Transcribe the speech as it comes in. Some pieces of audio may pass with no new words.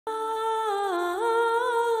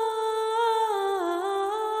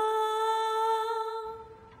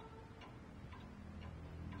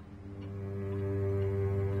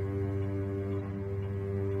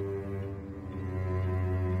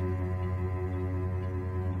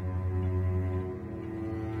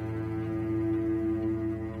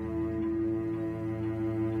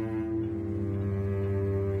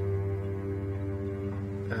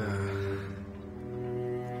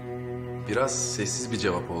biraz sessiz bir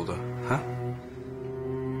cevap oldu. Ha?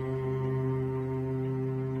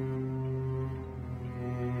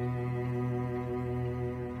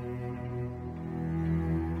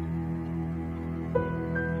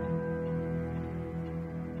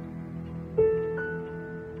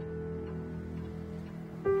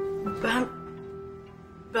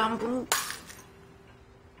 Ben bunu...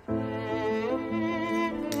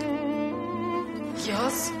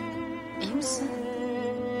 Yağız, iyi misin?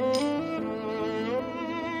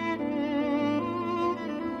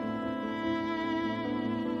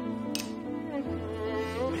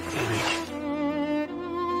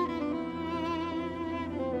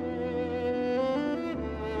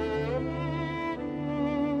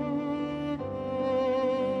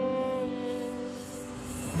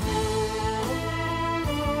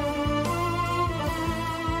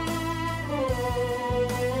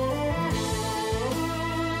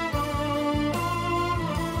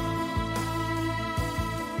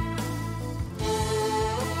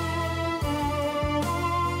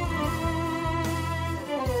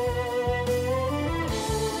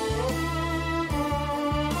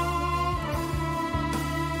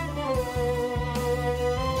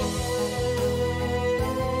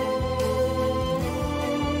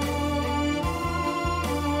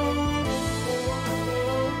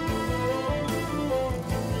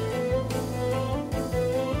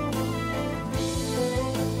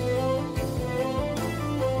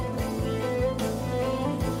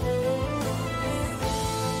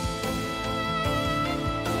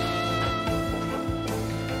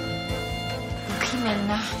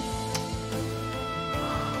 Eline.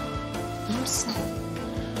 İyi misin?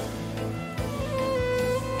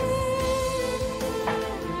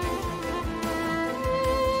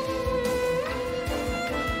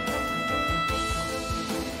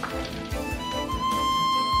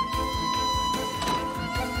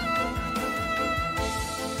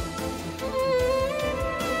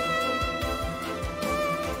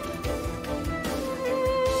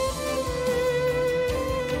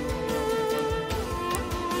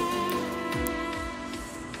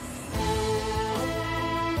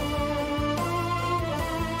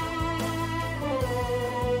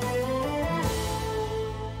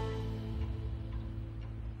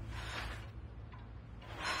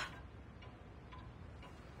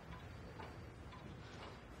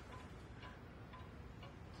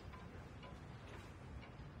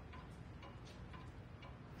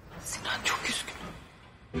 Sinan çok üzgünüm.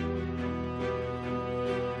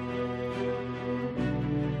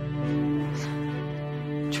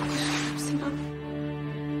 Çok üzgünüm Sinan.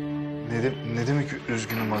 Ne demek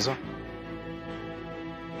üzgünüm Hazan?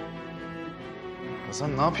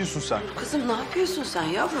 Hazan ne yapıyorsun sen? Kızım ne yapıyorsun sen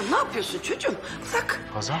yavrum? Ne yapıyorsun çocuğum? Bırak.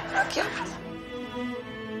 Hazan? Bırak yavrum.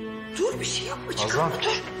 Dur bir şey yapma çıkarma Hazan.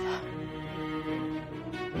 dur.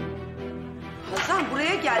 Hazan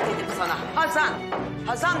buraya gel dedim sana. Hazan.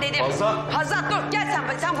 Hazan dedim. Hazan. Hazan dur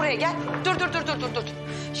gel sen buraya gel. Dur.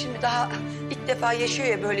 Şimdi daha ilk defa yaşıyor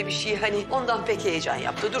ya böyle bir şey hani ondan pek heyecan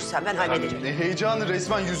yaptı. Dur sen ben halledeceğim. Ne heyecanı,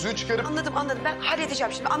 resmen yüzüğü çıkarıp... Anladım ben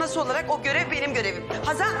halledeceğim şimdi. Anası olarak o görev benim görevim.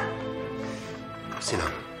 Hazan.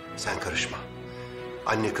 Sinan, sen karışma.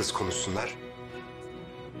 Anne kız konuşsunlar.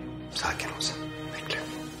 Sakin ol sen. Bekle.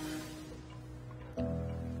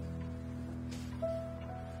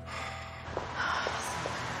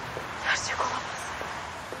 Gerçek olamaz.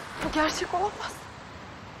 Bu gerçek olamaz.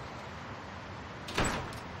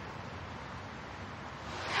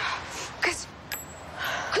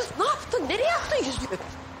 Kız ne yaptın? Nereye attın yüzüğü?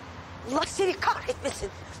 Allah seni kahretmesin.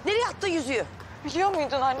 Nereye attın yüzüğü? Biliyor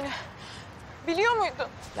muydun anne? Biliyor muydun?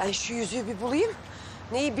 Ben şu yüzüğü bir bulayım.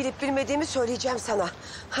 Neyi bilip bilmediğimi söyleyeceğim sana.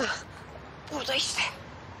 Hah, burada işte.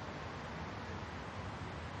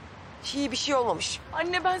 İyi bir şey olmamış.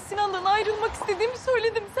 Anne ben Sinan'dan ayrılmak istediğimi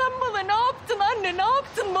söyledim. Sen bana ne yaptın anne? Ne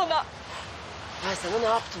yaptın bana? Ben sana ne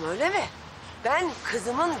yaptım öyle mi? Ben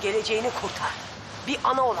kızımın geleceğini kurtardım. Bir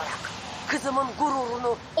ana olarak. Kızımın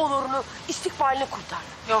gururunu, onurunu, istikbalini kurtardım.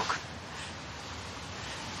 Yok.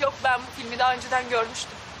 Yok ben bu filmi daha önceden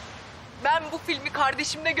görmüştüm. Ben bu filmi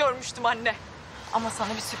kardeşimde görmüştüm anne. Ama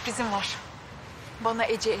sana bir sürprizim var. Bana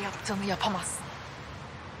Ece'ye yaptığını yapamazsın.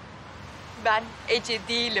 Ben Ece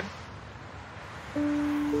değilim.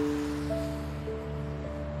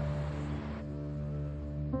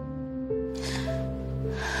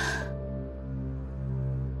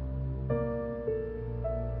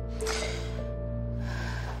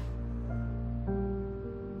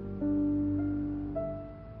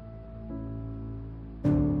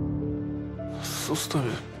 Sus tabii.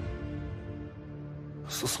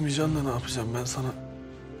 Susmayacaksın da ne yapacağım? Ben sana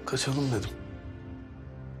kaçalım dedim.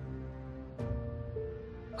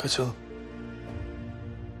 Kaçalım.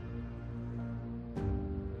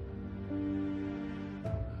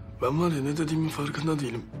 Ben var ya ne dediğimin farkında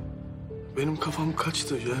değilim. Benim kafam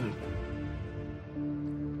kaçtı yani.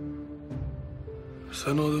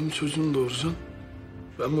 Sen o adamın çocuğunu doğuracaksın.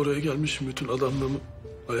 Ben buraya gelmişim bütün adamlığımı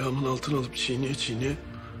ayağımın altına alıp çiğneye çiğneye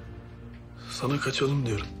sana kaçalım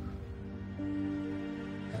diyorum.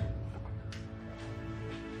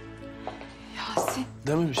 Yasin.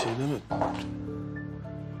 Deme bir şey deme.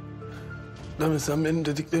 Deme sen benim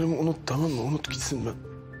dediklerimi unut tamam mı? Unut gitsin ben.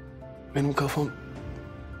 Benim kafam...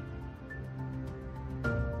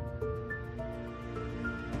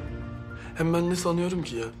 Hem ben ne sanıyorum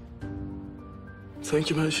ki ya?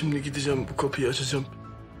 Sanki ben şimdi gideceğim bu kapıyı açacağım.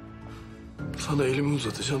 Sana elimi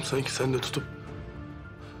uzatacağım sanki sen de tutup...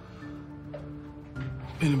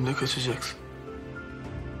 benimle kaçacaksın.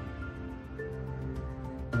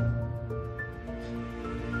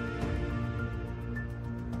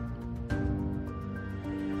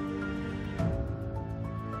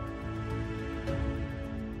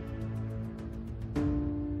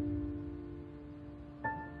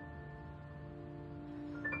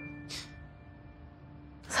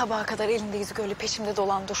 Sabaha kadar elinde yüzük öyle peşimde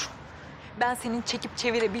dolan dur. Ben senin çekip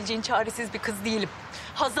çevirebileceğin çaresiz bir kız değilim.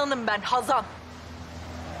 Hazan'ım ben, Hazan.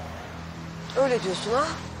 Öyle diyorsun ha?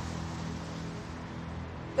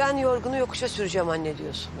 Ben yorgunu yokuşa süreceğim anne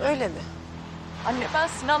diyorsun. Öyle mi? Anne ben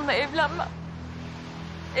Sinan'la evlenmem.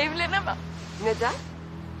 Evlenemem. Neden?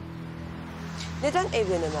 Neden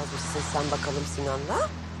evlenemezmişsin sen bakalım Sinan'la?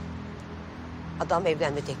 Adam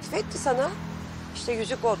evlenme teklif etti sana. İşte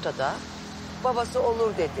yüzük ortada. Babası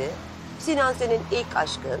olur dedi. Sinan senin ilk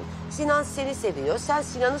aşkın. Sinan seni seviyor. Sen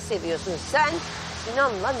Sinan'ı seviyorsun. Sen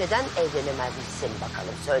Sinan'la neden evlenemezmişsin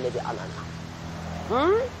bakalım? Söyle bir anana.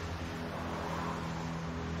 Hı?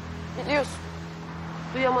 Biliyorsun.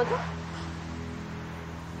 Duyamadım.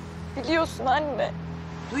 Biliyorsun anne.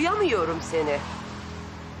 Duyamıyorum seni.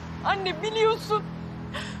 Anne biliyorsun.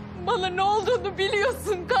 Bana ne olduğunu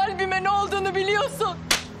biliyorsun. Kalbime ne olduğunu biliyorsun.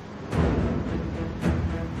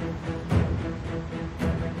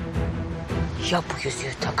 Ya bu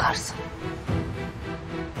yüzüğü takarsın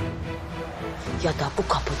ya da bu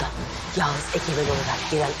kapıda Yağız egemen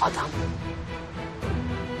olarak giren adam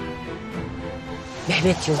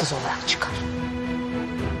Mehmet Yıldız olarak çıkar.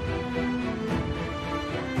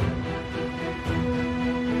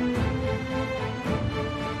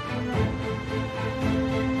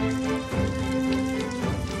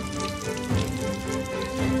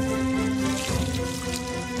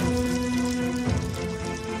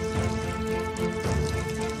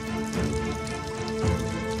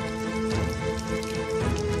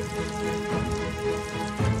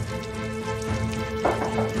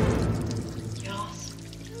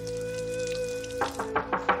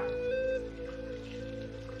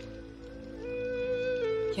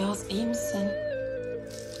 Yağız iyi misin?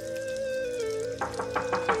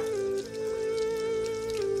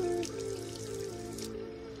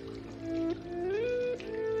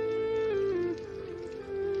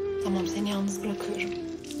 Tamam seni yalnız bırakıyorum.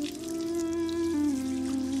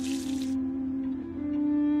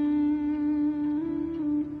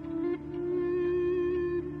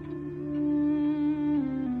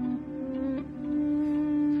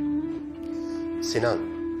 Sinan,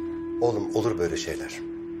 oğlum olur böyle şeyler.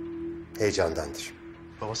 Heyecandandır.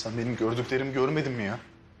 Baba sen benim gördüklerimi görmedin mi ya?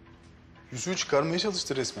 Yüzüğü çıkarmaya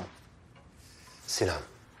çalıştı resmen. Sinan,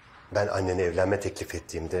 ben annene evlenme teklif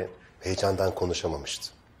ettiğimde heyecandan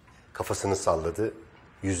konuşamamıştı. Kafasını salladı,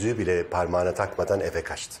 yüzüğü bile parmağına takmadan eve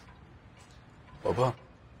kaçtı. Baba.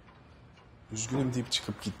 Üzgünüm deyip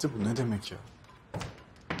çıkıp gitti. Bu ne demek ya?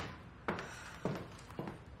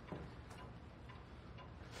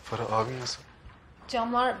 Para abim nasıl?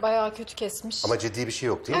 Camlar bayağı kötü kesmiş. Ama ciddi bir şey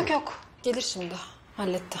yok değil mi? Yok yok. Gelir şimdi.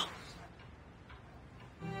 Halletti.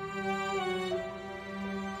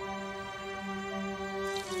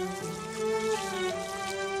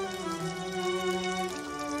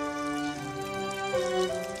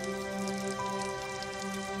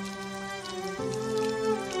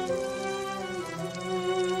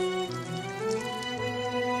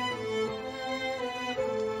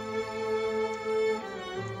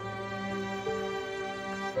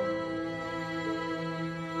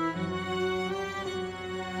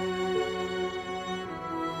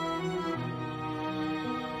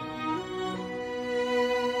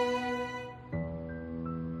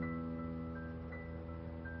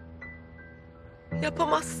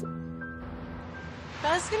 Yapamazsın.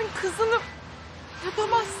 Ben senin kızınım.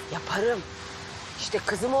 Yapamazsın. Yaparım. İşte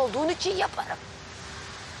kızım olduğun için yaparım.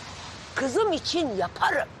 Kızım için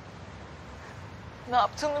yaparım. Ne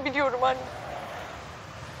yaptığını biliyorum anne.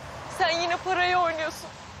 Sen yine paraya oynuyorsun.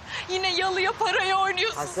 Yine yalıya paraya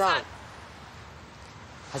oynuyorsun Hazan. sen.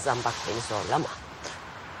 Hazan bak beni zorlama.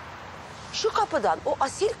 Şu kapıdan o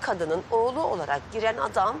asil kadının oğlu olarak giren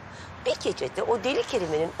adam bir gecede o deli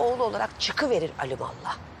kelimenin oğlu olarak çıkıverir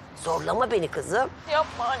alimallah. Zorlama beni kızım.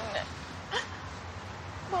 Yapma anne.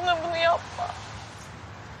 Bana bunu yapma.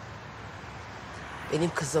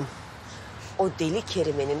 Benim kızım o deli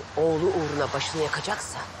Kerime'nin oğlu uğruna başını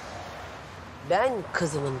yakacaksa ben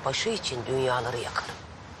kızımın başı için dünyaları yakarım.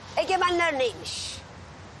 Egemenler neymiş?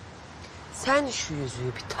 Sen şu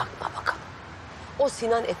yüzüğü bir takma bakalım. O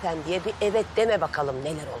Sinan Efendi'ye bir evet deme bakalım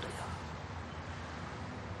neler oluyor.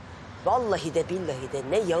 Vallahi de billahi de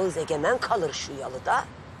ne Yağız Egemen kalır şu yalıda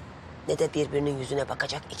ne de birbirinin yüzüne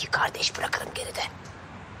bakacak iki kardeş bırakırım geride.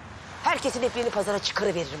 Herkesin ipliğini pazara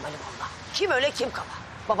çıkarıveririm alimallah. Kim öyle kim kala.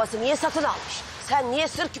 Babası niye satın almış? Sen niye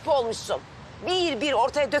sır küpü olmuşsun? Bir bir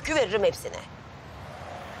ortaya döküveririm hepsini.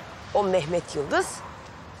 O Mehmet Yıldız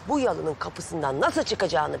bu yalının kapısından nasıl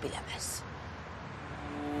çıkacağını bilemez.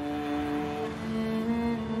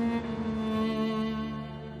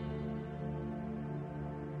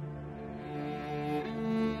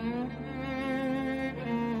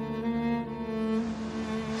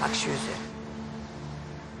 Bak şu yüzüğü.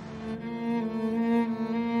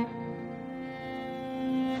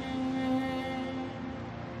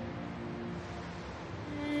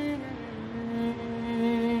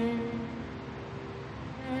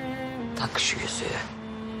 Tak şu yüzüğü.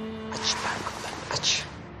 Aç parmaklarını aç.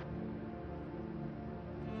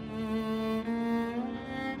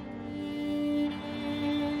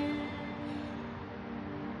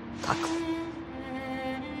 Tak.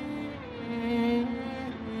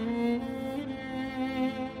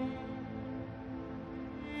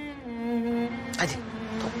 Hadi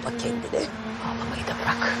topla kendini. Ağlamayı da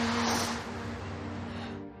bırak.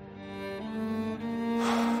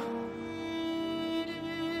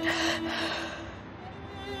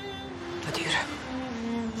 Hadi yürü.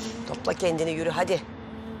 Topla kendini yürü hadi.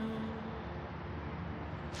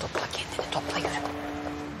 Topla kendini topla yürü.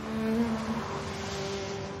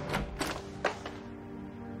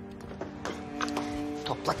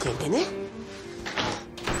 Topla kendini.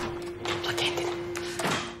 Topla kendini.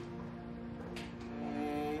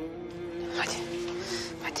 Hadi.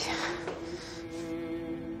 Hadi.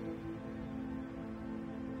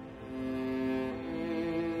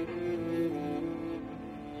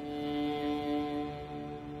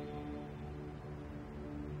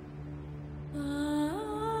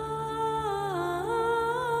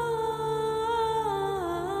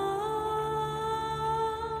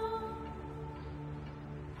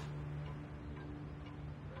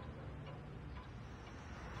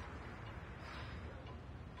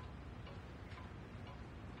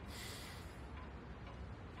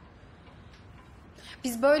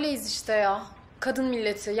 Biz böyleyiz işte ya. Kadın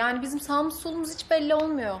milleti. Yani bizim sağımız solumuz hiç belli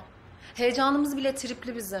olmuyor. Heyecanımız bile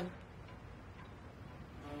tripli bizim.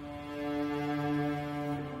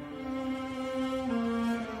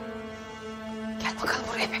 Gel bakalım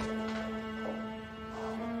buraya bir.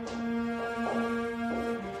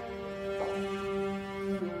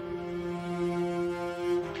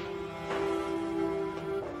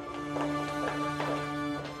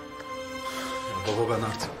 Baba ben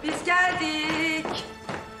artık. Biz geldik.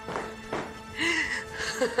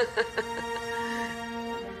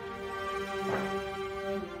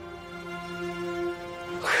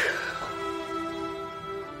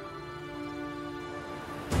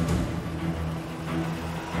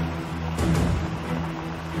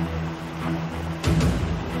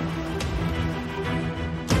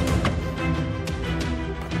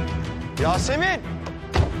 Yasemin!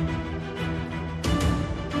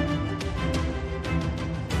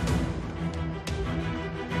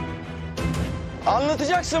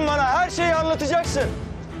 Anlatacaksın bana, her şeyi anlatacaksın.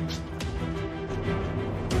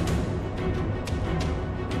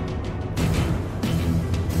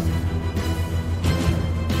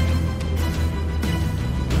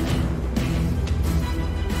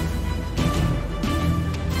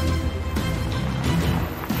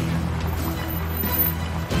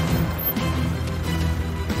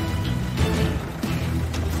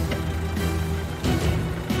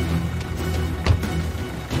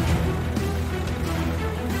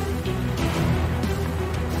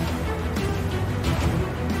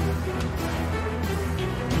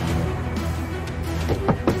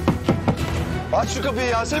 Aç şu kapıyı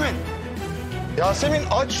Yasemin. Yasemin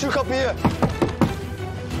aç şu kapıyı.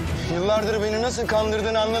 Yıllardır beni nasıl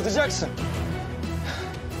kandırdığını anlatacaksın.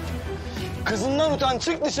 Kızından utan,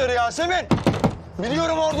 çık dışarı Yasemin.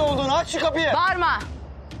 Biliyorum orada olduğunu, aç şu kapıyı. Bağırma.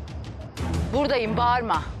 Buradayım,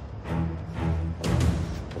 bağırma.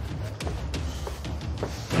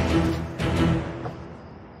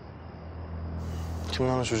 Kim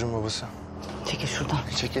lan o çocuğun babası? Çekil şuradan.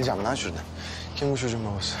 Çekileceğim lan şuradan. Kim bu çocuğun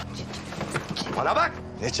babası? Bana bak!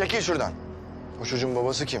 Ne çekil şuradan? O çocuğun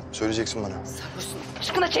babası kim? Söyleyeceksin bana. Sarhoşsun.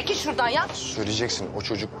 Aşkına çekil şuradan ya. Söyleyeceksin o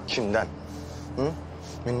çocuk kimden? Hı?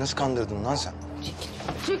 Beni nasıl kandırdın lan sen? Çekil.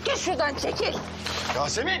 Çekil şuradan çekil.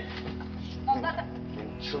 Yasemin!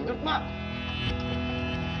 Beni çıldırtma!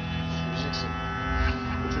 Söyleyeceksin.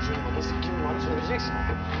 O çocuğun babası kim bana söyleyeceksin.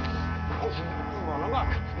 Bana bak.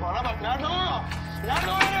 Bana bak. Nerede o?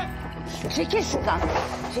 Nerede o herif? Çekil şuradan.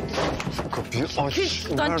 Çekil. Kapıyı aç. Çekil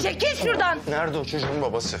şuradan. Nerede? Çekil şuradan. Nerede o çocuğun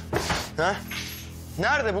babası? Ha?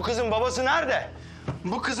 Nerede? Bu kızın babası nerede?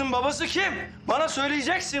 Bu kızın babası kim? Bana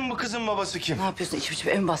söyleyeceksin bu kızın babası kim? Ne yapıyorsun? İçip içip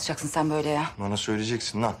ev mi basacaksın sen böyle ya? Bana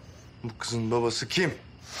söyleyeceksin lan. Bu kızın babası kim?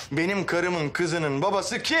 Benim karımın kızının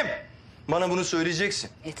babası kim? Bana bunu söyleyeceksin.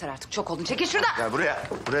 Yeter artık çok oldun. Çekil şuradan. Gel buraya.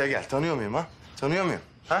 Buraya gel. Tanıyor muyum ha? Tanıyor muyum?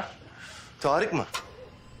 Ha? Tarık mı?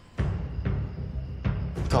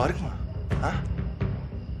 Tarık mı? Ha?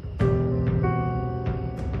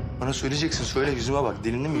 Bana söyleyeceksin. Söyle yüzüme bak.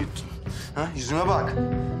 Dilini mi yuttun? Ha? Yüzüme bak.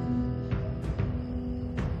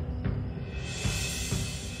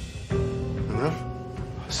 Ömrüm.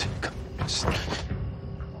 Seni kahretsin.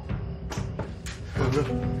 Ömrüm.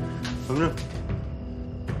 Ömrüm.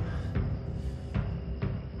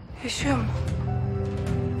 Yaşıyor mu?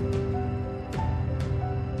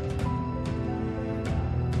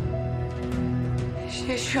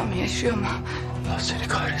 Yaşıyor mu? Yaşıyor mu? Allah seni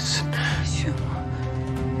kahretsin. Yaşıyor mu?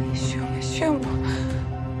 Yaşıyor mu? Yaşıyor mu?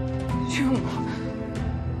 Yaşıyor mu?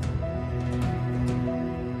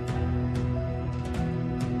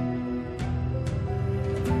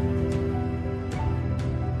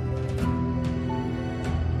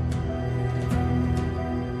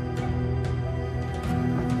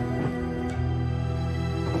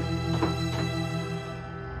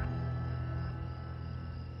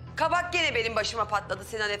 Kabak gene benim başıma patladı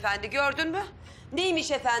Sinan Efendi, gördün mü?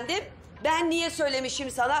 Neymiş efendim? Ben niye söylemişim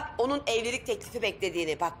sana onun evlilik teklifi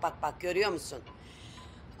beklediğini? Bak görüyor musun?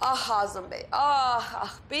 Ah Hazım Bey,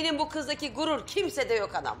 ah. Benim bu kızdaki gurur kimsede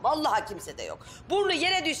yok anam. Vallahi kimsede yok. Burnu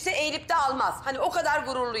yere düşse eğilip de almaz. Hani o kadar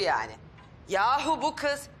gururlu yani. Yahu bu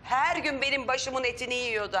kız her gün benim başımın etini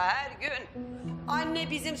yiyordu, her gün.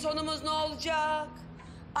 Anne bizim sonumuz ne olacak?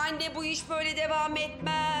 Anne bu iş böyle devam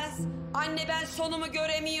etmez. Anne ben sonumu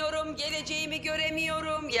göremiyorum, geleceğimi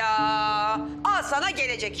göremiyorum ya. Al sana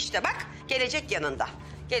gelecek işte bak. Gelecek yanında.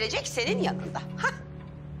 Gelecek senin yanında. Hah.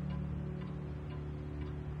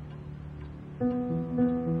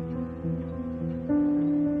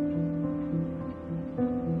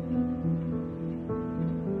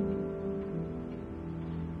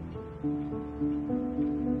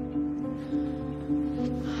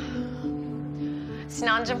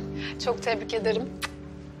 Sinancığım çok tebrik ederim.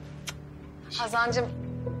 Hazancığım.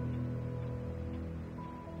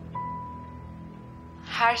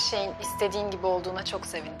 Her şeyin istediğin gibi olduğuna çok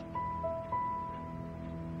sevindim.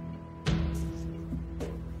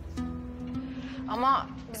 Ama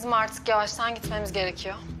bizim artık yavaştan gitmemiz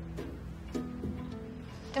gerekiyor.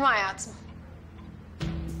 Değil mi hayatım?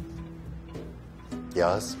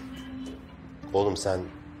 Yağız, oğlum sen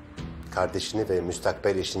kardeşini ve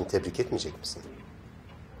müstakbel eşini tebrik etmeyecek misin?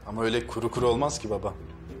 Ama öyle kuru kuru olmaz ki baba.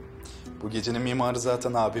 Bu gecenin mimarı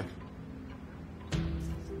zaten abim.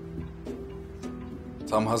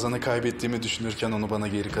 Tam Hazan'ı kaybettiğimi düşünürken onu bana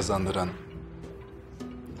geri kazandıran...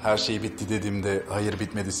 her şey bitti dediğimde hayır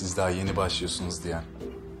bitmedi siz daha yeni başlıyorsunuz diyen.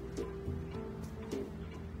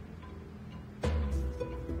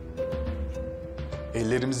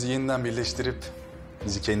 Ellerimizi yeniden birleştirip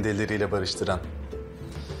bizi kendi elleriyle barıştıran.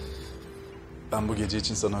 Ben bu gece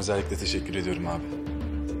için sana özellikle teşekkür ediyorum abi.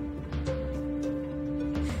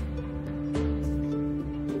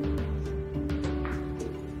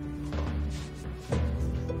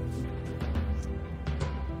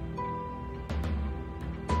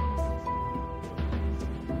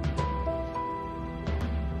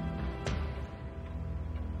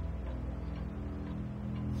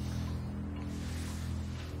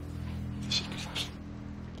 Teşekkürler.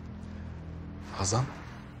 Hazan.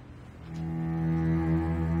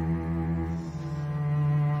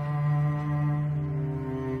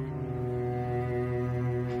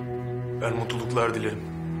 Ben mutluluklar dilerim.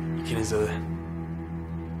 İkinize de.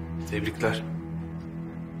 Tebrikler.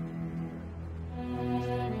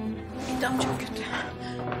 Midem çok kötü.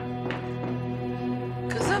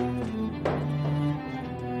 Kızım.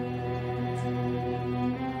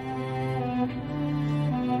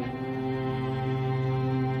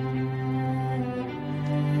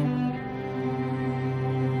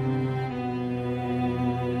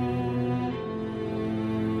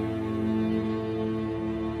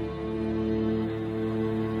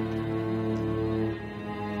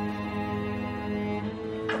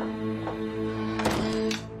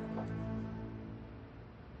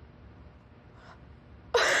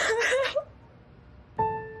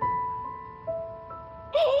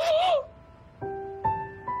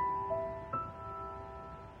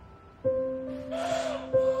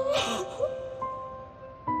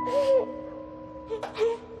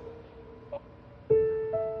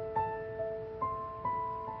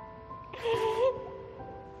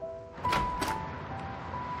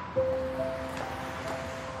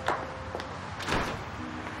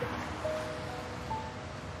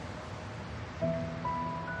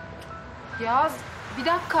 Yağız, bir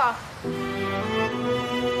dakika.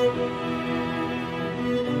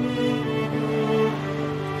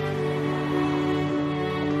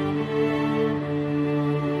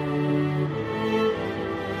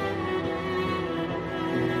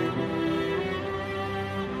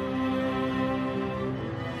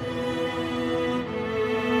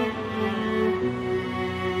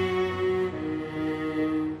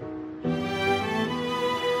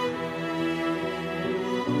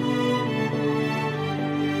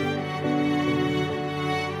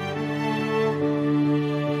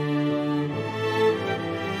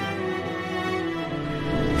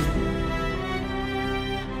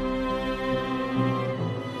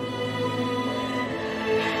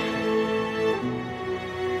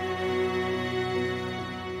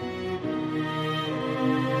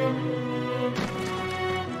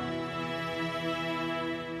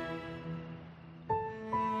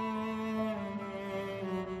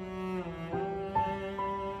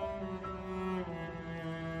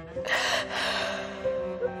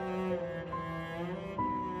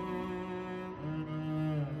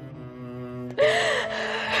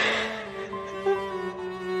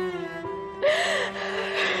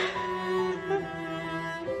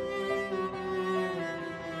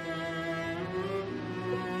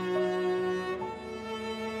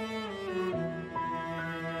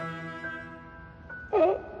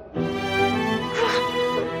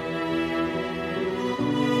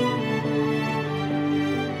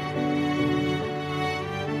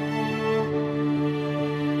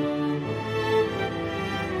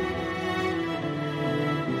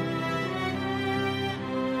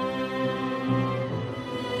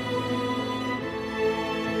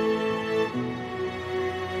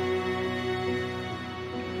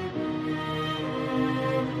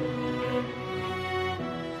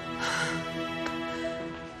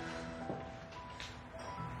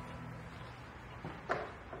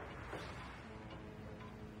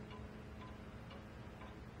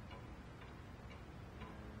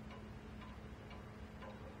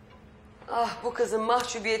 Ah, bu kızın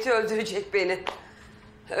mahcubiyeti öldürecek beni.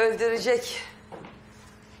 Öldürecek.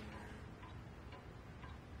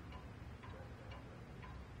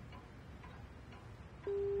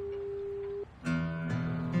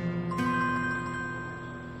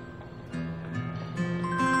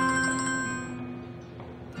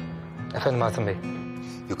 Efendim Hasan Bey.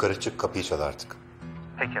 Yukarı çık, kapıyı çal artık.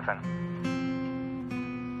 Peki efendim.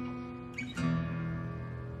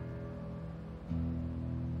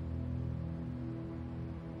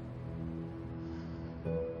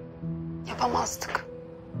 Yapamazdık.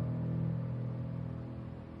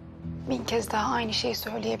 Bin kez daha aynı şeyi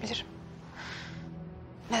söyleyebilirim.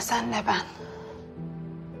 Ne sen ne ben.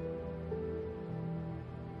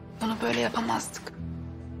 Bunu böyle yapamazdık.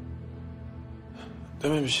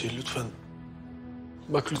 Deme bir şey lütfen.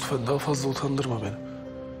 Bak lütfen daha fazla utandırma beni.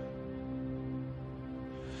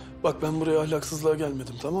 Bak ben buraya ahlaksızlığa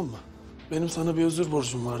gelmedim, tamam mı? Benim sana bir özür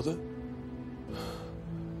borcum vardı.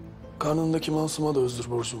 Karnındaki Masum'a da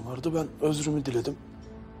özür borcum vardı. Ben özrümü diledim.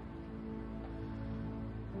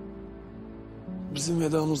 Bizim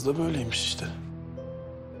vedamız da böyleymiş işte.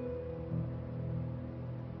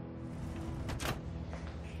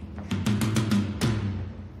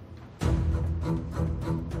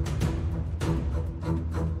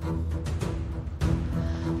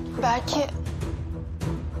 Belki...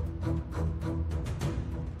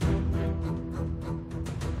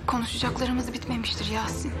 konuşacaklarımız bitmemiştir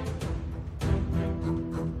Yasin.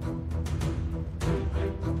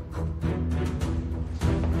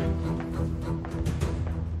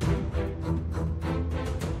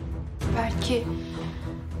 Belki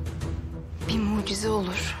bir mucize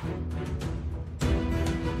olur.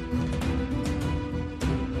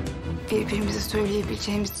 Birbirimize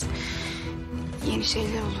söyleyebileceğimiz yeni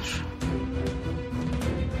şeyler olur.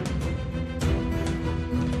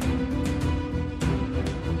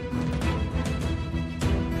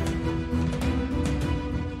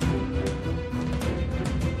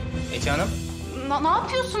 Ece Hanım, Ne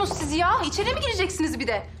yapıyorsunuz siz ya? İçeri mi gireceksiniz bir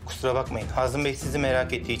de? kusura bakmayın. Hazım Bey sizi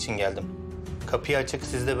merak ettiği için geldim. Kapıyı açık,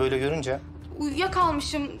 sizi de böyle görünce...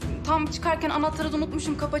 Uyuyakalmışım. Tam çıkarken anahtarı da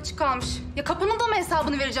unutmuşum. Kapı açık kalmış. Ya kapının da mı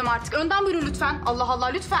hesabını vereceğim artık? Önden buyurun lütfen. Allah Allah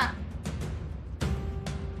lütfen.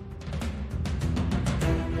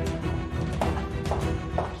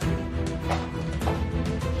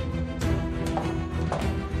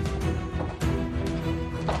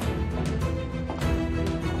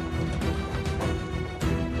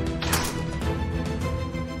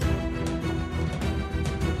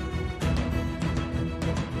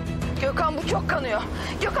 Gökhan bu çok kanıyor.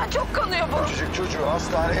 Gökhan çok kanıyor bu. Küçücük çocuğu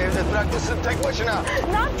hastane evde bırakmışsın tek başına.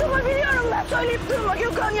 Ne yaptığımı biliyorum ben. şeyler söyleyip durma.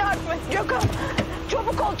 Gökhan yardım et. Gökhan.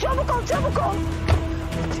 Çabuk ol, çabuk ol, çabuk ol.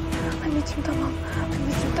 Anneciğim tamam.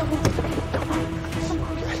 Anneciğim tamam. Tamam.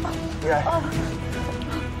 Tamam. Gel.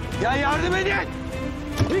 Ya yardım edin.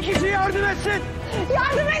 Bir kişi yardım etsin.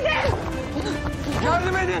 Yardım edin.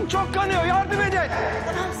 Yardım edin. Çok kanıyor. Yardım edin.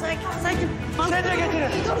 Tamam sakin, sakin. Sen de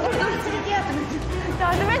getirin. Dur. Yardım edin.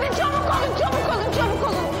 Yardım edin. Çabuk olun, çabuk olun, çabuk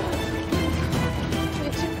olun.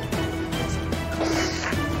 Anneciğim.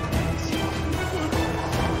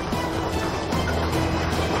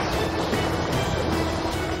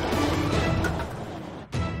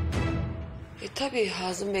 Tabii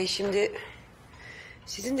Hazım Bey, şimdi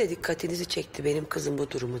sizin de dikkatinizi çekti benim kızım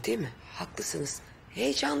bu durumu, değil mi? Haklısınız.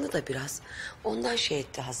 Heyecanlı da biraz. Ondan şey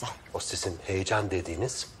etti Hazan. O sizin heyecan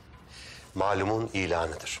dediğiniz malumun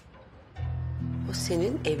ilanıdır. O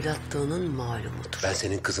senin evlatlığının malumudur. Ben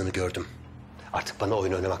senin kızını gördüm. Artık bana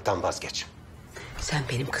oyun oynamaktan vazgeç. Sen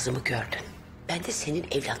benim kızımı gördün. Ben de senin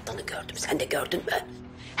evlatlığını gördüm. Sen de gördün mü?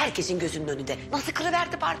 Herkesin gözünün önünde. Nasıl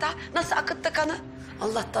kırıverdi bardağı, nasıl akıttı kanı.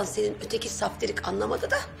 Allah'tan senin öteki saftirik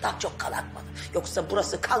anlamadı da daha çok kan akmadı. Yoksa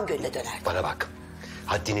burası kan gölüne dönerdi. Bana bak,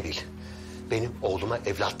 haddini bil. Benim oğluma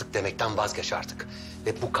evlatlık demekten vazgeç artık.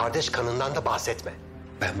 Ve bu kardeş kanından da bahsetme.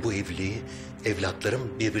 Ben bu evliliği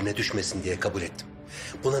evlatlarım birbirine düşmesin diye kabul ettim.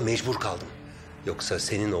 Buna mecbur kaldım. Yoksa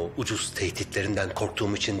senin o ucuz tehditlerinden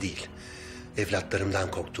korktuğum için değil,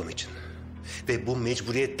 evlatlarımdan korktuğum için. Ve bu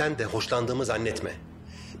mecburiyetten de hoşlandığımı zannetme.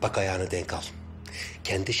 Bak ayağını denk al.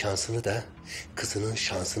 Kendi şansını da, kızının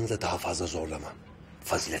şansını da daha fazla zorlama.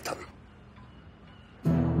 Fazilet Hanım.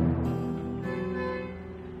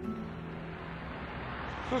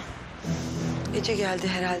 Ece geldi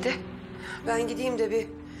herhalde. Ben gideyim de bir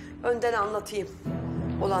önden anlatayım.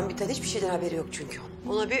 Olan biten hiçbir şeyden haberi yok çünkü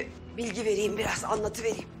onun. Ona bir bilgi vereyim, biraz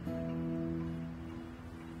anlatıvereyim.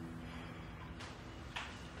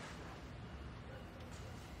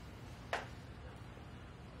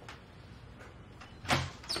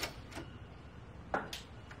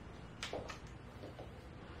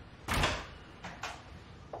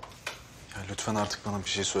 Ya lütfen artık bana bir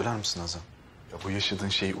şey söyler misin Hazan? Ya bu yaşadığın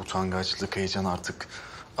şey utangaçlık, heyecan artık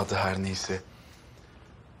adı her neyse.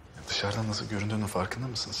 Ya dışarıdan nasıl göründüğünün farkında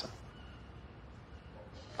mısın sen?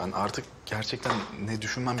 Ben artık gerçekten ne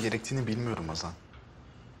düşünmem gerektiğini bilmiyorum Hazan.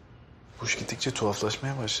 Bu iş gittikçe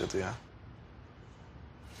tuhaflaşmaya başladı ya.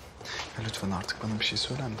 Ya lütfen artık bana bir şey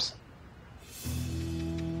söyler misin?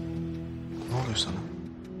 Ne oluyor sana?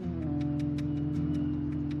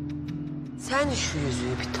 Sen şu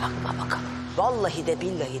yüzüğü bir takma bakalım. Vallahi de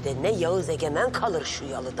billahi de ne Yağız egemen kalır şu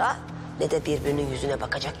yalıda... ...ne de birbirinin yüzüne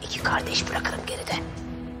bakacak iki kardeş bırakırım geride.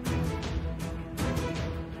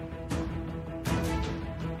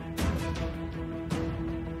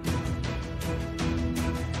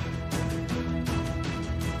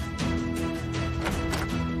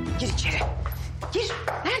 Gir içeri. Gir.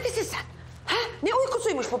 Neredesin sen? Ha? Ne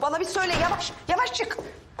uykusuymuş bu? Bana bir söyle. Yavaş, yavaş çık.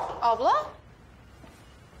 Abla?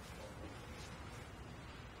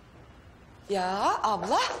 Ya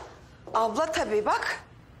abla, abla tabii bak.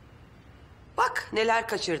 Bak neler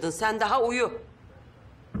kaçırdın, sen daha uyu.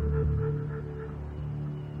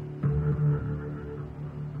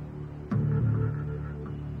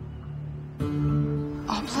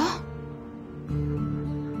 Abla?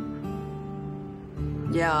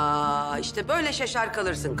 Ya işte böyle şaşar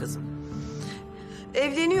kalırsın kızım.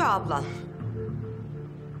 Evleniyor ablan.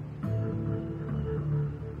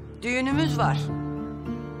 Düğünümüz var.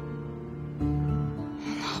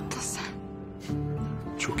 Ne yaptın sen?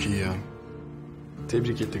 Çok iyi ya.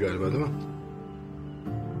 Tebrik etti galiba değil mi?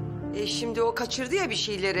 Şimdi o kaçırdı ya bir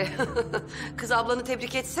şeyleri. Kız ablanı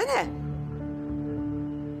tebrik etsene.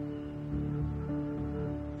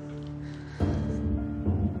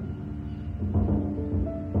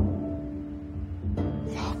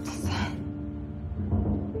 Ne yaptın sen?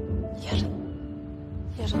 Yarın.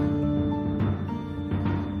 Yarın.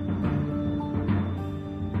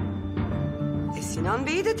 Sinan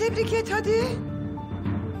Bey'i de tebrik et hadi.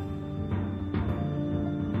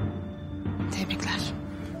 Tebrikler.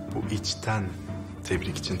 Bu içten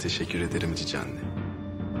tebrik için teşekkür ederim Cici anne.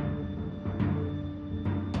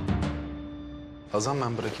 Hazan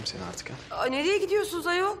ben bırakayım seni artık ha. Aa, nereye gidiyorsunuz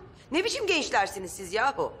ayol? Ne biçim gençlersiniz siz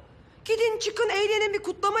yahu? Gidin çıkın eğlenin, bir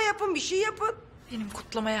kutlama yapın, bir şey yapın. Benim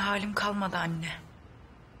kutlamaya halim kalmadı anne.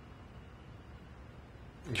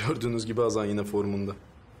 Gördüğünüz gibi Hazan yine formunda.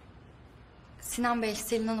 Sinan Bey,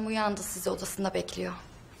 Selin Hanım uyandı. Sizi odasında bekliyor.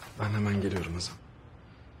 Ben hemen geliyorum Hazan.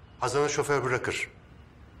 Hazan'ı şoför bırakır.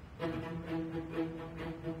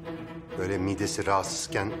 Böyle midesi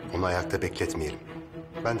rahatsızken onu ayakta bekletmeyelim.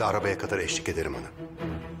 Ben de arabaya kadar eşlik ederim ona.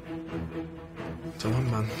 Tamam,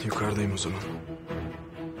 ben yukarıdayım o zaman.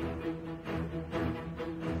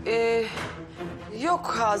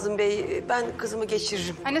 Yok Hazım Bey, ben kızımı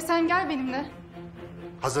geçiririm. Anne sen gel benimle.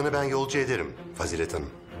 Hazan'ı ben yolcu ederim Fazilet Hanım.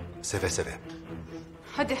 Seve seve.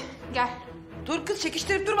 Hadi gel. Dur kız,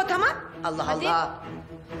 çekiştirip durma, tamam. Allah Hadi. Allah.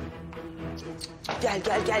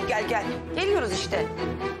 Gel. Geliyoruz işte.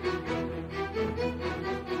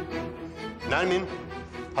 Nermin,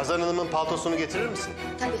 Hazan Hanım'ın paltosunu getirir misin?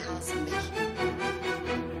 Tabii Hazım Bey.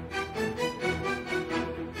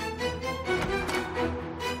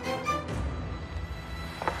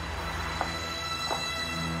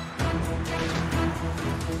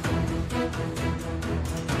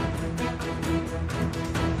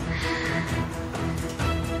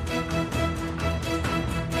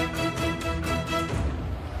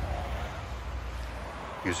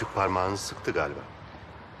 Yüzük parmağını sıktı galiba.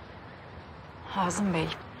 Hazım Bey,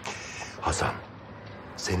 Hazan,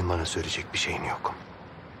 senin bana söyleyecek bir şeyin yok.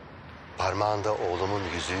 Parmağında oğlumun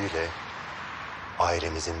yüzüğüyle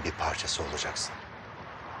ailemizin bir parçası olacaksın.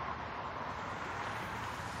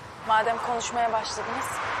 madem konuşmaya başladınız,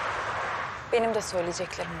 benim de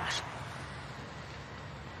söyleyeceklerim var.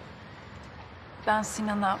 Ben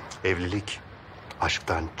Sinan'a Evlilik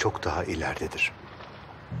aşktan çok daha ileridedir.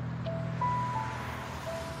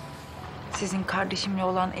 sizin kardeşimle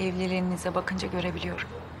olan evliliğinize bakınca görebiliyorum.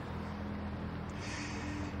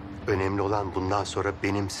 Önemli olan bundan sonra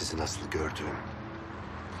benim sizi nasıl gördüğüm.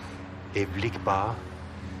 Evlilik bağı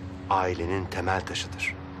ailenin temel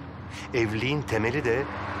taşıdır. Evliliğin temeli de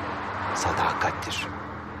sadakattir.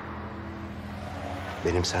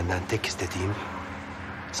 Benim senden tek istediğim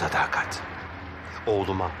sadakat.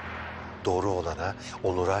 Oğluma, doğru olana,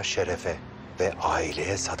 onura, şerefe ve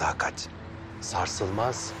aileye sadakat.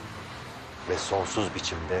 Sarsılmaz ve sonsuz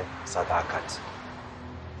biçimde sadakat.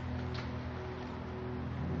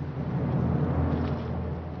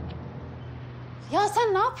 Ya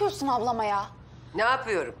sen ne yapıyorsun ablama ya? Ne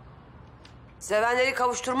yapıyorum? Sevenleri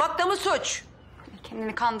kavuşturmak da mı suç?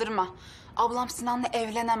 Kendini kandırma. Ablam Sinan'la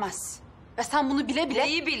evlenemez. Ve sen bunu bile bile...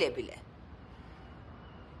 Neyi bile bile?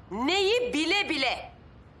 Neyi bile bile?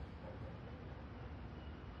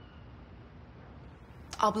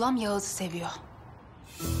 Ablam Yağız'ı seviyor.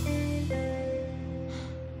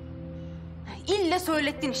 İlle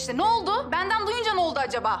söylettin işte. Ne oldu? Benden duyunca ne oldu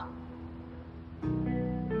acaba?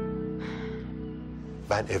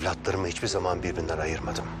 Ben evlatlarımı hiçbir zaman birbirinden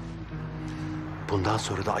ayırmadım. Bundan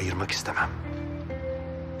sonra da ayırmak istemem.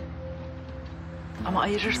 Ama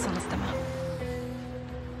ayırırsınız değil mi?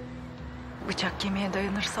 Bıçak kemiğe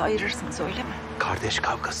dayanırsa ayırırsınız, öyle mi? Kardeş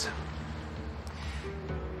kavgası.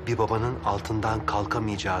 Bir babanın altından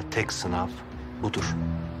kalkamayacağı tek sınav budur.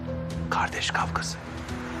 Kardeş kavgası.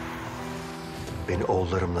 Beni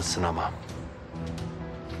oğullarımla sınama.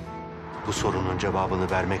 Bu sorunun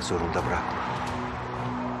cevabını vermek zorunda bırakma.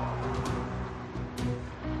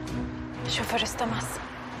 Şoför istemez.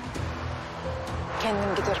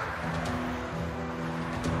 Kendim giderim.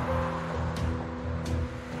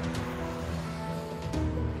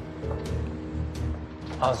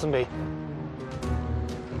 Hazım Bey.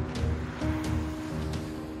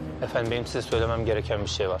 Efendim, benim size söylemem gereken bir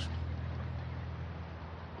şey var.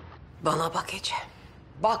 Bana bak Ece.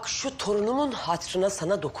 Bak, şu torunumun hatırına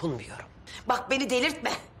sana dokunmuyorum. Bak, beni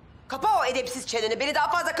delirtme. Kapa o edepsiz çeneni. Beni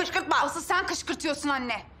daha fazla kışkırtma. Asıl sen kışkırtıyorsun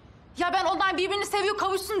anne. Ya ben onlar birbirini seviyor,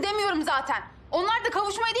 kavuşsun demiyorum zaten. Onlar da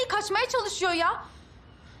kavuşmaya değil, kaçmaya çalışıyor ya.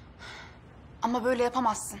 Ama böyle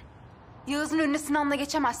yapamazsın. Yağız'ın önüne Sinan'la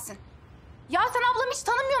geçemezsin. Ya sen ablamı hiç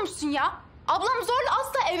tanımıyor musun ya? Ablam zorla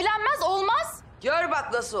asla evlenmez, olmaz. Gör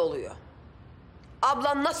bak nasıl oluyor.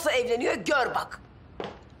 Ablan nasıl evleniyor gör bak.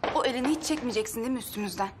 O elini hiç çekmeyeceksin değil mi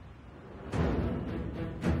üstümüzden?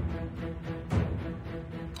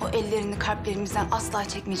 O ellerini kalplerimizden asla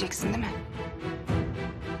çekmeyeceksin değil mi?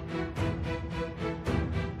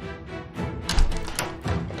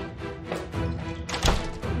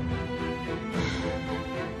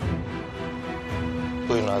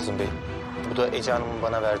 Buyurun Hazım Bey. Bu da Ece Hanım'ın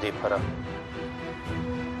bana verdiği para.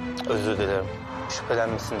 Özür dilerim.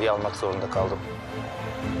 Şüphelenmesin diye almak zorunda kaldım.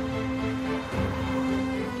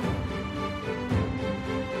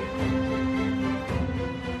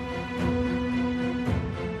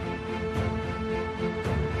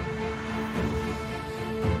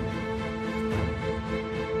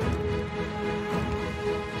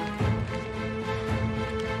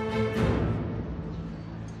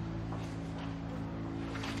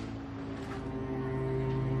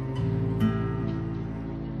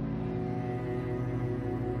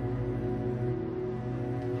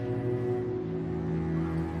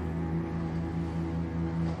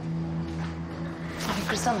 Abi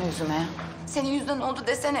kırsana yüzüme ya. Senin yüzünden oldu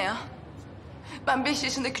desene ya. Ben 5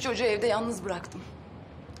 yaşındaki çocuğu evde yalnız bıraktım.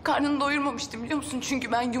 Karnını doyurmamıştım biliyor musun?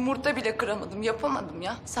 Çünkü ben yumurta bile kıramadım, yapamadım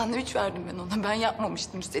ya. Sandviç verdim ben ona. Ben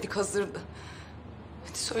yapmamıştım, üstelik hazırdı.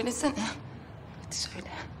 Hadi söylesene. Hadi söyle.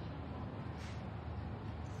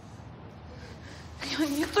 Ya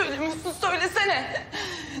niye söylemiyorsun? Söylesene.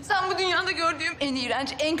 Sen bu dünyada gördüğüm en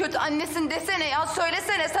iğrenç, en kötü annesin desene ya.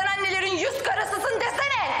 Söylesene. Sen annelerin yüz karasısın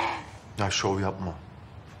desene. Ya şov yapma.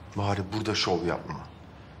 Bari burada şov yapma.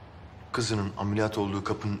 Kızının ameliyat olduğu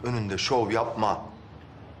kapının önünde şov yapma.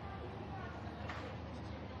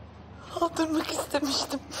 Aldırmak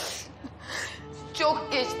istemiştim.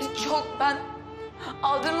 Çok geçti, çok. Ben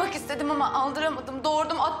aldırmak istedim ama aldıramadım.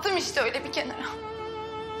 Doğurdum, attım işte öyle bir kenara.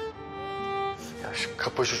 Ya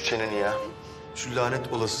kapa şu çeneni ya. Şu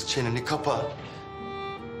lanet olası çeneni kapa.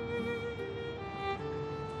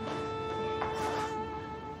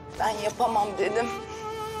 Ben yapamam dedim.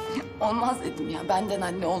 Olmaz dedim ya. Benden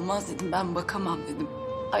anne olmaz dedim. Ben bakamam dedim.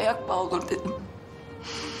 Ayak bağı olur dedim.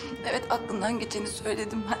 Evet, aklından geçeni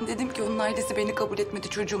söyledim. Ben dedim ki onun ailesi beni kabul etmedi.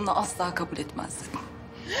 Çocuğumla asla kabul etmez dedim.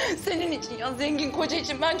 Senin için ya, zengin koca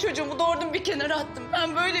için ben çocuğumu doğurdum, bir kenara attım.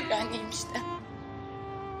 Ben böyle bir anneyim işte.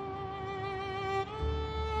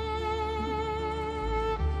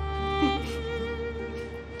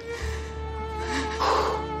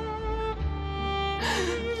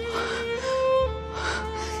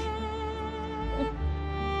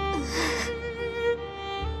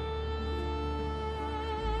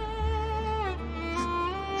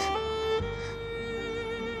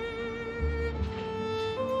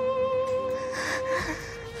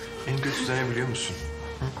 En kötüsü ne biliyor musun?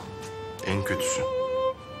 Hı? En kötüsü.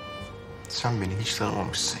 Sen beni hiç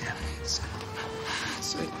tanımamışsın ya.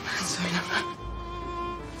 Söyleme, söyleme.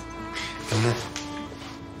 Anne.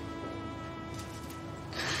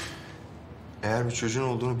 Eğer bir çocuğun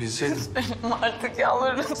olduğunu bilseydin... Söyleme artık,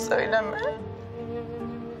 yalvarırım söyleme.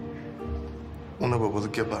 ...ona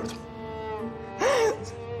babalık yapardım.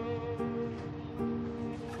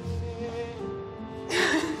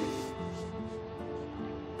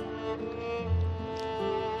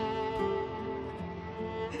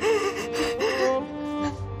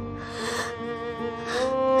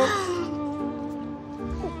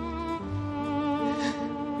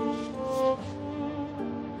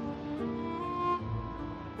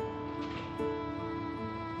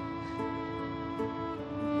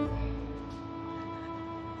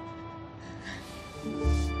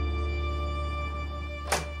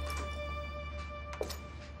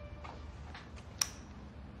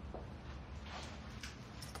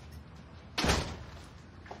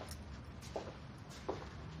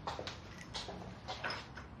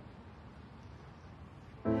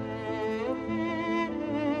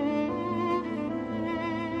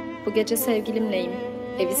 Bu gece sevgilimleyim.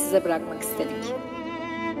 Evi size bırakmak istedik.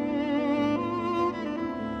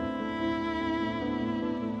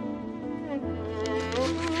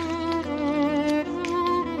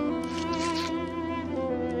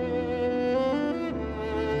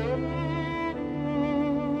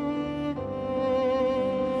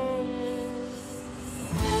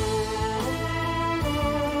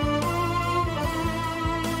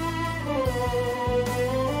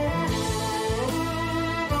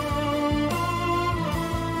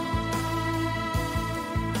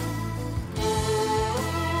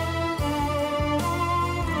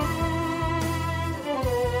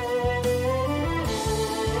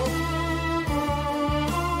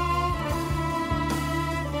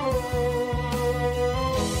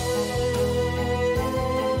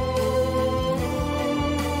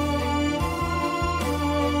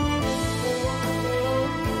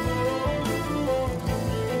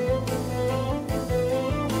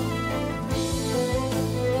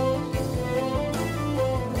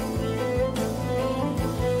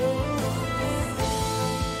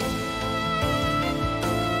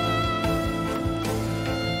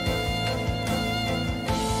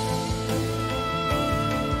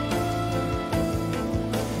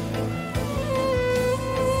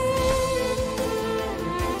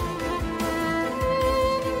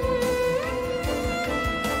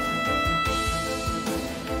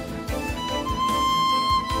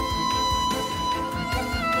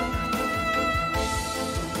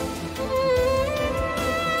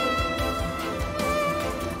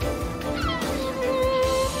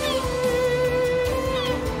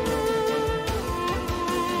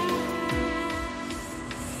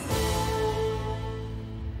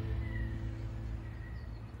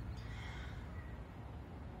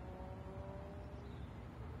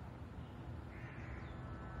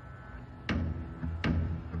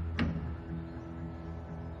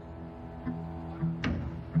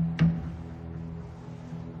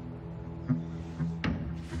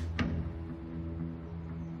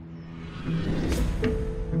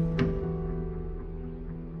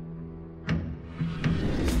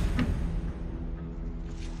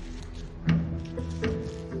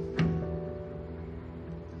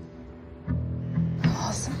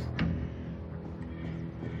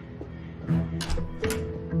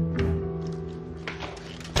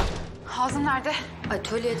 Hazan nerede?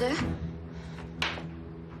 Atölyede.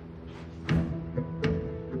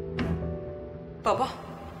 Baba,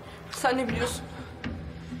 sen ne biliyorsun?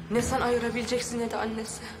 Ne sen ayırabileceksin ne de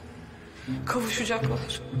annesi.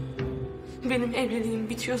 Kavuşacaklar. Benim evliliğim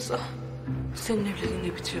bitiyorsa senin evliliğin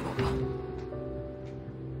de bitiyor baba.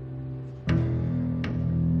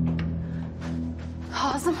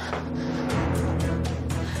 Hazım.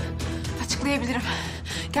 Açıklayabilirim.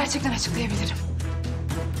 Gerçekten açıklayabilirim.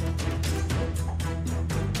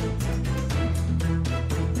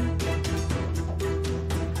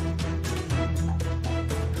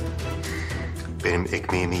 Benim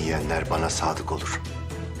ekmeğimi yiyenler bana sadık olur.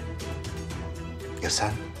 Ya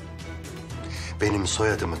sen? Benim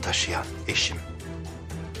soyadımı taşıyan eşim.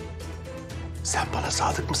 Sen bana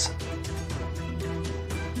sadık mısın?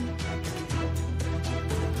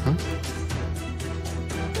 Hı?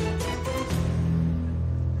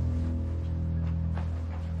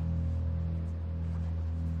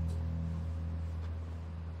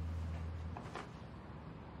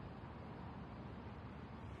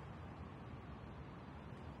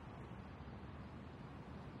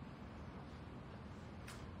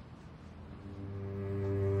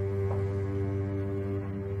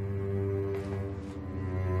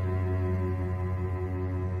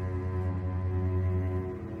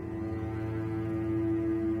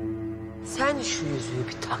 Sen şu yüzüğü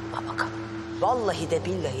bir takma bakalım. Vallahi de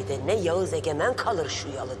billahi de ne Yağız egemen kalır şu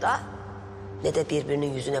yalıda... ...ne de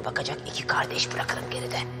birbirinin yüzüne bakacak iki kardeş bırakırım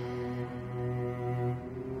geride.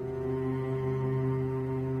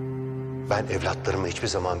 Ben evlatlarımı hiçbir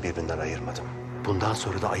zaman birbirinden ayırmadım. Bundan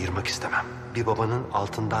sonra da ayırmak istemem. Bir babanın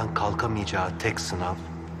altından kalkamayacağı tek sınav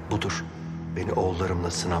budur. Beni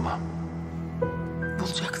oğullarımla sınama.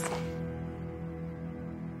 Bulacaksın.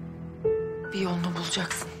 Bir yolunu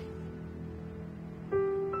bulacaksın.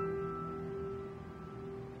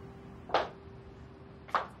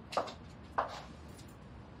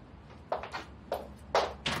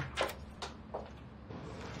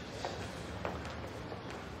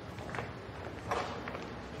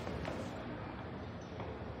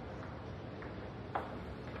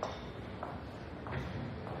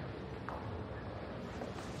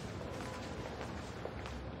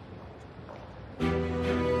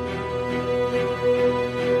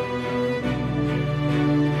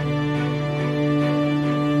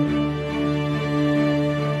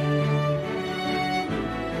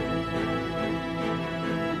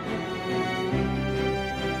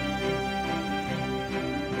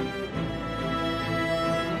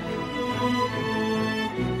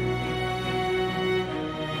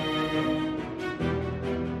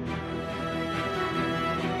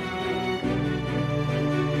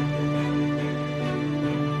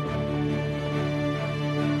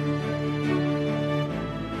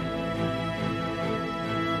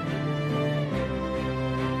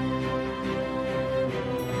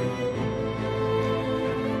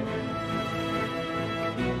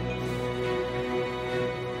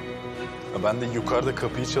 Ben de yukarıda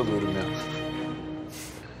kapıyı çalıyorum ya.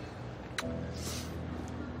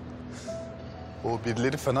 O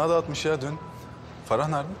birileri fena dağıtmış ya dün. Farah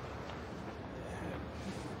nerede?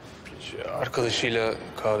 Arkadaşıyla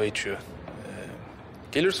kahve içiyor.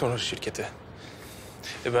 Gelir sonra şirkete.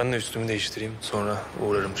 Ben de üstümü değiştireyim. Sonra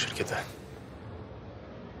uğrarım şirkete.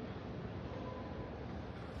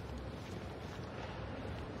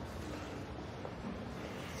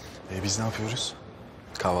 Biz ne yapıyoruz?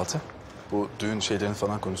 Kahvaltı? Bu düğün şeylerini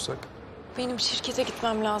falan konuşsak. Benim şirkete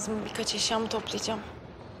gitmem lazım. Birkaç eşyamı toplayacağım.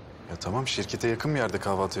 Ya tamam, şirkete yakın bir yerde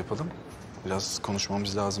kahvaltı yapalım. Biraz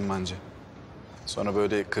konuşmamız lazım bence. Sonra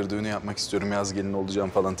böyle kır düğünü yapmak istiyorum, yaz gelin olacağım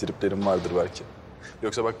falan triplerim vardır belki.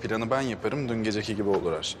 Yoksa bak planı ben yaparım, dün geceki gibi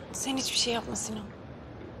olur her şey. Sen hiçbir şey yapma Sinan.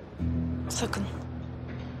 Sakın.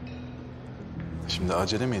 Şimdi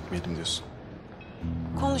acele mi etmeyelim diyorsun?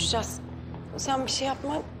 Konuşacağız. Sen bir şey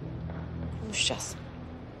yapma. Konuşacağız.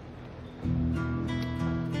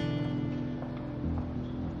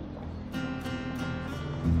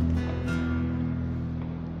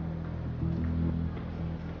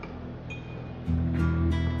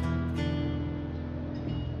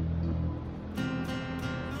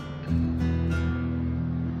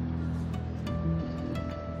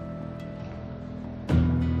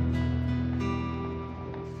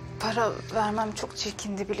 Para vermem çok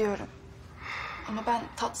çirkindi biliyorum. Ama ben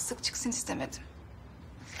tatsızlık çıksın istemedim.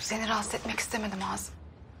 Seni rahatsız etmek istemedim Hazım.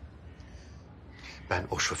 Ben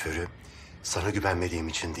o şoförü sana güvenmediğim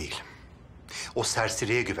için değil. O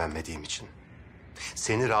serseriye güvenmediğim için.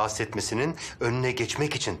 Seni rahatsız etmesinin önüne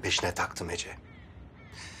geçmek için peşine taktım Ece.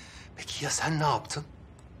 Peki ya sen ne yaptın?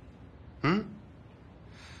 Hı?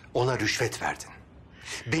 Ona rüşvet verdin.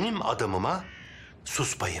 Benim adamıma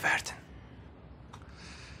sus payı verdin.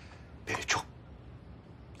 Beni çok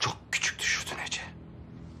küçük düşürdün Ece.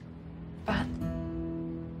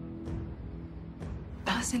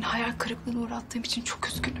 Ben seni hayal kırıklığına uğrattığım için çok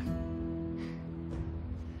üzgünüm.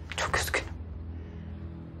 Çok üzgünüm.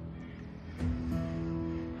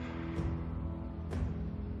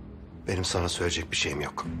 Benim sana söyleyecek bir şeyim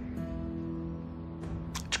yok.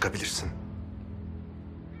 Çıkabilirsin.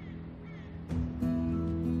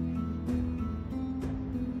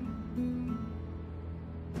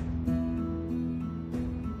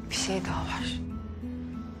 Bir şey daha var.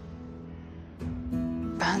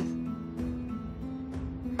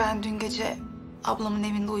 Ben dün gece ablamın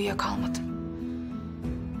evinde uyuyakalmadım.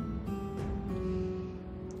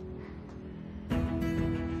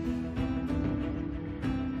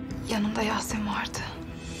 Yanında Yasemin vardı.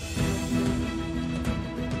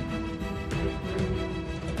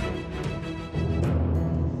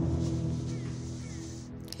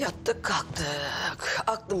 Yattık kalktık.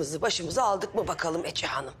 Aklımızı başımıza aldık mı bakalım Ece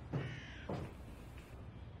Hanım?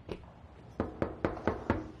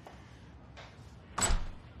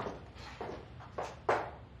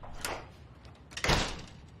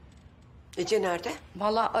 Ece nerede?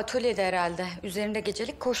 Vallahi atölyede herhalde. Üzerinde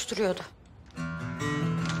gecelik koşturuyordu.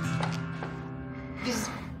 Biz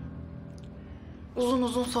uzun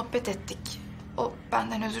uzun sohbet ettik. O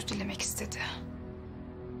benden özür dilemek istedi.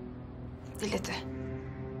 Diledi.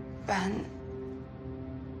 Ben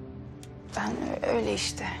öyle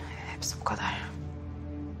işte. Hepsi bu kadar.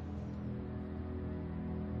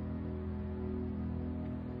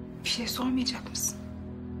 Bir şey sormayacak mısın?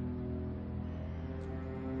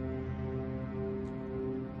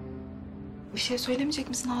 Bir şey söylemeyecek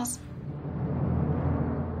misin Hazım?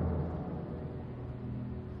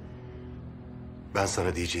 Ben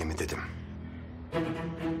sana diyeceğimi dedim.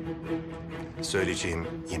 Söyleyeceğim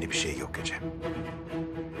yeni bir şey yok Ece.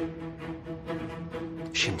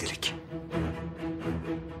 Şimdilik.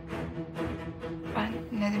 Ben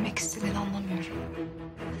ne demek istediğini anlamıyorum.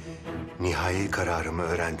 Nihai kararımı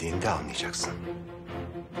öğrendiğinde anlayacaksın.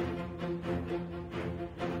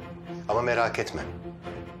 Ama merak etme.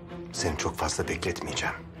 Seni çok fazla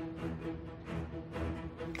bekletmeyeceğim.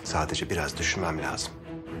 Sadece biraz düşünmem lazım.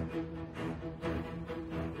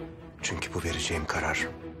 Çünkü bu vereceğim karar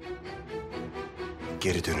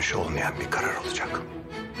geri dönüşü olmayan bir karar olacak.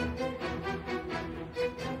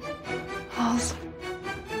 Hazım.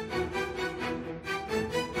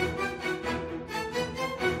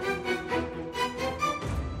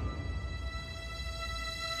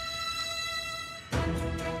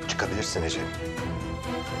 Çıkabilirsin Ece.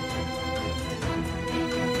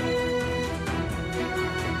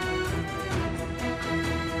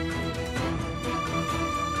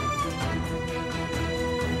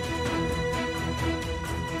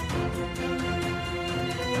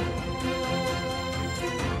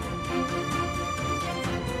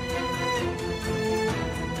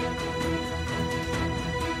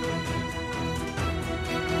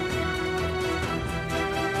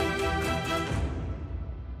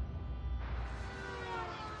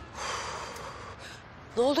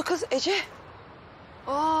 Ne oldu kız Ece?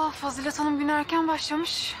 Fazilet Hanım gün erken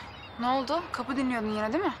başlamış. Ne oldu? Kapı dinliyordun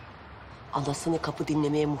yine değil mi? Anasını kapı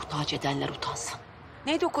dinlemeye muhtaç edenler utansın.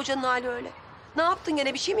 Neydi o kocanın hali öyle? Ne yaptın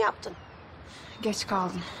gene bir şey mi yaptın? Geç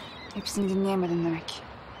kaldın. Hepsini dinleyemedin demek.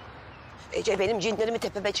 Ece benim cinlerimi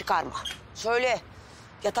tepeme çıkarma. Söyle.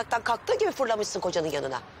 Yataktan kalktığın gibi fırlamışsın kocanın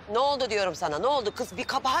yanına. Ne oldu diyorum sana, ne oldu? Kız bir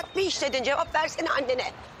kabahat mi işledin? Cevap versene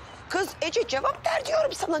annene. Kız Ece cevap ver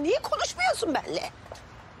diyorum sana. Niye konuşmuyorsun benimle?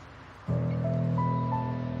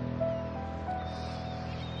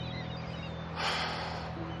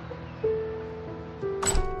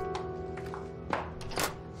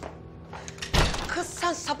 Kız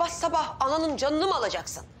sen sabah sabah ananın canını mı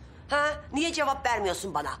alacaksın? Ha? Niye cevap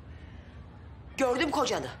vermiyorsun bana? Gördüm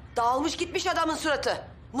kocanı. Dağılmış gitmiş adamın suratı.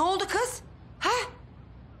 Ne oldu kız? Ha?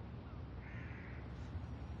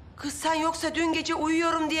 Kız sen yoksa dün gece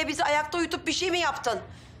uyuyorum diye bizi ayakta uyutup bir şey mi yaptın?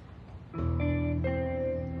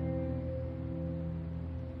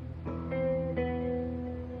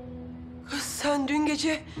 Kız sen dün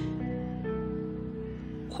gece...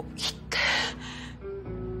 O itle...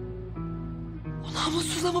 O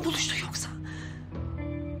namussuzla mı buluştu yoksa?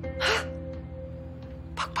 Ha?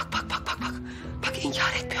 Bak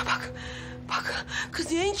inkar etmiyor bak. Bak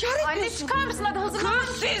kız niye inkar etmiyorsun? Anne çıkar mısın hadi hazırlan.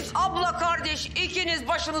 Kız siz abla kardeş ikiniz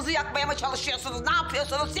başınızı yakmaya mı çalışıyorsunuz? Ne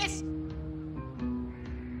yapıyorsunuz siz?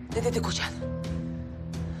 Ne dedi kocan?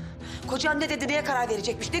 Kocan ne dedi? Neye karar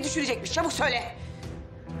verecekmiş? Ne düşünecekmiş? Çabuk söyle.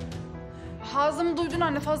 Hazım'ı duydun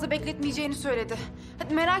anne, fazla bekletmeyeceğini söyledi.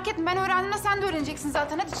 Hadi merak etme, ben öğrendiğimde sen de öğreneceksin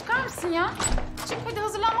zaten. Hadi çıkar mısın ya? Çık hadi,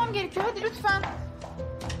 hazırlanmam gerekiyor. Hadi lütfen.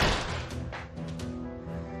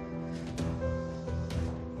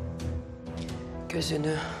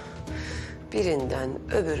 Gözünü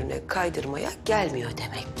birinden öbürüne kaydırmaya gelmiyor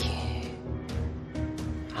demek ki.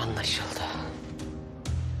 Anlaşıldı.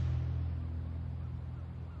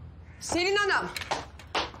 Selin Hanım.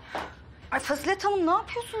 Ay Fazilet Hanım ne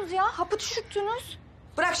yapıyorsunuz ya? Hapı düşürttünüz.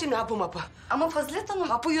 Bırak şimdi hapı mapı. Ama Fazilet Hanım...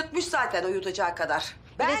 Hapı yutmuş zaten o yutacağı kadar.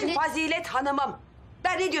 Ben Ne- Fazilet Hanım'ım.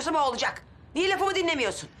 Ben ne diyorsam o olacak. Niye lafımı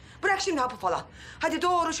dinlemiyorsun? Bırak şimdi hapı falan. Hadi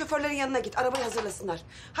doğru şoförlerin yanına git. Arabayı hazırlasınlar.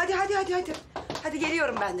 Hadi. Hadi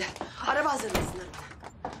geliyorum ben de. Araba hazırlasınlar.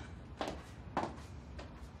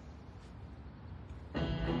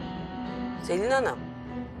 Selin Hanım.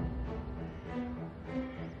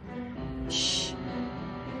 Şşş.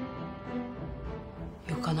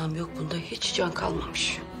 Yok anam yok, bunda hiç can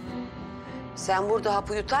kalmamış. Sen burada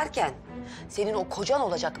hapı yutarken senin o kocan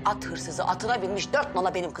olacak at hırsızı atına binmiş 4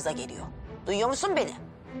 nala benim kıza geliyor. Duyuyor musun beni?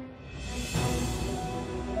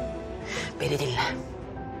 Beni dinle.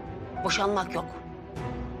 Boşanmak yok.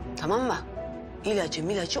 Tamam mı?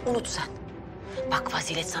 İlacı unut sen. Bak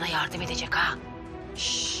Fazilet sana yardım edecek ha.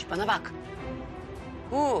 Şşş, bana bak.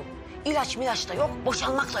 İlaç milaç da yok,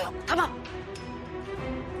 boşanmak da yok. Tamam.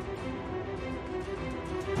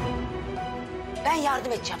 Ben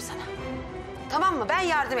yardım edeceğim sana. Tamam mı? Ben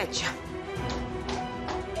yardım edeceğim.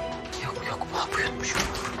 Yok, bu hapı yutmuş.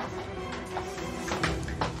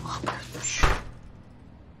 Hapı yutmuş.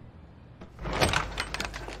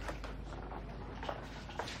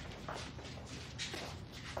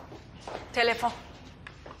 Telefon.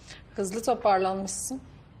 Hızlı toparlanmışsın.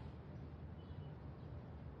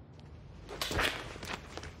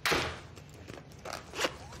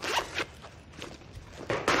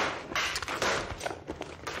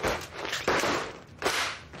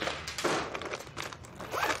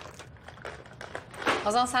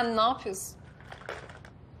 Hazan sen ne yapıyorsun?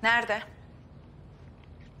 Nerede?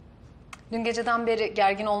 Dün geceden beri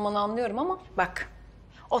gergin olmanı anlıyorum ama... Bak,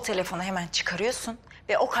 o telefonu hemen çıkarıyorsun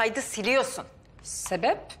ve o kaydı siliyorsun.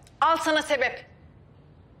 Sebep? Al sana sebep.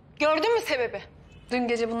 Gördün mü sebebi? Dün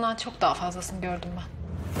gece bundan çok daha fazlasını gördüm ben.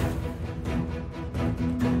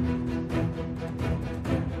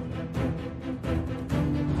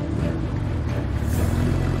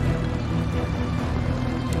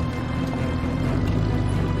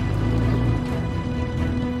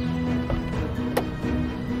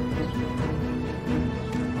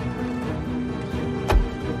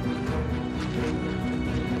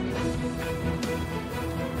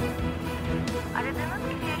 Aradığınız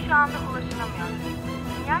kişiye şu anda ulaşılamıyor.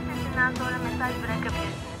 Sinyal sesinden sonra mesaj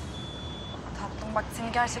bırakabilirsiniz. Tatlım bak,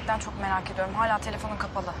 seni gerçekten çok merak ediyorum. Hala telefonun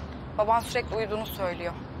kapalı. Baban sürekli uyuduğunu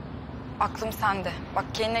söylüyor. Aklım sende. Bak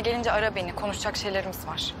kendine gelince ara beni. Konuşacak şeylerimiz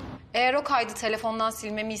var. Eğer o kaydı telefondan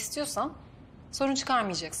silmemi istiyorsan... sorun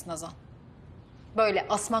çıkarmayacaksın Hazan. Böyle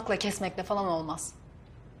asmakla kesmekle falan olmaz.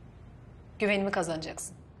 Güvenimi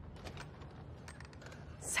kazanacaksın.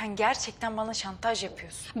 Sen gerçekten bana şantaj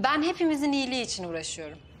yapıyorsun. Ben hepimizin iyiliği için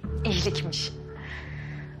uğraşıyorum. İyilikmiş.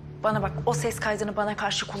 Bana bak, o ses kaydını bana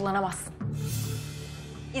karşı kullanamazsın.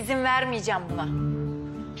 İzin vermeyeceğim buna.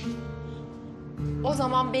 O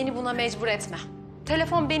zaman beni buna mecbur etme.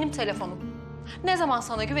 Telefon benim telefonum. Ne zaman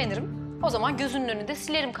sana güvenirim, o zaman gözünün önünde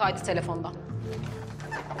silerim kaydı telefondan.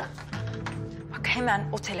 Bak hemen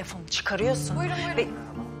o telefonu çıkarıyorsun. Buyurun. Ve...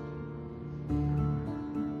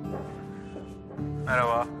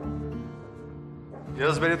 Merhaba.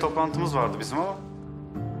 Yağız Bey'le toplantımız vardı bizim ama.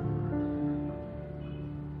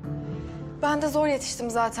 Ben de zor yetiştim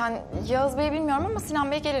zaten. Yağız Bey'i bilmiyorum ama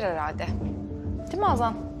Sinan Bey gelir herhalde. Değil mi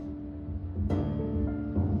Hazan?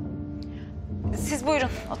 Siz buyurun,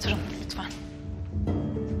 oturun lütfen.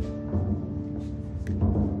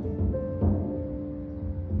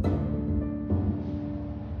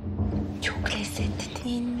 Çok lezzetli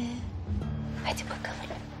değil mi? Hadi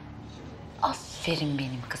bakalım. Aferin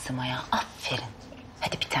benim kızıma ya, aferin.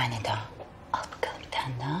 Hadi bir tane daha. Al bakalım bir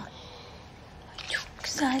tane daha. Çok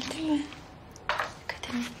güzel değil mi?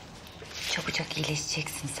 Kadın, çabucak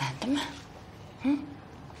iyileşeceksin sen değil mi? Hı?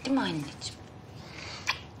 Değil mi anneciğim?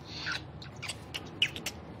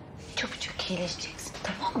 Çabucak iyileşeceksin,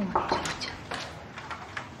 tamam mı? Çabucak.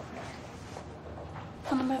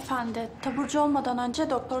 Hanımefendi, taburcu olmadan önce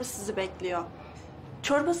doktor sizi bekliyor.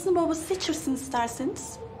 Çorbasını babası içirsin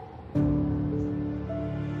isterseniz.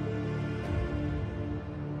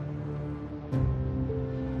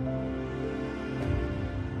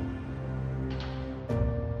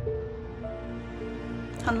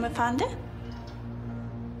 Hanımefendi?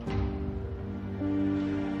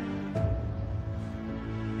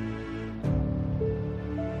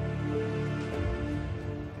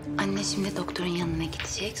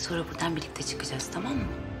 gidecek. Sonra buradan birlikte çıkacağız, tamam mı?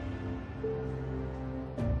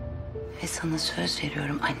 Ve sana söz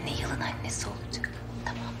veriyorum, anne yılın annesi olacak.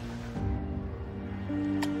 Tamam mı?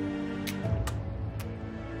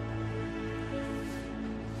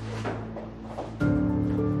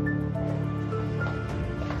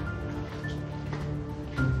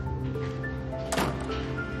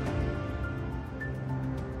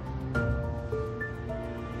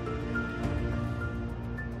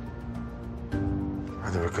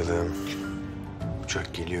 Hadi bakalım.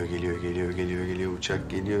 Uçak geliyor. Uçak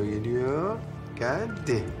geliyor.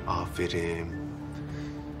 Geldi. Aferin.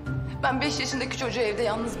 Ben 5 yaşındaki çocuğu evde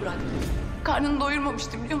yalnız bıraktım. Karnını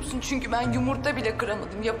doyurmamıştım biliyor musun? Çünkü ben yumurta bile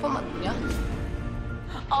kıramadım, yapamadım ya.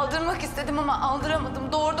 Aldırmak istedim ama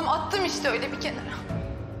aldıramadım. Doğurdum, attım işte öyle bir kenara.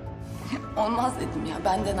 Olmaz dedim ya,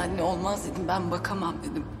 benden anne olmaz dedim. Ben bakamam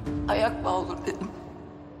dedim. Ayak bağı olur dedim.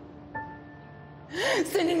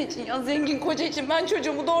 Senin için ya, zengin koca için ben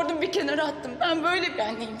çocuğumu doğurdum, bir kenara attım. Ben böyle bir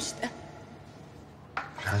anneyim işte.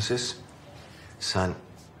 Prenses, sen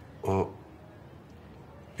o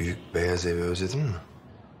büyük beyaz evi özledin mi?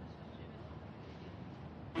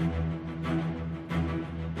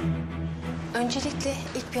 Öncelikle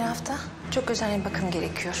ilk bir hafta çok özel bir bakım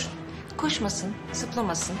gerekiyor. Koşmasın,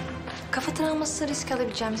 zıplamasın. Kafa travması risk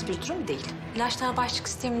alabileceğimiz bir durum değil. İlaçlar bağışıklık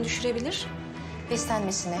sistemini düşürebilir.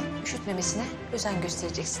 Beslenmesine, üşütmemesine özen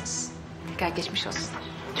göstereceksiniz. Tekrar geçmiş olsun.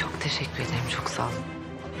 Çok teşekkür ederim, çok sağ olun.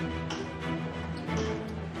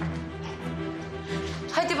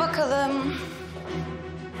 Hadi bakalım.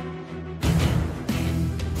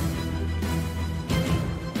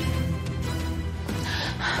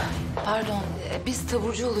 Pardon, biz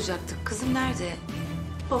taburcu olacaktık. Kızım nerede?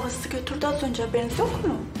 Babası götürdü az önce, haberiniz yok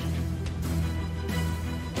mu?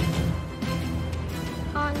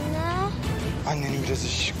 Anne. Annenin biraz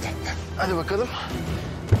işi çıktı. Hadi bakalım.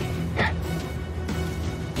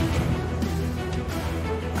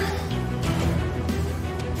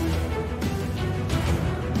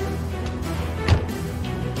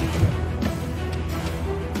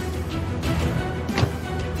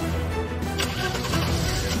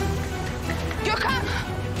 Gökhan!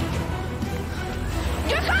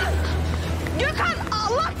 Gökhan! Gökhan!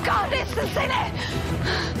 Allah kahretsin seni!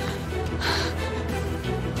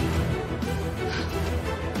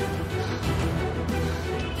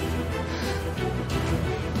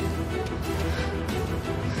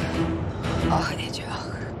 Ah Ece ah.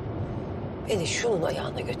 Beni şunun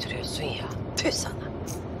ayağına götürüyorsun ya. Tüh sana.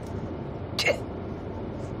 Tüh.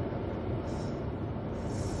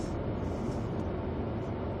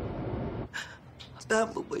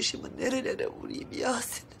 Ben bu başımı nerelere vurayım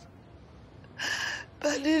Yasin?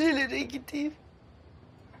 Ben nerelere gideyim?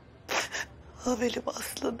 Ha benim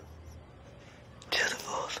aslanım. Canım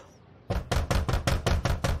oğlum.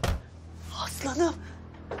 Aslanım.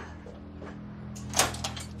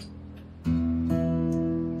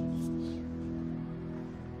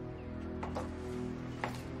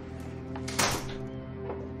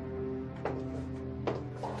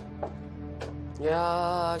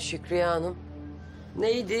 Ya Şükriye Hanım.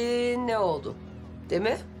 Neydi, ne oldu? Değil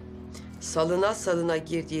mi? Salına salına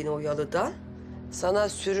girdiğin o yalıdan sana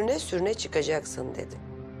sürüne sürüne çıkacaksın dedim.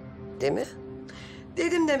 Değil mi?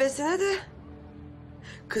 Dedim demesine de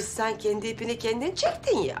kız sen kendi ipini kendin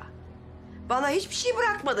çektin ya. Bana hiçbir şey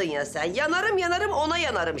bırakmadın ya sen. Yanarım yanarım ona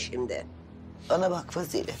yanarım şimdi. Bana bak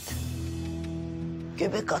Fazilet.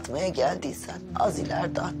 Göbek atmaya geldiysen az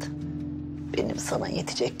ileride at. Benim sana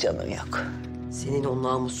yetecek canım yok. Senin o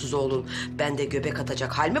namussuz oğlun bende göbek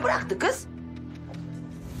atacak hal mi bıraktı kız?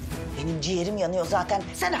 Benim ciğerim yanıyor zaten.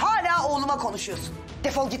 Sen hala oğluma konuşuyorsun.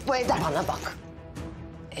 Defol git bu evden. Bana bak.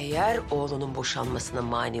 Eğer oğlunun boşanmasına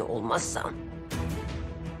mani olmazsan...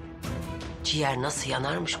 ciğer nasıl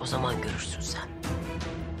yanarmış o zaman görürsün sen.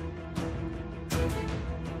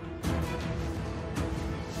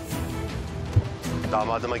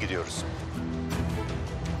 Damadıma gidiyoruz.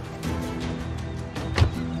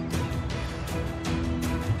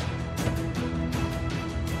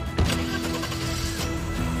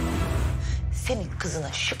 Senin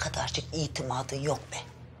kızına şu kadarcık itimadın yok be.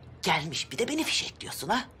 Gelmiş bir de beni fişekliyorsun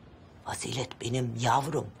ha. Fazilet benim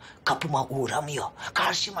yavrum. Kapıma uğramıyor.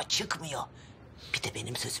 Karşıma çıkmıyor. Bir de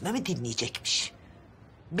benim sözümü mü dinleyecekmiş?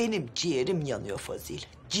 Benim ciğerim yanıyor Fazilet.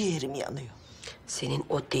 Ciğerim yanıyor. Senin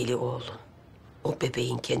o deli oğlun, o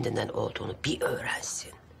bebeğin kendinden olduğunu bir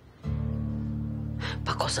öğrensin.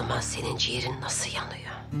 Bak o zaman senin ciğerin nasıl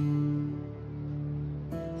yanıyor.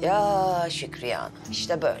 Ya Şükriye Hanım,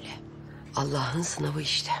 işte böyle. Allah'ın sınavı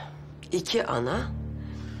işte. İki ana,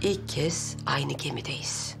 ilk kez aynı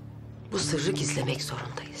gemideyiz. Bu sırrı gizlemek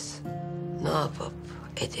zorundayız. Ne yapıp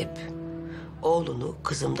edip oğlunu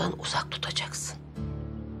kızımdan uzak tutacaksın.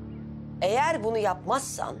 Eğer bunu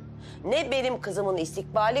yapmazsan ne benim kızımın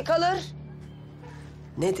istikbali kalır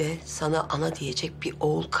ne de sana ana diyecek bir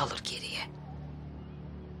oğul kalır geriye.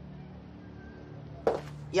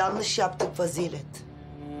 Yanlış yaptık Fazilet.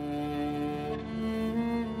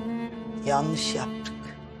 Yanlış yaptık.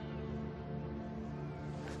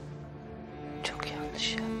 Çok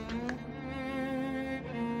yanlış yaptık.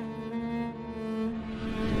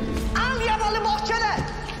 Al yamalı bohçanı!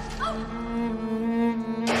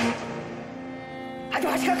 Hadi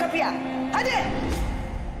başka kapıya, hadi!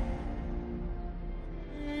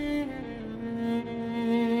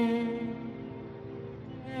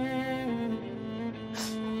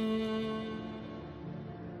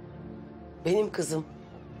 Benim kızım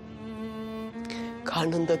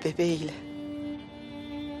karnında bebeğiyle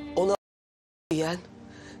ona diyen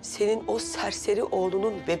senin o serseri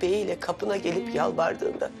oğlunun bebeğiyle kapına gelip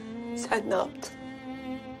yalvardığında sen ne yaptın?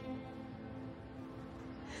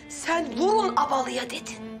 Sen vurun abalıya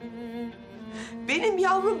dedin. Benim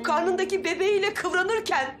yavrum karnındaki bebeğiyle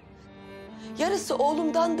kıvranırken yarısı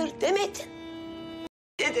oğlumdandır demedin.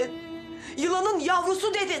 Dedin. Yılanın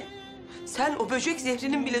yavrusu dedin. Sen o böcek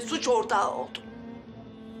zehrinin bile suç ortağı oldun.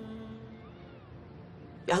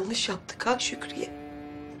 Yanlış yaptık ha Şükriye.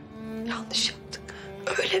 Yanlış yaptık.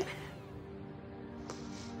 Öyle mi?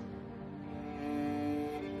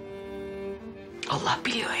 Allah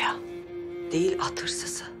biliyor ya. Değil at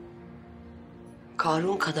hırsızı.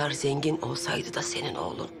 Karun kadar zengin olsaydı da senin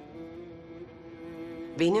oğlun.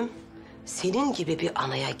 Benim senin gibi bir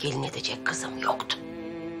anaya gelin edecek kızım yoktu.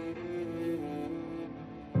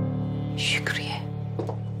 Şükriye.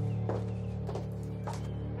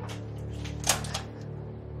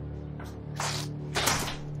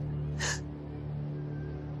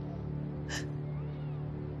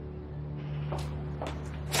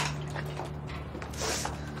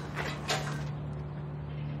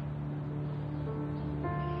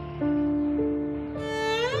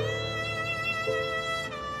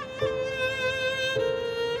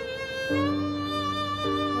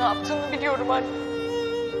 Ne yaptığını biliyorum anne.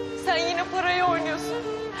 Sen yine paraya oynuyorsun.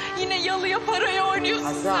 Yine yalıya paraya oynuyorsun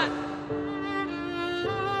Hazan. sen.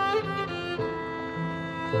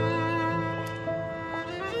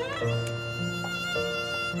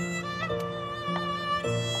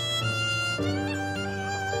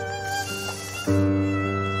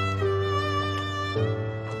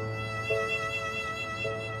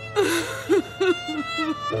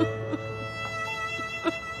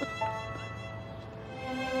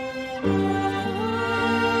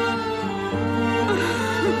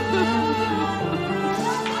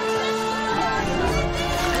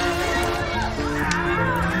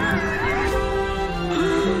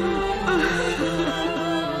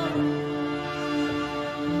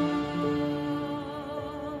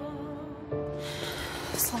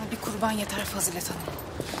 Sana bir kurban yeter Fazilet Hanım.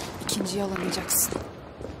 İkinciyi alamayacaksın.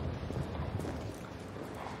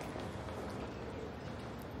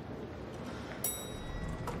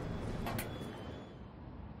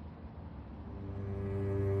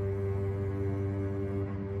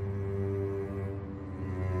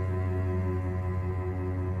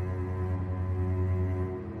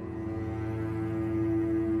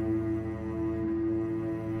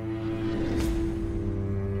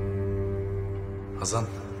 Hazan,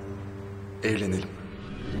 evlenelim.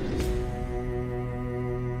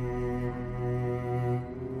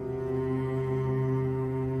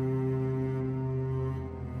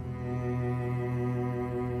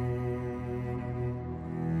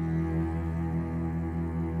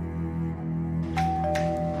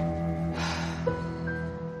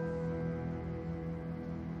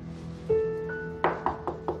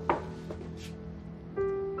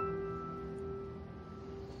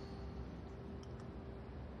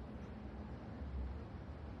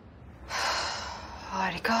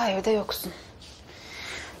 Harika, evde yoksun.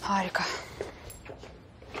 Harika.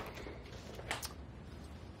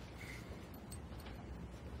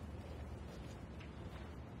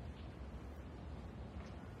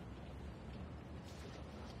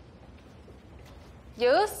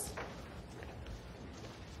 Yağız.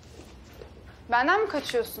 Benden mi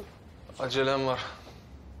kaçıyorsun? Acelem var.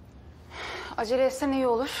 Acele etsen iyi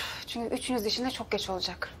olur. Çünkü üçünüz için de çok geç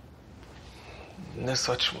olacak. Ne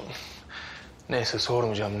saçma. Neyse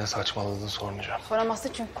sormayacağım. Ne saçmaladığını sormayacağım.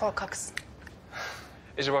 Soramazsın çünkü korkaksın.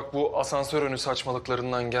 Ece bak bu asansör önü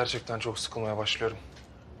saçmalıklarından gerçekten çok sıkılmaya başlıyorum.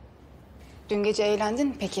 Dün gece eğlendin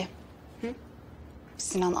mi peki? Hı?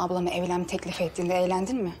 Sinan ablama evlenme teklif ettiğinde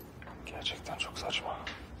eğlendin mi? Gerçekten çok saçma.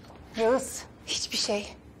 Yağız, hiçbir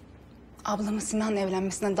şey ablamın Sinan'la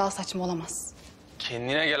evlenmesinden daha saçma olamaz.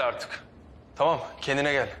 Kendine gel artık. Tamam,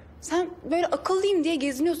 kendine gel. Sen böyle akıllıyım diye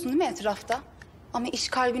geziniyorsun değil mi etrafta? Ama iş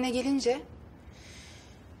kalbine gelince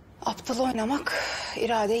aptal oynamak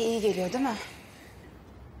iradeye iyi geliyor değil mi?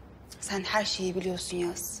 Sen her şeyi biliyorsun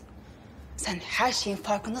Yağız. Sen her şeyin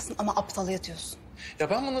farkındasın ama aptala yatıyorsun. Ya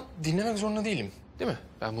ben bunu dinlemek zorunda değilim. Değil mi?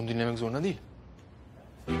 Ben bunu dinlemek zorunda değilim.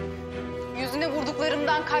 Yüzüne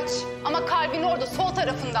vurduklarımdan kaç. Ama kalbin orada, sol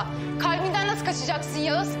tarafında. Kalbinden nasıl kaçacaksın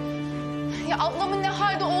Yağız? Ya ablamın ne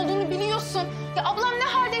halde olduğunu biliyorsun. Ya ablam ne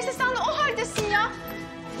haldeyse sen de o haldesin ya.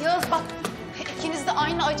 Yağız bak, ikiniz de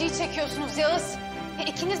aynı acıyı çekiyorsunuz Yağız.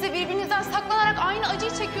 İkiniz de birbirinizden saklanarak aynı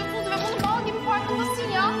acıyı çekiyorsunuz ve bunun bal gibi farkındasın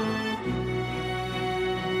ya.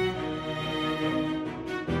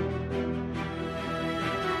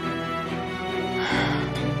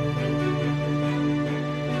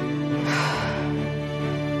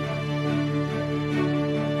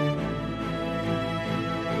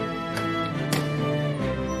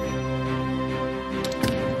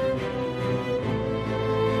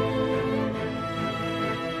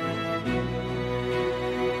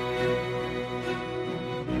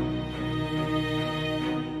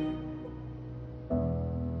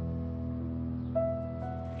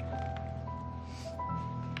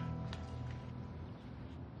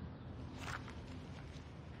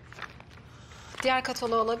 Diğer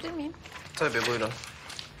kataloğu alabilir miyim? Tabii, buyurun.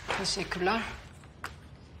 Teşekkürler.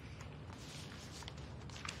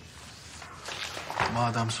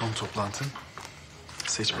 Madem son toplantın,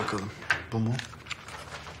 seç bakalım. Bu mu?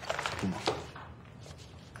 Bu mu?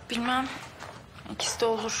 Bilmem. İkisi de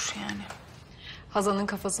olur yani. Hazan'ın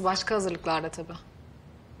kafası başka hazırlıklarda tabii.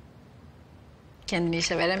 Kendini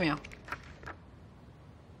işe veremiyor.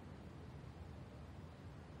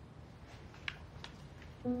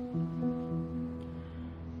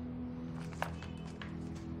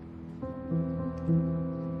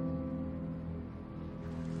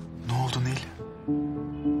 Ne oldu Nil?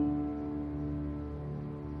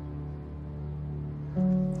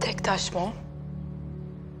 Tek taş mı o?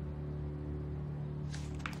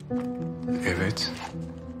 Evet.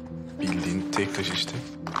 Bildiğin tek taş işte.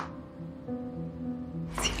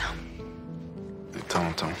 Sinan.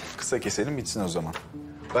 Tamam. Kısa keselim bitsin o zaman.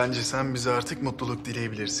 Bence sen bize artık mutluluk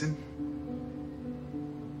dileyebilirsin.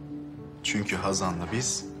 Çünkü Hazan'la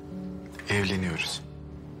biz evleniyoruz.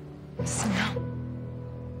 Sinan.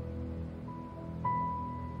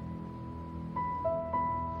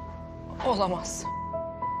 Olamaz.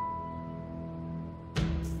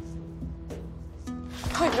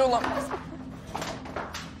 Hayır olamaz.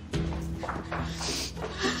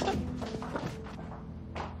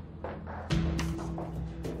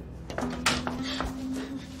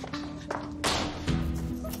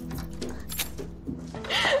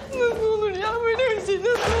 Nasıl olur ya böyle bir şey?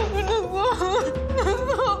 Nasıl olur? Nasıl olur?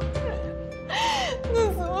 Nasıl olur?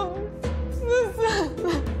 Nasıl olur?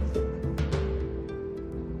 Nasıl?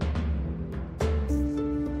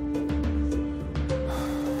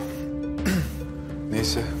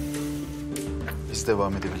 Neyse. Biz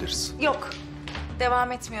devam edebiliriz. Yok.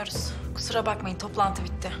 Devam etmiyoruz. Kusura bakmayın toplantı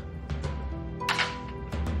bitti.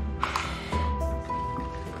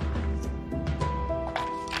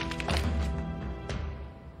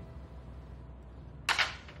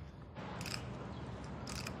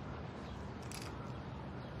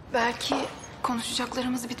 Belki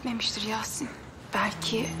konuşacaklarımız bitmemiştir Yasin.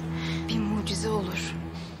 Belki bir mucize olur.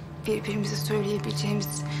 Birbirimize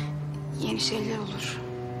söyleyebileceğimiz yeni şeyler olur.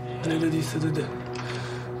 Ne dediyse de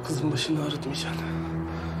kızın başını ağrıtmayacaksın.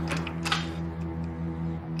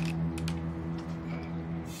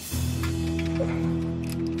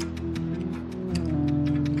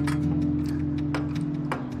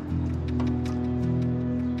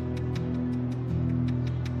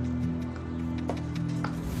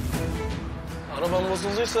 Arabam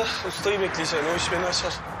bozulduysa ustayı bekleyeceğim. O iş beni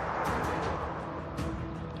açar.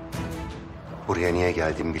 Buraya niye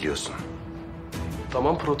geldiğimi biliyorsun.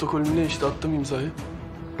 Tamam, protokolümle işte attım imzayı.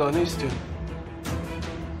 Daha ne istiyorsun?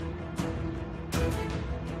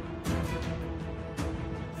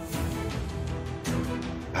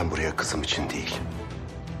 Ben buraya kızım için değil,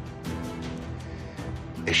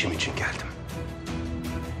 eşim için geldim.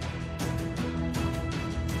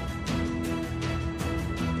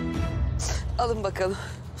 Alın bakalım.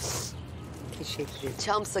 Teşekkür ederim.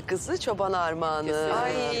 Çam sakızı, çoban armağanı.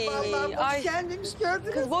 Ay, Vallahi boş gelmemiş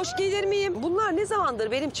gördünüz. Kız boş gelir miyim? Bunlar ne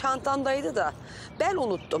zamandır benim çantamdaydı da ben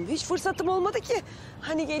unuttum. Hiç fırsatım olmadı ki.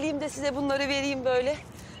 Hani geleyim de size bunları vereyim böyle.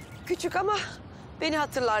 Küçük ama beni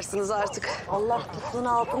hatırlarsınız artık. Allah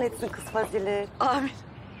tuttuğunu altın etsin kız Fazilet. Amin.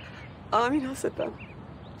 Amin Hazan'ım.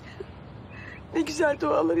 Ne güzel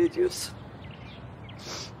dualar ediyorsun.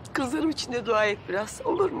 Kızlarım için de dua et biraz,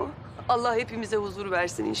 olur mu? Allah hepimize huzur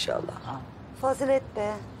versin inşallah. Fazilet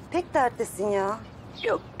be, pek dertlisin ya.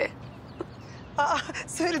 Yok be. Aa,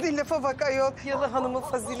 söylediğin lafa bak ayol. Yalı Hanım'ın,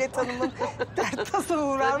 Fazilet Hanım'ın dert tasa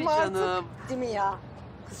uğrar Tabii mı artık? canım. Değil mi ya?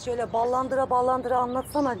 Kız şöyle ballandıra ballandıra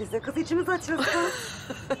anlatsana bize. Kız içimiz açılsın.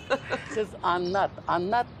 Kız anlat,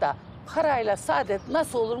 anlat da parayla saadet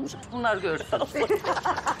nasıl olurmuş bunlar görsün.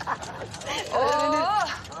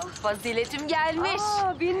 Fazilet'im gelmiş.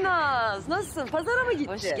 Binnaz, nasılsın? Pazara mı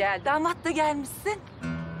gittin? Hoş geldin. Damat da gelmişsin.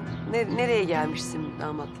 Nereye gelmişsin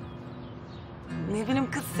damat? Ne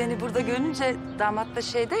bileyim kız seni burada görünce damat da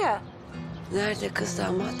şeyde ya. Nerede kız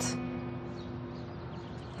damat?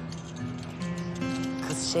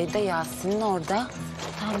 Kız şeyde Yasin'in orada,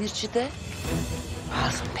 tamircide.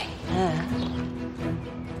 Hazım Bey. He.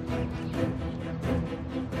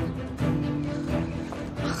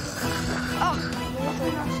 Ah!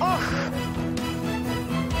 Ah!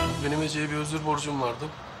 Benim Ece'ye bir özür borcum vardı.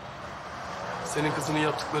 Senin kızının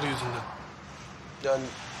yaptıkları yüzünden. Yani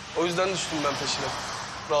o yüzden düştüm ben peşine.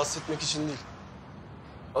 Rahatsız etmek için değil.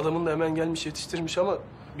 Adamın da hemen gelmiş yetiştirmiş ama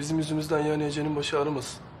bizim yüzümüzden yani Ece'nin başı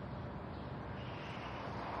ağrımasın.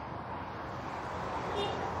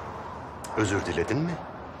 Özür diledin mi?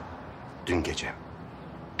 Dün gece.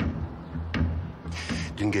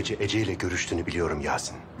 Dün gece Ece ile görüştüğünü biliyorum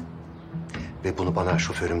Yağız'ın. Ve bunu bana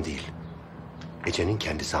şoförüm değil, Ece'nin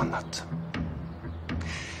kendisi anlattı.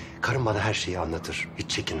 Karım bana her şeyi anlatır,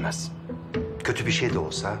 hiç çekinmez. Kötü bir şey de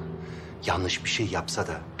olsa, yanlış bir şey yapsa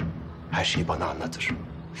da her şeyi bana anlatır.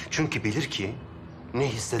 Çünkü bilir ki ne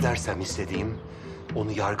hissedersem hissedeyim,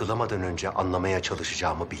 onu yargılamadan önce anlamaya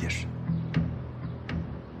çalışacağımı bilir.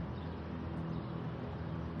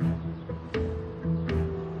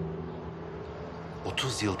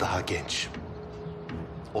 ...30 yıl daha genç,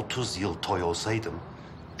 30 yıl toy olsaydım...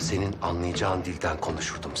 ...senin anlayacağın dilden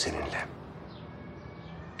konuşurdum seninle.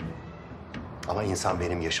 Ama insan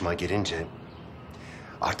benim yaşıma gelince...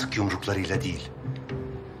 ...artık yumruklarıyla değil...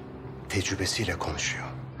 ...tecrübesiyle konuşuyor.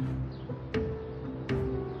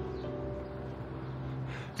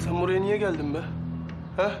 Sen buraya niye geldin be?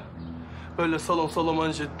 He? Böyle salon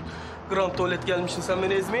salomancı, grand tuvalet gelmişsin. Sen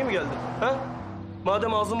beni ezmeye mi geldin? He?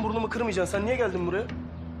 Madem ağzım burnumu kırmayacaksın, sen niye geldin buraya?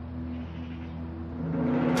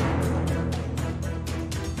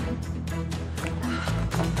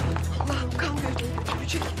 Allah'ım kan gövdeyi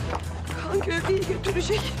götürecek. Kan gövdeyi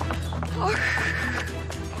götürecek. Ah!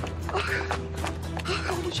 Ah!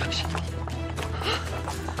 Ah, olacak şimdi.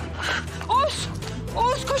 Oğuz!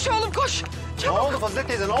 Oğuz koş oğlum koş. Çabuk. Ne oldu Fazilet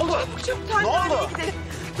teyze, ne oldu? Çabuk çabuk tamirhaneye gidelim.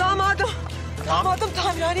 Damadım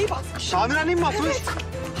tamirhaneyi basmış. Tamirhaneyi mi basmış? Evet.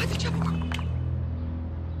 Hadi çabuk.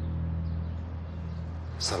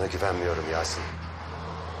 Sana güvenmiyorum Yasin.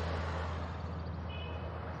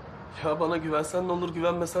 Ya bana güvensen ne olur,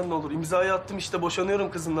 güvenmesen ne olur? İmzayı attım işte,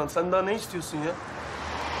 boşanıyorum kızımdan. Sen daha ne istiyorsun ya?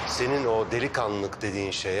 Senin o delikanlılık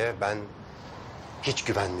dediğin şeye ben hiç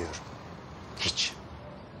güvenmiyorum. Hiç.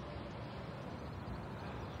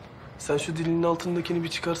 Sen şu dilinin altındakini bir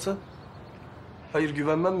çıkarsan... Hayır,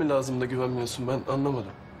 güvenmem mi lazım da güvenmiyorsun? Ben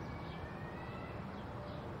anlamadım.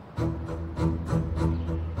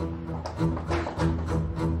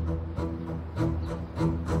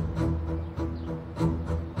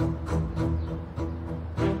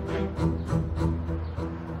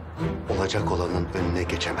 Olacak olanın önüne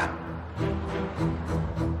geçemem.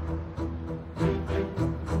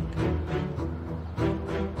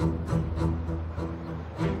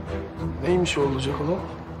 Neymiş o olacak olan?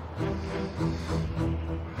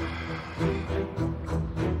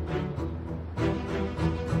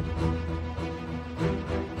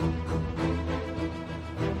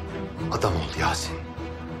 Adam ol Yasin.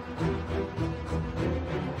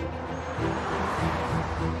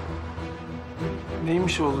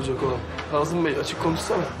 Neymiş o olacak olan? Hazım Bey, açık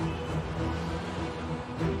konuşsana.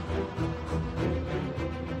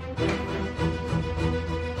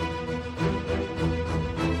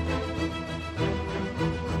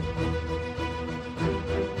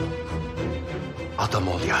 Adam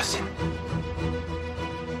ol Yasin.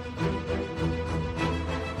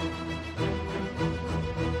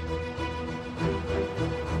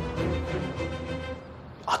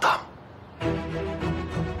 Adam.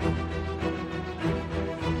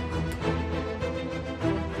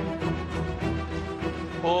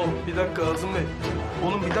 Oo, bir dakika Hazım Bey.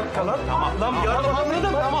 Oğlum bir dakika lan. Tamam. Lan bir Tamam,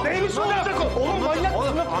 anladım, tamam. Neymiş o olacak o? Oğlum manyak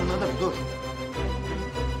mısın lan? Anladım, dur.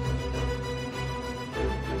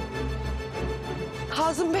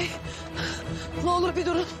 Hazım Bey, ne olur bir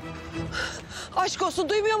durun. Aşk olsun,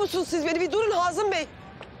 duymuyor musunuz siz beni? Bir durun Hazım Bey.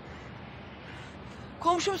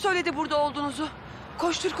 Komşum söyledi burada olduğunuzu.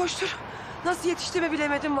 Koştur koştur. Nasıl yetiştiğimi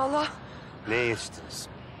bilemedim vallahi. Neye yetiştiniz?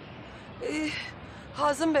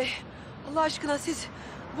 Hazım Bey, Allah aşkına siz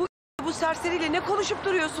bu serseriyle ne konuşup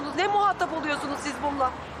duruyorsunuz? Ne muhatap oluyorsunuz siz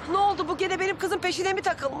bununla? Ne oldu, bu gene benim kızım peşine mi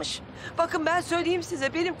takılmış? Bakın ben söyleyeyim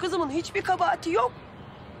size, benim kızımın hiçbir kabahati yok.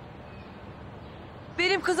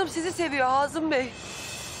 Benim kızım sizi seviyor Hazım Bey.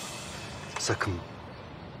 Sakın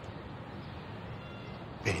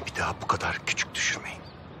beni bir daha bu kadar küçük düşürmeyin.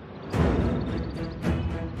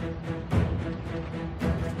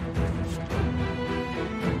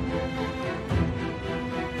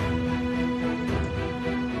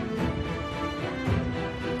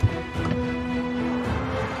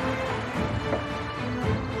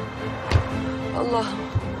 Allah'ım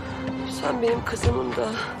sen benim kızımın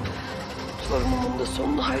da torunumun da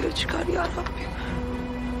sonunu hayra çıkar ya Rabbim.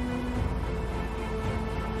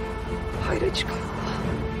 Hayra çıkar Allah'ım.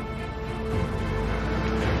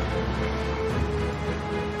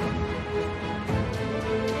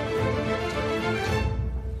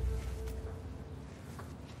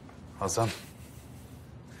 Hazan.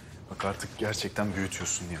 Bak artık gerçekten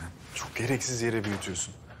büyütüyorsun yani. Çok gereksiz yere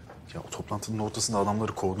büyütüyorsun. Ya o toplantının ortasında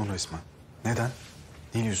adamları kovdun resmen. Neden?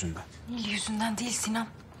 Nil yüzünden. Nil yüzünden değil Sinan.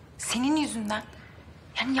 Senin yüzünden.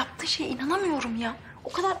 Yani yaptığı şeye inanamıyorum ya.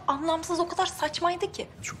 O kadar anlamsız, o kadar saçmaydı ki.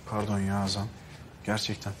 Çok pardon ya Hazan.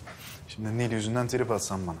 Gerçekten. Şimdi Nil yüzünden trip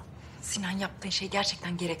atsan bana. Sinan yaptığın şey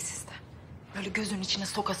gerçekten gereksizdi. Böyle gözünün içine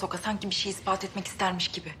soka soka sanki bir şey ispat etmek istermiş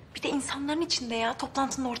gibi. Bir de insanların içinde ya,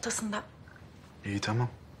 toplantının ortasında. İyi tamam.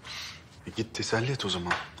 Git teselli et o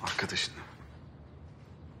zaman arkadaşını.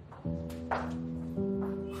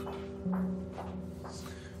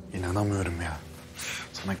 İnanamıyorum ya.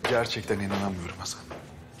 Sana gerçekten inanamıyorum Hazan.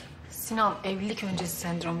 Sinan, evlilik öncesi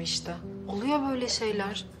sendromu işte. Oluyor böyle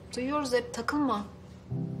şeyler. Duyuyoruz hep, takılma.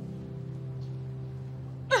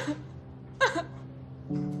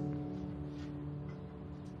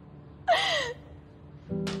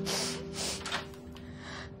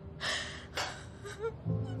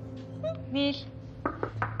 Nil.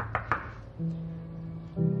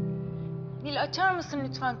 Nil açar mısın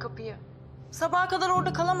lütfen kapıyı? Sabaha kadar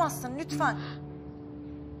orada kalamazsın lütfen.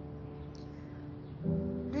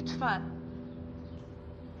 Lütfen.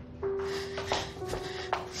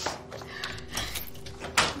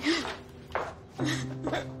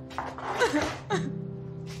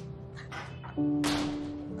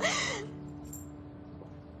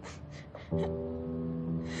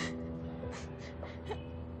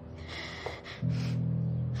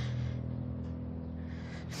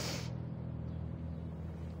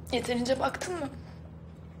 Yeterince baktın mı?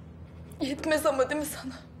 Yetmez ama değil mi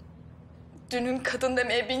sana? Dünün kadın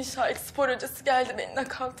demeye 1000 şahit spor hocası geldi, beni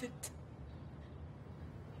nakavt etti.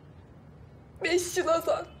 5 yıl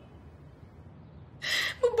Hazan.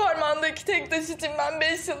 Bu parmağındaki tek taş için ben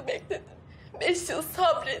 5 yıl bekledim. 5 yıl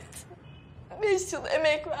sabrettim. 5 yıl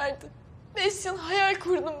emek verdim. 5 yıl hayal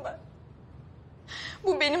kurdum ben.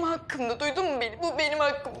 Bu benim hakkımdı, duydun mu beni? Bu benim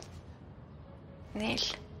hakkım. Nil.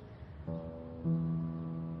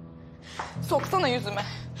 Soksana yüzüme.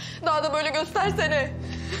 Daha da böyle göstersene.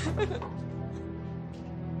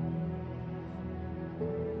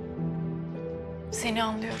 Seni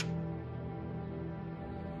anlıyorum.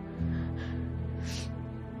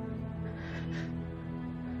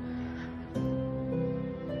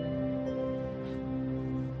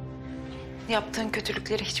 Yaptığın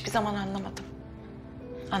kötülükleri hiçbir zaman anlamadım.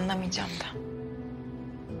 Anlamayacağım da.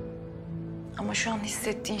 Ama şu an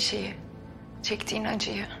hissettiğin şeyi, çektiğin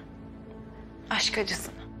acıyı, aşk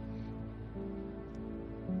acısını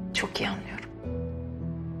çok iyi anlıyorum.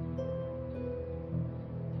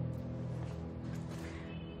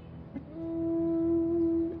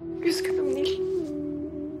 Üzgünüm Nil.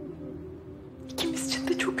 İkimiz için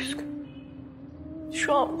de çok üzgünüm.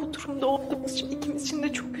 Şu an bu durumda olduğumuz için ikimiz için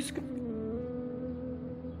de çok üzgünüm.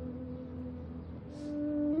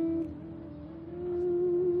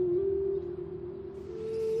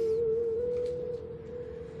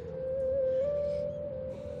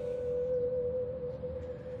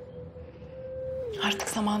 Artık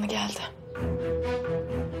zamanı geldi.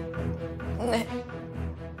 Ne?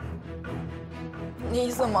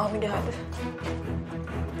 Neyi zamanı geldi?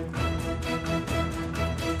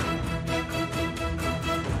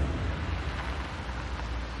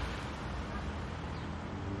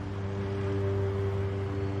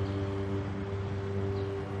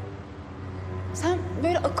 Sen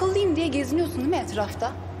böyle akıllıyım diye geziniyorsun değil mi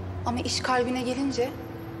etrafta? Ama iş kalbine gelince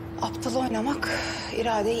aptal oynamak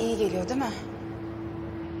iradeye iyi geliyor değil mi?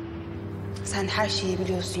 Sen her şeyi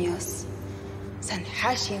biliyorsun Yağız. Sen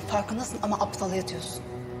her şeyin farkındasın ama aptala yatıyorsun.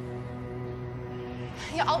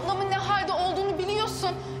 Ya ablamın ne halde olduğunu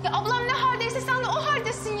biliyorsun. Ya ablam ne haldeyse sen de o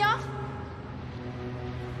haldesin ya.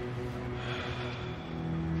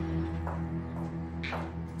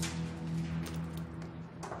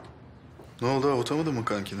 Ne oldu, avutamadın mı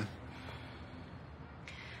kankini?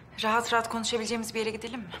 Rahat rahat konuşabileceğimiz bir yere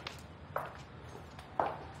gidelim mi?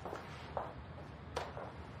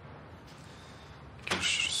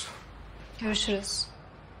 Görüşürüz. Görüşürüz.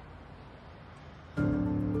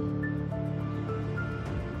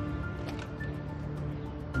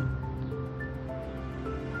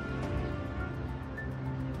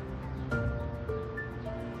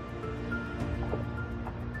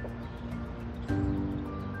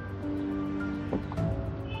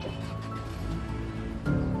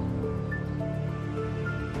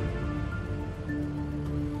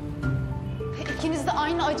 İkiniz de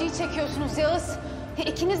aynı acıyı çekiyorsunuz Yağız.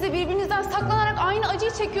 İkiniz de birbirinizden saklanarak aynı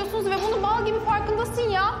acıyı çekiyorsunuz ve bunun bal gibi farkındasın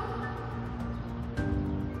ya.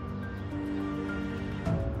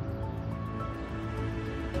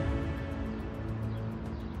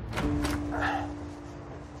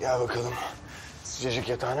 Gel bakalım. Sıcacık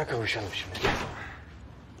yatağına kavuşalım şimdi.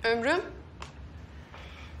 Ömrüm.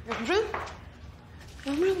 Ömrüm.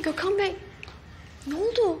 Ömrüm, Gökhan Bey. Ne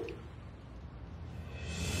oldu?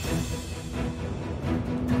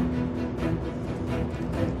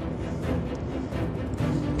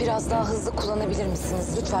 Biraz daha hızlı kullanabilir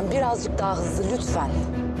misiniz? Lütfen birazcık daha hızlı lütfen.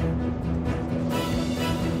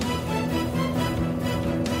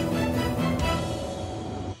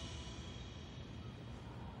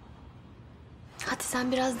 Hadi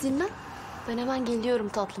sen biraz dinlen. Ben hemen geliyorum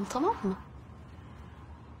tatlım, tamam mı?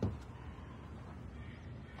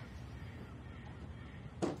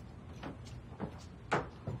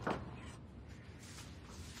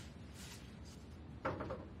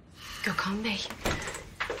 Gökhan Bey,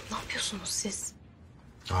 ne yapıyorsunuz siz?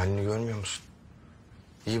 Halini görmüyor musun?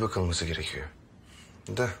 İyi bakılması gerekiyor.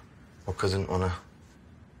 Da o kadın ona,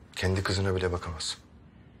 kendi kızına bile bakamaz.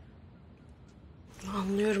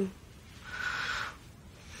 Anlıyorum.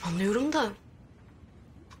 Anlıyorum da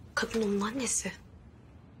kadın onun annesi.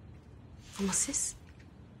 Ama siz?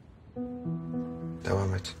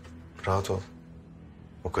 Devam et. Rahat ol.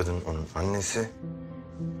 O kadın onun annesi.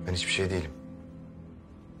 Ben hiçbir şey değilim.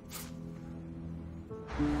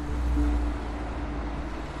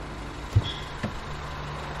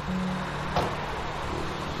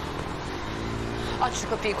 Aç şu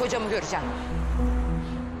kapıyı, kocamı göreceğim.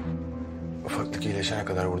 Ufaklık iyileşene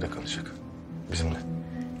kadar burada kalacak. Bizimle.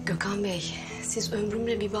 Gökhan Bey, siz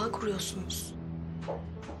Ömrüm'le bir bağ kuruyorsunuz.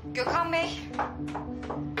 Gökhan Bey.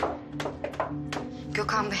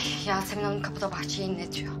 Gökhan Bey, Yasemin Hanım kapıda bahçeyi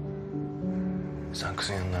inletiyor. Sen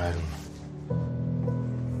kızın yanından ayrılma.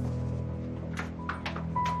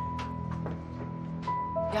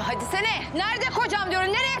 Ya hadi sene. Nerede kocam diyorum.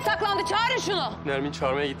 Nereye saklandı? Çağırın şunu. Nermin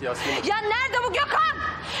çağırmaya gitti Yasemin. Ya nerede bu Gökhan?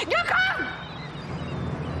 Gökhan!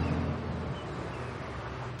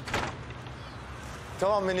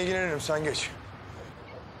 Tamam, ben ilgilenirim. Sen geç.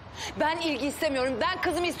 Ben ilgi istemiyorum. Ben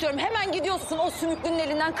kızımı istiyorum. Hemen gidiyorsun o sümüklünün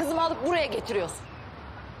elinden kızımı alıp buraya getiriyorsun.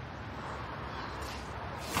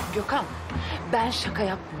 Gökhan, ben şaka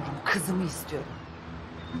yapmıyorum. Kızımı istiyorum.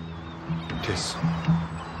 Kes.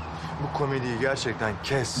 Bu komediyi gerçekten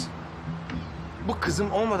kes. Bu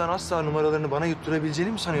kızım olmadan asla numaralarını bana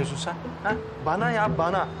yutturabileceğini mi sanıyorsun sen? Ha? Bana ya,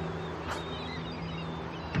 bana.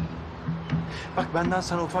 Bak, benden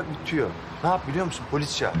sana ufak bir tüyo. Ne yap biliyor musun?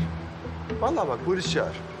 Polis çağır. Vallahi bak, polis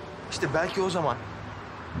çağır. İşte belki o zaman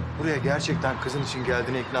buraya gerçekten kızın için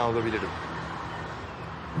geldiğine ikna olabilirim.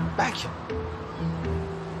 Belki.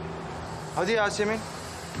 Hadi Yasemin.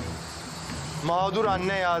 Mağdur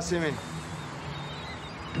anne Yasemin.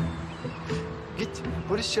 Git,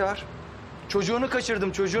 polis çağır. Çocuğunu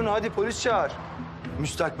kaçırdım, çocuğunu. Hadi polis çağır.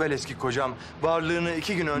 Müstakbel eski kocam varlığını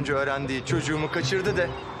 2 gün önce öğrendiği çocuğumu kaçırdı de.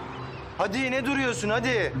 Hadi, ne duruyorsun,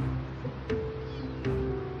 hadi.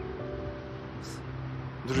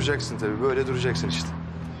 Duracaksın tabii, böyle duracaksın işte.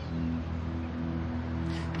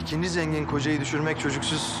 İkinci zengin kocayı düşürmek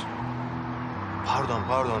çocuksuz...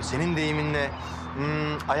 Pardon, senin deyiminle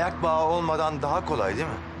ayak bağı olmadan daha kolay değil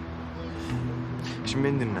mi? Şimdi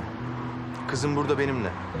beni dinle. Kızım burada benimle.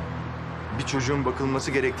 Bir çocuğun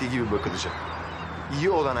bakılması gerektiği gibi bakılacak. İyi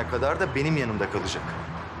olana kadar da benim yanımda kalacak.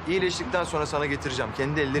 İyileştikten sonra sana getireceğim.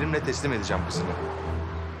 Kendi ellerimle teslim edeceğim kızını.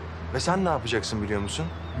 Ve sen ne yapacaksın biliyor musun?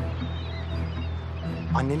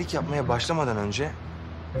 Annelik yapmaya başlamadan önce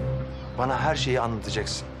bana her şeyi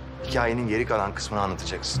anlatacaksın. Hikayenin geri kalan kısmını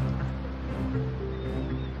anlatacaksın.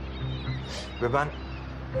 Ve ben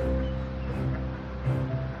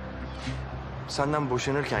senden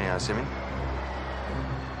boşanırken Yasemin,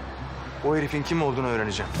 o herifin kim olduğunu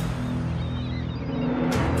öğreneceğim.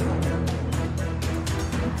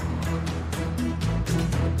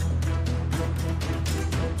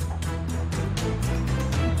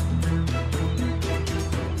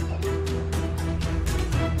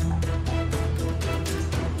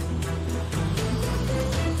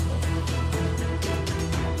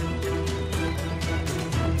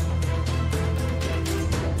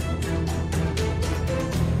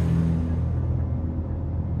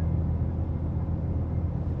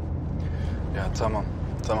 Ya tamam,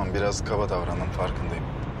 tamam biraz kaba davrandım farkındayım.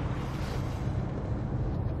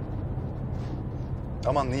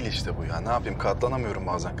 Ama Nil işte bu ya. Ne yapayım katlanamıyorum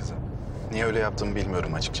bazen kıza. Niye öyle yaptığımı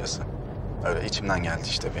bilmiyorum açıkçası. Öyle içimden geldi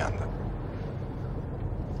işte bir anda.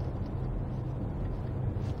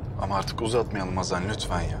 Ama artık uzatmayalım Hazan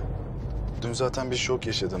lütfen ya. Dün zaten bir şok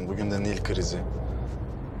yaşadım. Bugün de Nil krizi.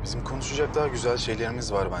 Bizim konuşacak daha güzel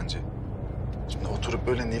şeylerimiz var bence. Şimdi oturup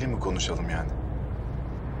böyle Nil'i mi konuşalım yani?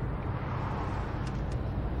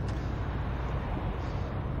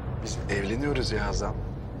 Biz evleniyoruz ya Hazan.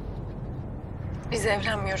 Biz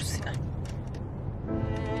evlenmiyoruz Sinan.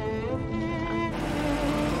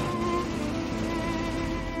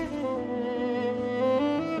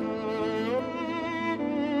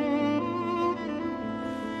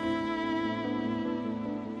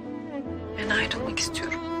 Ben ayrılmak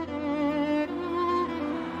istiyorum.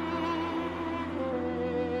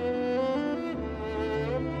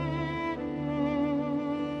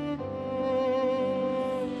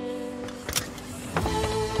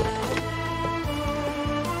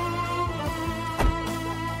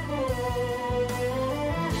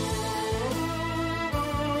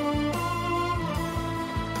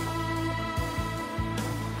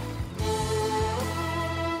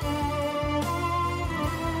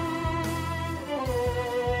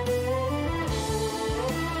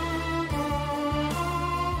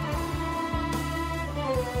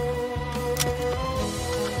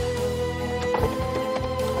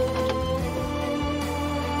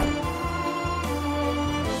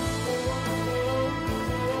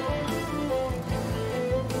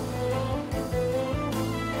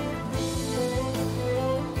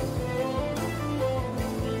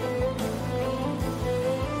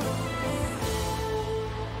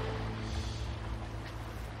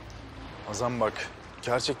 Hazan bak,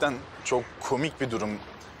 gerçekten çok komik bir durum.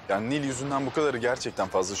 Yani Nil yüzünden bu kadarı gerçekten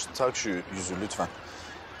fazla. Tak şu yüzü lütfen.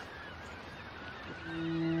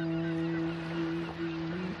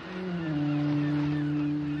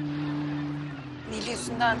 Nil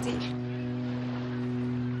yüzünden değil.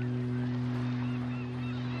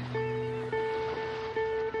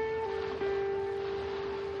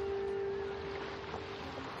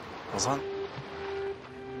 Hazan,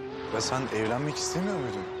 ya sen evlenmek istemiyor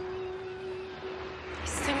muydun?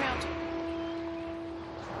 İstemiyordum.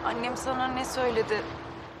 Annem sana ne söyledi?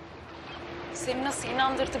 Seni nasıl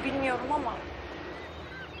inandırdı bilmiyorum ama...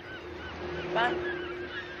 Ben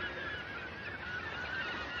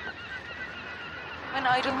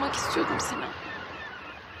ayrılmak istiyordum Sinan.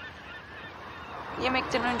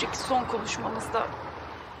 Yemekten önceki son konuşmamızda...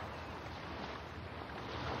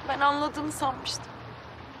 Ben anladığını sanmıştım.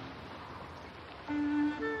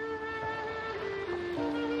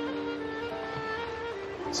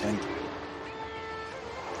 Sen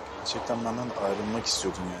gerçekten benden ayrılmak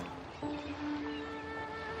istiyordun yani.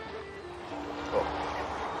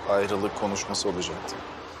 O ayrılık konuşması olacaktı.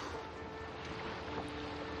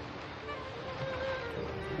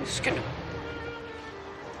 Üzgünüm.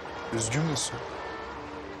 Üzgün müsün?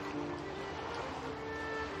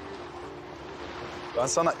 Ben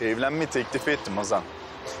sana evlenme teklifi ettim Hazan.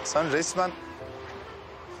 Sen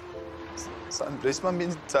resmen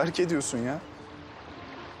beni terk ediyorsun ya.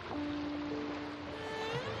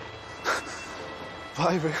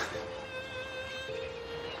 Vay be.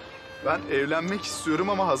 Ben evlenmek istiyorum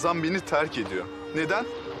ama Hazan beni terk ediyor. Neden?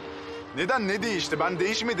 Neden? Ne değişti? Ben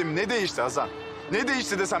değişmedim. Ne değişti Hazan? Ne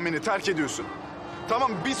değişti de sen beni terk ediyorsun?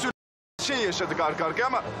 Tamam bir sürü şey yaşadık arka arkaya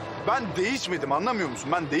ama ben değişmedim. Anlamıyor musun?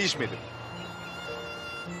 Ben değişmedim.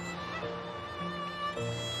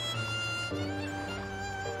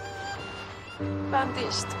 Ben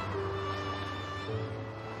değiştim.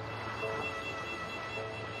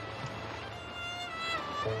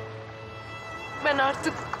 Ben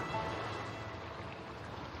artık...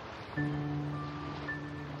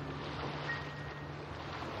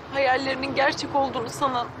 hayallerinin gerçek olduğunu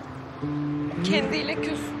sanan... kendiyle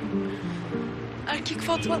küs... erkek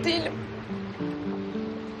Fatma değilim.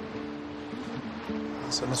 Ben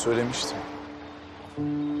sana söylemiştim.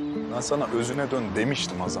 Ben sana özüne dön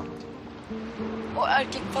demiştim Hazan. O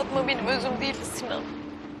erkek Fatma benim özüm değildi Sinan.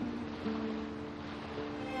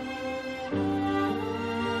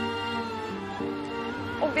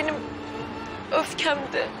 O benim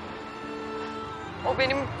öfkemdi. O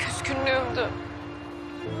benim küskünlüğümdü.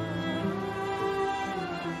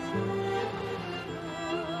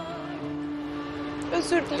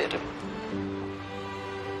 Özür dilerim.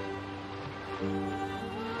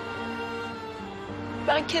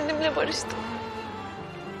 Ben kendimle barıştım.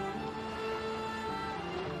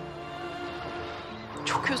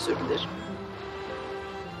 Çok özür dilerim.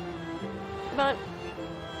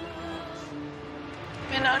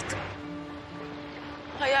 Ben artık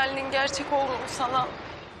hayalinin gerçek olduğunu sanan,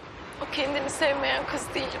 o kendini sevmeyen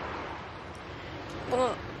kız değilim.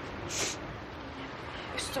 Bunun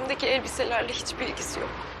üstümdeki elbiselerle hiçbir ilgisi yok.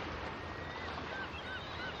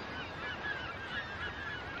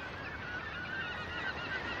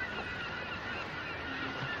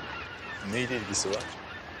 Neyle ilgisi var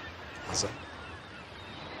Hazan?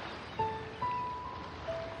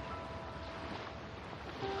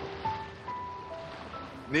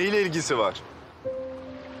 Neyle ilgisi var?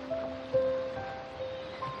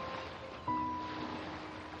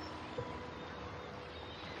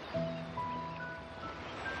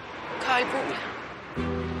 Kalbimle.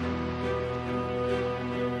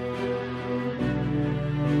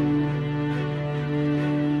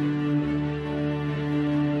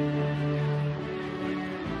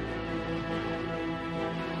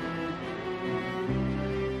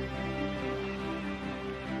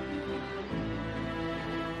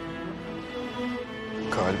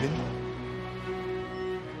 Kalbin.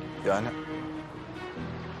 Yani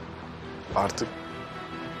artık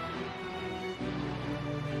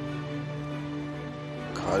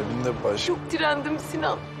kalbinde baş... Çok direndim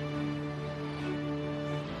Sinan.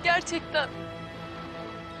 Gerçekten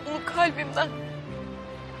bunu kalbimden,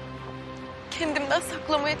 kendimden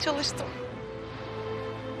saklamaya çalıştım.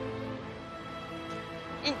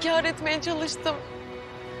 İnkar etmeye çalıştım.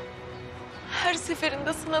 Her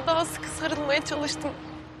seferinde sana daha sıkı sarılmaya çalıştım.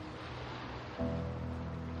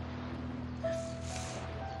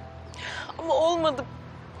 Ama olmadı.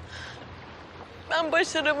 Ben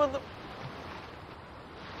başaramadım.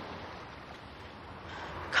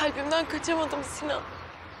 Kalbimden kaçamadım Sinan.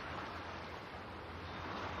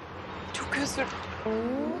 Çok özür dilerim.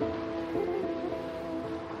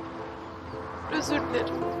 Özür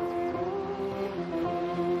dilerim.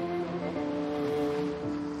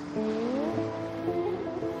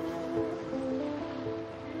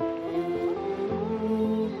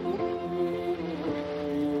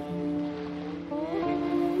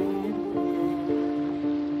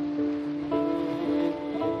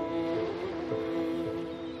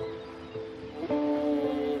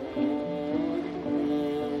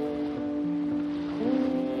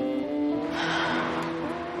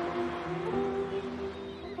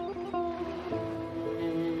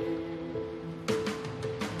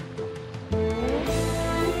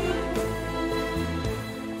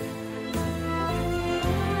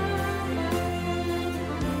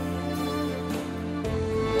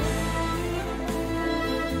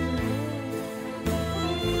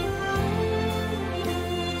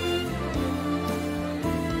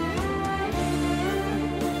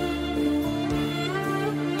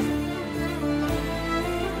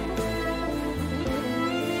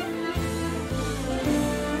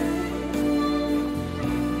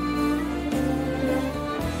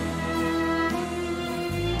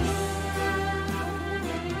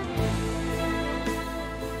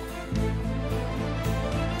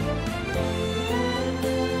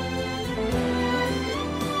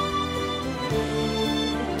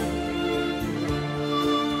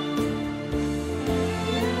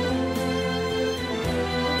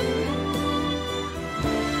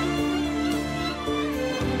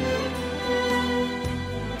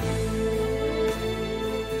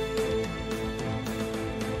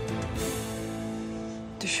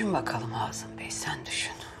 Düşün bakalım Hazım Bey, sen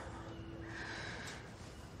düşün.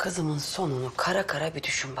 Kızımın sonunu kara kara bir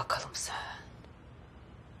düşün bakalım sen.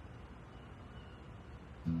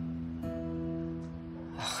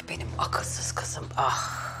 Ah benim akılsız kızım, ah.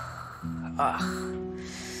 Ah.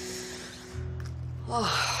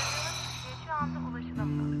 Ah. Şu anda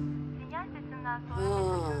ulaşılamıyor. Sinyal sesinden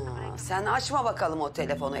sonra... Sen açma bakalım o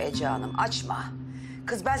telefonu Ece Hanım, açma.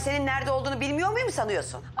 Kız ben senin nerede olduğunu bilmiyor muyum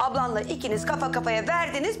sanıyorsun? Ablanla ikiniz kafa kafaya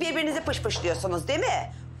verdiniz, birbirinizi pışpışlıyorsunuz değil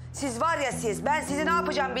mi? Siz var ya siz, ben sizi ne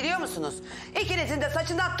yapacağım biliyor musunuz? İkinizin de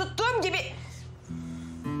saçından tuttuğum gibi...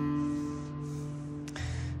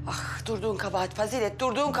 Ah durduğun kabahat Fazilet,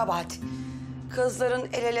 durduğun kabahat. Kızların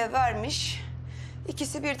el ele vermiş,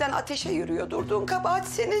 ikisi birden ateşe yürüyor. Durduğun kabahat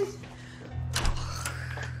senin.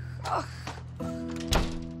 Ah, ah.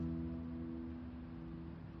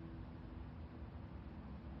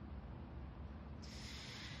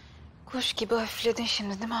 Kuş gibi hafifledin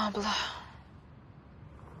şimdi değil mi abla?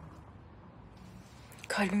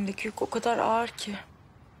 Kalbimdeki yük o kadar ağır ki.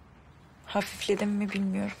 Hafifledim mi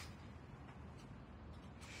bilmiyorum.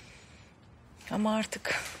 Ama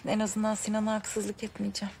artık en azından Sinan'a haksızlık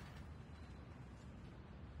etmeyeceğim.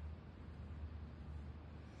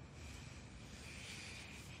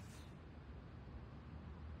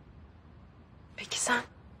 Peki sen?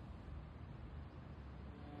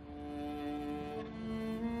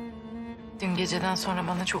 Dün geceden sonra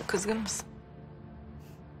bana çok kızgın mısın?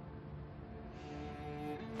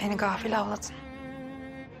 Beni gafil avladın.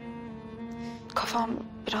 Kafam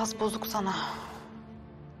biraz bozuk sana.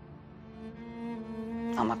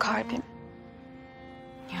 Ama kalbim...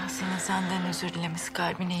 Yasin'in senden özür dilemesi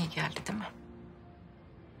kalbine iyi geldi değil mi?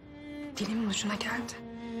 Dilimin ucuna geldi.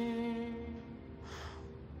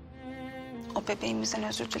 O bebeğimizden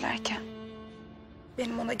özür dilerken...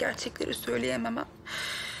 benim ona gerçekleri söyleyememem...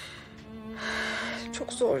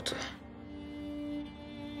 çok zordu.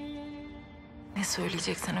 Ne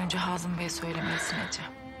söyleyeceksen önce Hazım Bey'e söylemelisin Ece.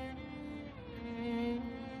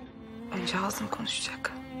 Önce Hazım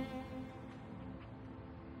konuşacak.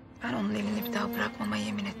 Ben onun elini bir daha bırakmama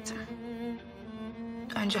yemin ettim.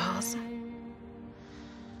 Önce Hazım.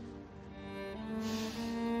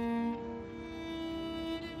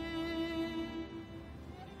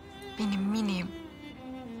 Benim minim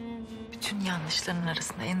bütün yanlışların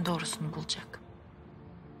arasında en doğrusunu bulacak.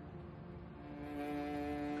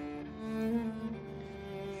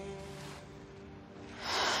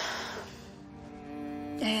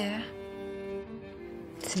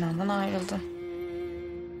 Sinan'dan ayrıldın.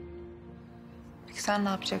 Peki sen ne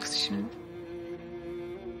yapacaksın şimdi?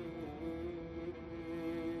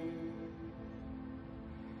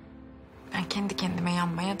 Ben kendi kendime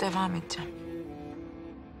yanmaya devam edeceğim.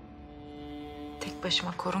 Tek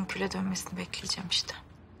başıma korun küle dönmesini bekleyeceğim işte.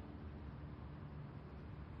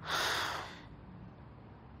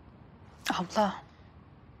 Abla.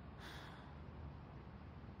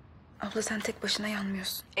 Abla sen tek başına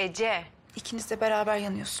yanmıyorsun. Ece. İkiniz de beraber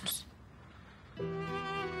yanıyorsunuz.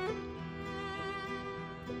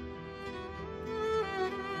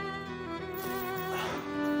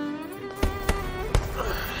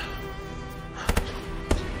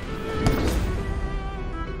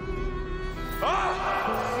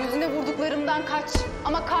 Yüzüne vurduklarımdan kaç.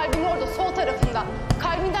 Ama kalbim orada, sol tarafında.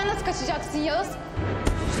 Kalbinden nasıl kaçacaksın Yağız?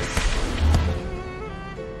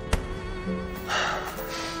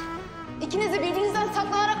 İkiniz de birbirinizden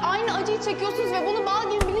saklanarak aynı acıyı çekiyorsunuz ve bunu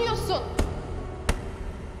bal gibi biliyorsun.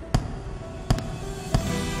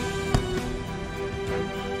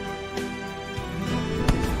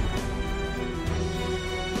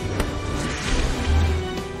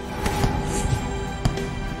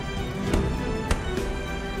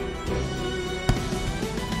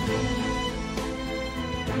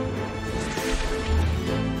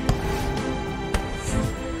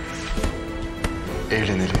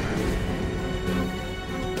 Evlenelim.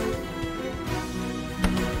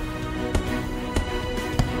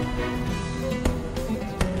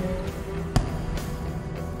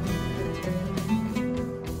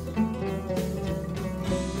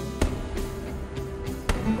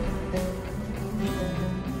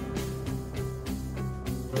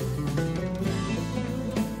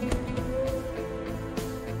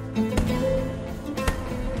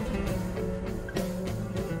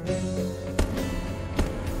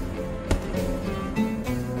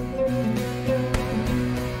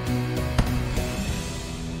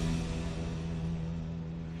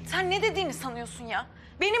 Sen ne dediğini sanıyorsun ya?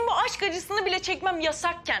 Benim bu aşk acısını bile çekmem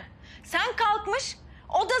yasakken. Sen kalkmış,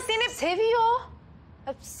 o da seni... Seviyor.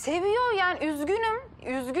 Seviyor yani üzgünüm.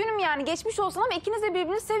 Üzgünüm yani geçmiş olsun ama ikiniz de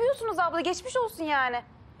birbirini seviyorsunuz abla. Geçmiş olsun yani.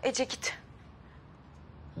 Ece git.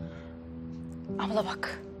 Abla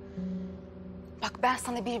bak. Bak ben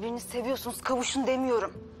sana birbirini seviyorsunuz, kavuşun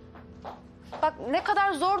demiyorum. Bak ne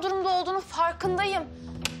kadar zor durumda olduğunu farkındayım.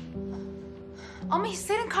 Ama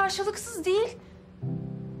hislerin karşılıksız değil.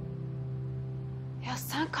 Ya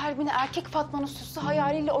sen kalbini erkek Fatma'nın süslü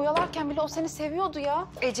hayaliyle oyalarken bile o seni seviyordu ya.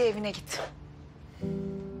 Ece evine git.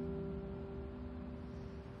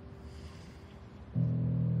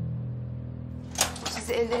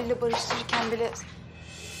 Sizi elleriyle barıştırırken bile...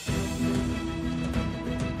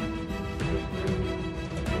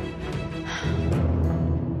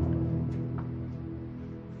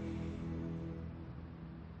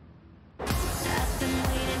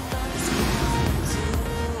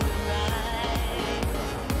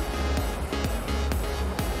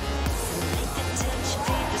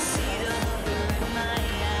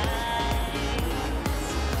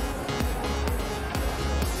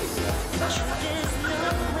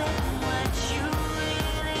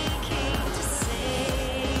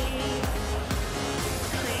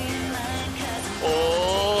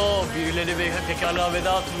 Bekarlığa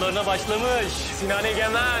veda turlarına başlamış. Sinan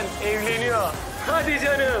Egemen evleniyor. Hadi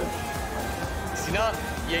canım. Sinan,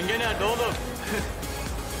 yenge nerede oğlum?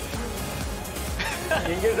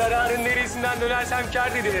 Yenge zararın neresinden dönersem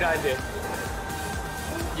kâr dedi herhalde.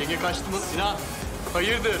 Yenge kaçtı mı? Sinan,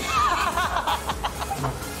 hayırdır?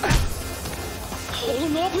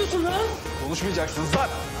 Oğlum ne yapıyorsun lan? Konuşmayacaksınız lan.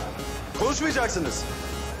 Konuşmayacaksınız.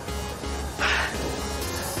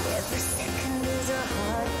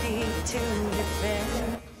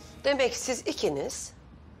 Demek siz ikiniz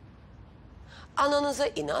ananıza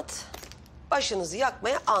inat, başınızı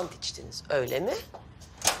yakmaya ant içtiniz, öyle mi?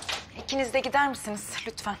 İkiniz de gider misiniz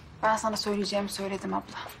lütfen? Ben sana söyleyeceğimi söyledim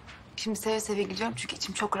abla. Şimdi seve seve gidiyorum çünkü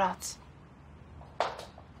içim çok rahat.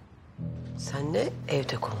 Seninle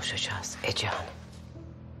evde konuşacağız Ece Hanım.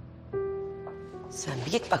 Sen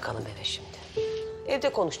bir git bakalım eve şimdi.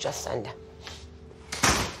 Evde konuşacağız seninle.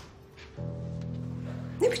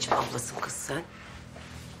 Ne biçim ablasın kız sen?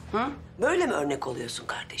 Hı? Böyle mi örnek oluyorsun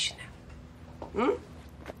kardeşine? Hı?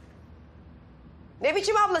 Ne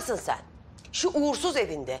biçim ablasın sen? Şu uğursuz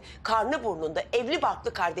evinde, karnı burnunda evli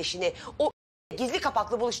barklı kardeşini o gizli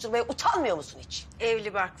kapaklı buluşturmaya utanmıyor musun hiç?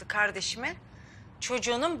 Evli barklı kardeşimi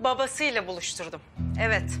çocuğunun babasıyla buluşturdum.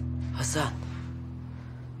 Evet. Hazan,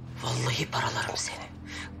 vallahi paralarım seni.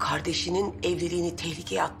 Kardeşinin evliliğini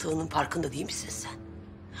tehlikeye attığının farkında değil misin sen?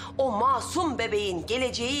 O masum bebeğin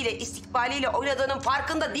geleceğiyle, istikbaliyle oynadığının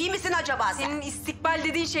farkında değil misin acaba sen? Senin istikbal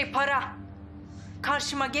dediğin şey para.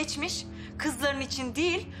 Karşıma geçmiş, kızların için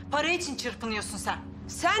değil, para için çırpınıyorsun sen.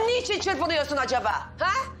 Sen niçin çırpınıyorsun acaba?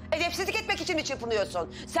 Ha? Edepsizlik etmek için mi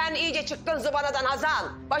çırpınıyorsun? Sen iyice çıktın zıvanadan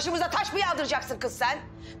Hazan. Başımıza taş mı yağdıracaksın kız sen?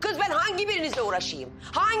 Kız ben hangi birinizle uğraşayım?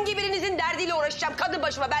 Hangi birinizin derdiyle uğraşacağım kadın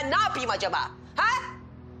başıma? Ben ne yapayım acaba? Ha?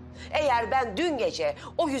 Eğer ben dün gece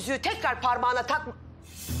o yüzüğü tekrar parmağına takma...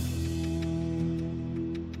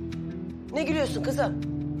 Ne gülüyorsun kızım?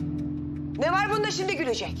 Ne var bunda şimdi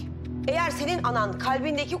gülecek? Eğer senin anan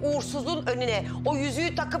kalbindeki uğursuzluğun önüne o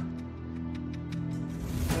yüzüğü takıp...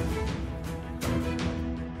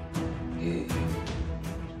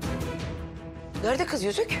 Nerede kız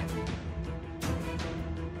yüzük?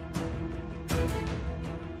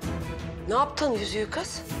 Ne yaptın yüzüğü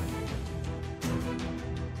kız?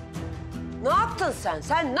 Ne yaptın sen?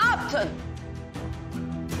 Sen ne yaptın?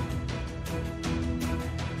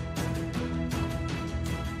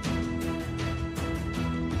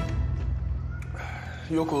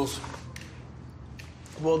 Yok olsun.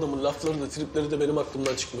 Bu adamın lafları da tripleri de benim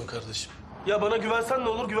aklımdan çıkmıyor kardeşim. Ya bana güvensen ne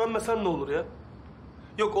olur, güvenmesen ne olur ya?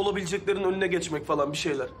 Yok olabileceklerin önüne geçmek falan bir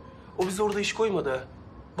şeyler. O bizi orada iş koymadı ha.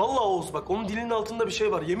 Vallahi Oğuz bak onun dilinin altında bir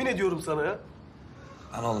şey var. Yemin ediyorum sana ya.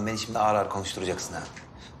 Lan oğlum beni şimdi ağır ağır konuşturacaksın ha.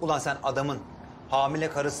 Ulan sen adamın hamile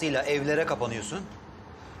karısıyla evlere kapanıyorsun.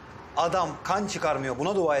 Adam kan çıkarmıyor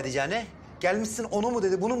buna dua edeceğine. Gelmişsin onu mu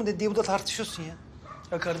dedi bunu mu dedi diye burada tartışıyorsun ya.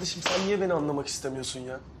 Ya kardeşim sen niye beni anlamak istemiyorsun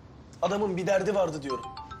ya? Adamın bir derdi vardı diyorum.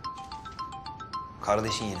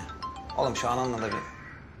 Kardeşin yine. Oğlum şu ananla da bir...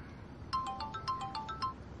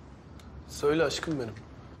 Söyle aşkım benim.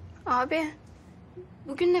 Abi,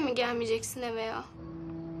 bugün de mi gelmeyeceksin eve ya?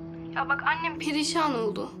 Ya bak annem perişan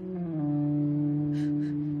oldu.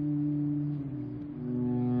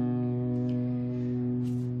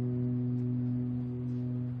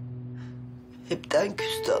 Hepten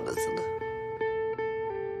küstü anasını.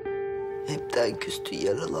 Hepten küstü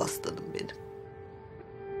yaralı aslanım benim.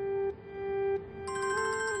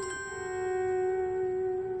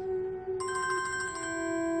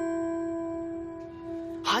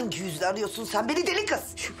 Hangi yüzle arıyorsun sen beni deli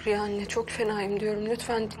kız? Şükriye anne çok fenayım diyorum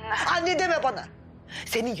lütfen dinle. Anne deme bana.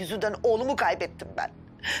 Senin yüzünden oğlumu kaybettim ben.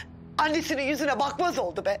 Annesinin yüzüne bakmaz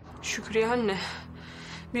oldu be. Şükriye anne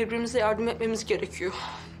birbirimize yardım etmemiz gerekiyor.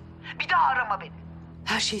 Bir daha arama beni.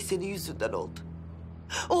 Her şey senin yüzünden oldu.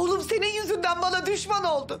 Oğlum senin yüzünden bana düşman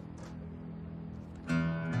oldu.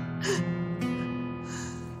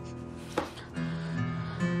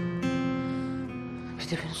 Bir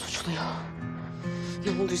de beni suçluyor.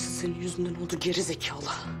 Ne olduysa senin yüzünden oldu geri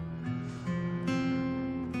zekalı.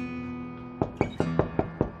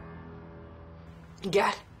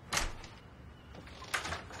 Gel.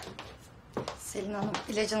 Selin Hanım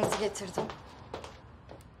ilacınızı getirdim.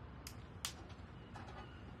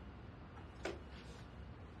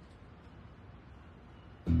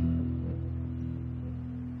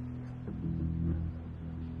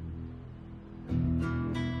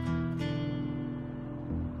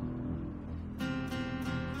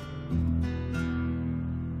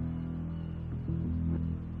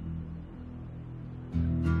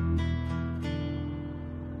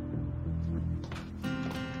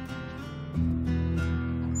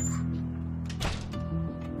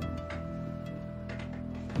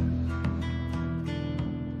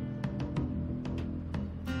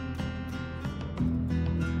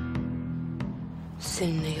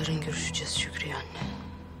 Seninle yarın görüşeceğiz Şükriye anne.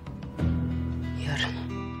 Yarın.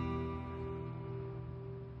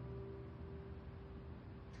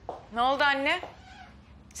 Ne oldu anne?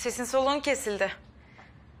 Sesin soluğun kesildi.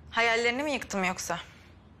 Hayallerini mi yıktım yoksa?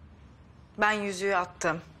 Ben yüzüğü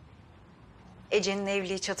attım. Ece'nin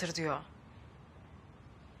evliliği çatır diyor.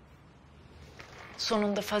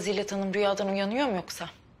 Sonunda Fazilet Hanım rüyadan uyanıyor mu yoksa?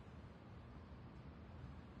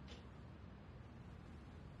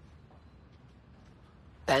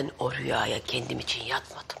 Ben o rüyaya kendim için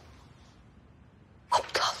yatmadım.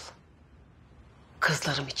 Aptal.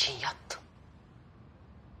 Kızlarım için yattım.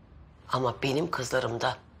 Ama benim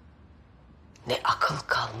kızlarımda ne akıl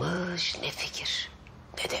kalmış, ne fikir,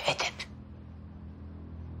 ne de edep.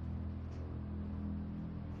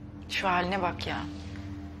 Şu haline bak ya.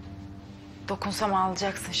 Dokunsam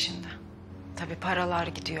ağlayacaksın şimdi. Tabii paralar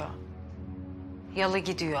gidiyor. Yalı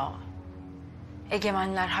gidiyor.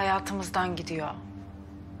 Egemenler hayatımızdan gidiyor.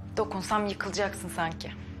 Dokunsam yıkılacaksın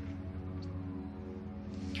sanki.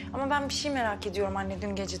 Ama ben bir şey merak ediyorum anne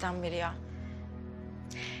dün geceden beri ya.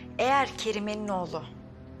 Eğer Kerime'nin oğlu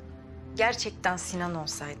gerçekten Sinan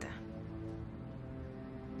olsaydı...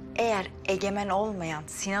 eğer egemen olmayan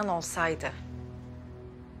Sinan olsaydı...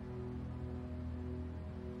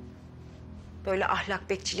 böyle ahlak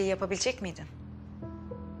bekçiliği yapabilecek miydin?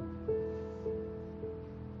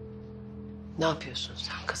 Ne yapıyorsun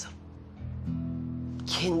sen kızım?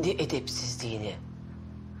 Kendi edepsizliğini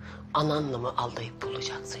ananla mı aldayıp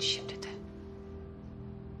bulacaksın şimdi de?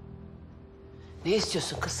 Ne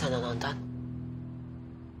istiyorsun kız sen anandan?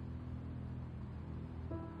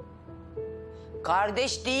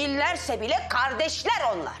 Kardeş değillerse bile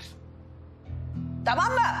kardeşler onlar.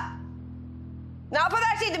 Tamam mı? Ne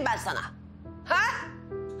yapıverseydim ben sana? Ha?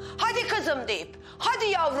 Hadi kızım deyip, hadi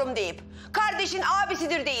yavrum deyip, kardeşin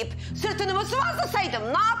abisidir deyip sırtını mı sıvazlasaydım?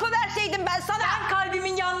 Ne yapıverseydim ben sana? Ben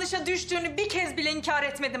kalbimin yanlışa düştüğünü bir kez bile inkar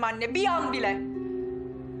etmedim anne, bir an bile.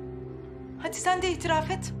 Hadi sen de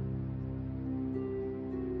itiraf et.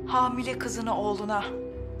 Hamile kızını oğluna,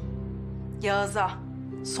 Yağız'a,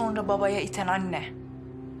 sonra babaya iten anne.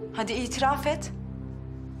 Hadi itiraf et.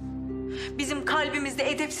 Bizim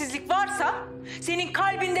kalbimizde edepsizlik varsa senin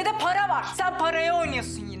kalbinde de para var. Sen paraya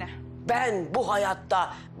oynuyorsun yine. Ben bu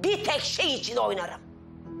hayatta bir tek şey için oynarım.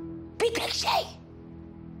 Bir tek şey.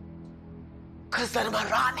 Kızlarıma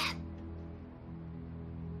rağmen.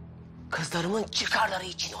 Kızlarımın çıkarları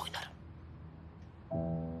için oynarım.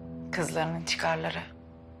 Kızlarının çıkarları.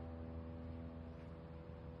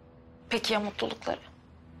 Peki ya mutlulukları?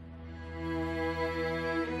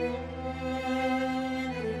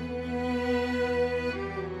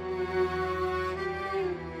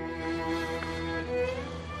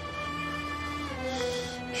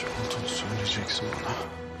 Kim olduğunu söyleyeceksin bana.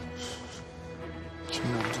 Kim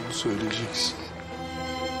olduğunu söyleyeceksin.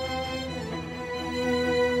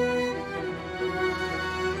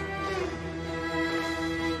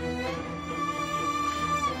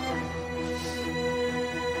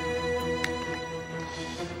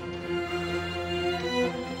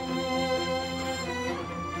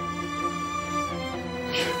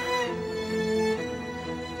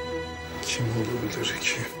 Kim olabilir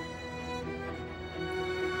ki?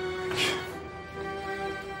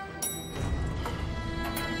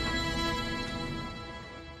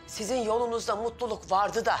 Sizin yolunuzda mutluluk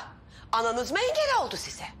vardı da ananız mı engel oldu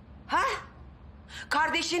size? Ha?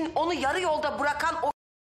 Kardeşin onu yarı yolda bırakan o...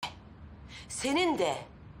 Senin de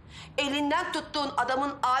elinden tuttuğun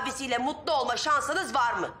adamın abisiyle mutlu olma şansınız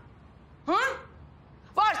var mı? Hı?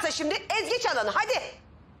 Varsa şimdi ezgeç alanı hadi.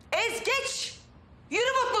 Ezgeç.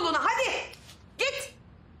 Yürü mutluluğuna hadi. Git.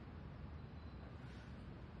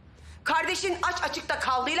 Kardeşin aç açıkta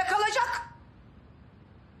kaldığıyla kalacak.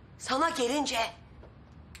 Sana gelince...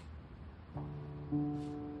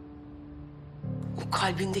 o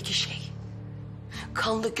kalbindeki şey...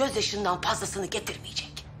 kanlı gözyaşından fazlasını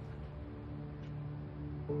getirmeyecek.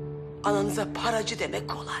 Ananıza paracı demek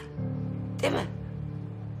kolay. Değil mi?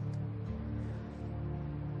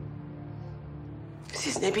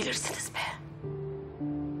 Siz ne bilirsiniz be?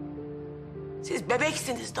 Siz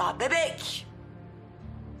bebeksiniz daha, bebek.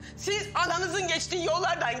 Siz ananızın geçtiği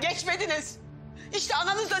yollardan geçmediniz. İşte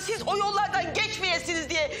ananız da siz o yollardan geçmeyesiniz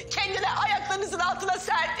diye kendini ayaklarınızın altına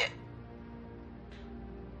serdi.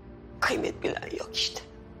 Kıymet bilen yok işte.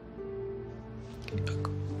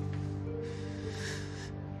 Yok.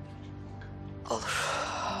 Olur.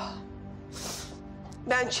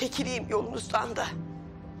 Ben çekileyim yolunuzdan da.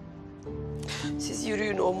 Siz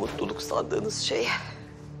yürüyün o mutluluk sandığınız şeye.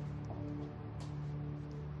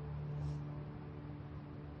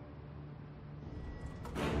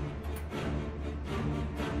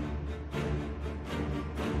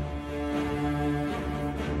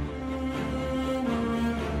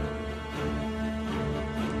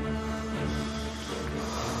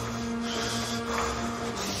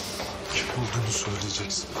 Kim olduğunu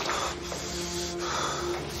söyleyeceksin bana.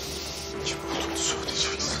 Kim olduğunu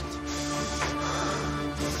söyleyeceksin.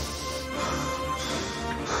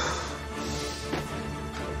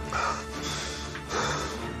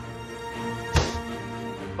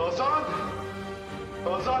 Hazan!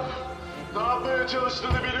 Hazan! Ne yapmaya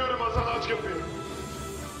çalıştığını biliyorum Hazan, aç kapıyı.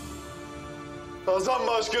 Hazan,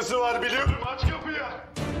 başkası var biliyorum, aç kapıyı.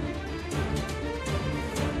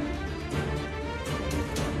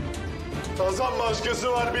 Hazan,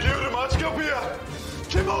 başkası var biliyorum, aç kapıyı.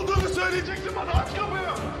 Kim olduğunu söyleyeceksin bana, aç kapıyı.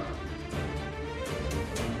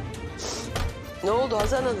 Ne oldu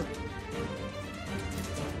Hazan Hanım?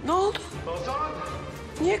 Ne oldu? Hazan!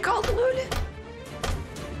 Niye kaldın öyle?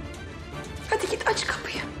 Hadi git aç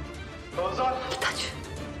kapıyı. Hazan! Git aç.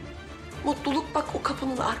 Mutluluk bak o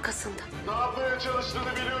kapının arkasında. Ne yapmaya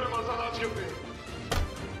çalıştığını biliyorum Hazan, aç kapıyı.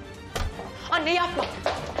 Anne yapma.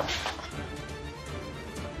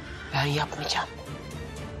 Ben yapmayacağım.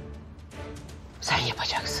 Sen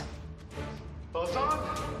yapacaksın. Hazan!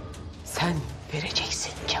 Sen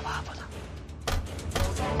vereceksin cevabını.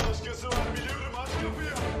 Hazan, başkası var biliyorum, aç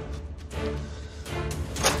kapıyı.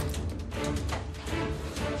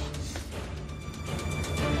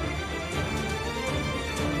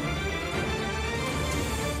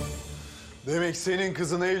 Demek senin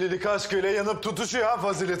kızın evlilik aşkıyla yanıp tutuşuyor ha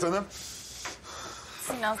Fazilet Hanım.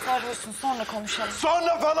 Sinan sarhoşsun, sonra konuşalım.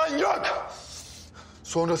 Sonra falan yok.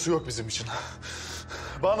 Sonrası yok bizim için.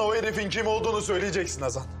 Bana o herifin kim olduğunu söyleyeceksin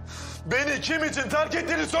Hazan. Beni kim için terk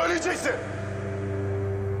ettiğini söyleyeceksin.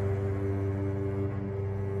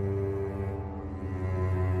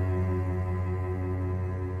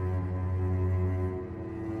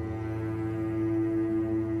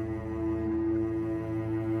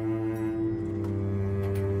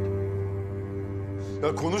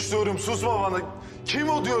 Ya konuş diyorum, susma bana. Kim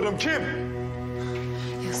o diyorum, kim?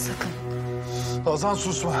 Ya sakın. Hazan,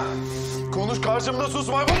 susma. Konuş, karşımda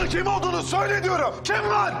susma. Bana kim olduğunu söyle diyorum. Kim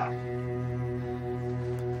lan?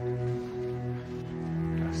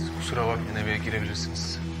 Kusura bakmayın, eve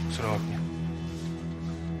girebilirsiniz. Kusura bakmayın.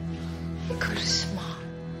 Karışma.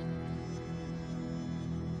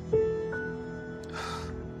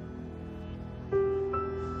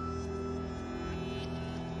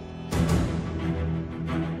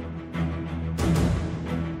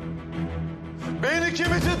 Beni kim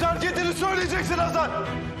için terk ettiğini söyleyeceksin Hazan.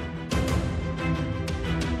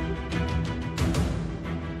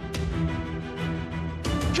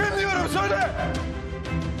 Kim diyorum, söyle.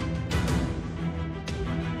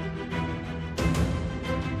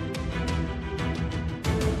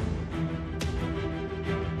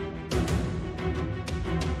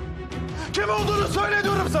 Kim olduğunu söyle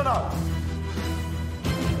diyorum sana.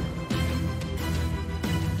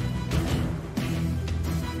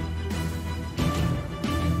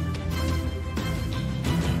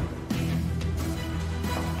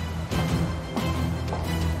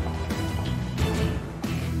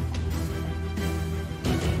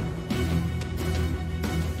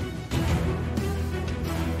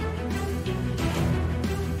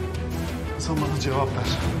 Sen bana cevap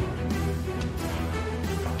ver.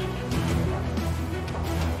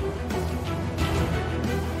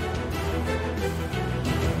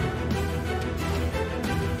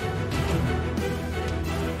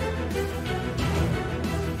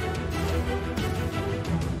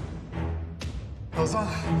 Hazan,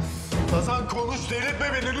 Hazan konuş,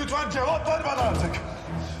 delirtme beni. Lütfen cevap ver bana artık.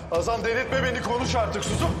 Hazan, delirtme beni, konuş artık.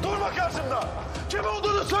 Susup durma karşımda. Kim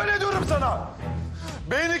olduğunu söyle diyorum sana.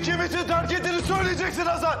 Beni kim için terk ettiğini söyleyeceksin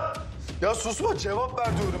Hazan. Ya susma, cevap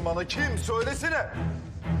ver diyorum bana. Kim? Söylesene.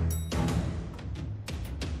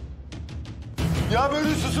 Ya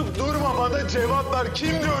böyle susup durma, bana cevap ver.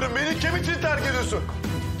 Kim diyorum, beni kim için terk ediyorsun?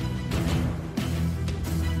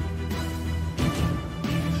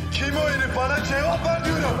 Kim o herif? Bana cevap ver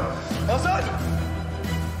diyorum. Hazan!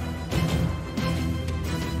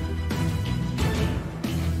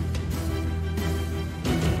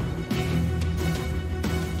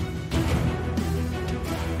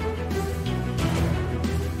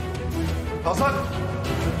 Hazan!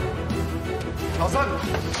 Hazan!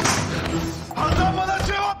 Hazan, bana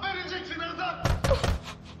cevap vereceksin Hazan!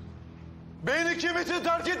 Beni kim için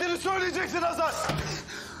terk ettiğini söyleyeceksin Hazan!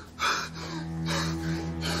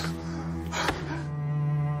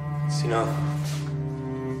 Sinan.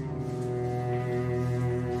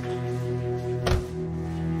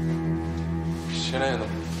 Şenay Hanım,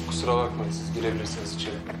 kusura bakmayın, siz girebilirsiniz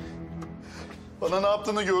içeri. Bana ne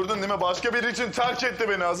yaptığını gördün değil mi? Başka biri için terk etti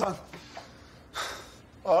beni Hazan.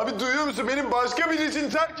 Abi duyuyor musun? Benim başka biri için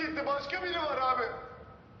terk etti. Başka biri var abi.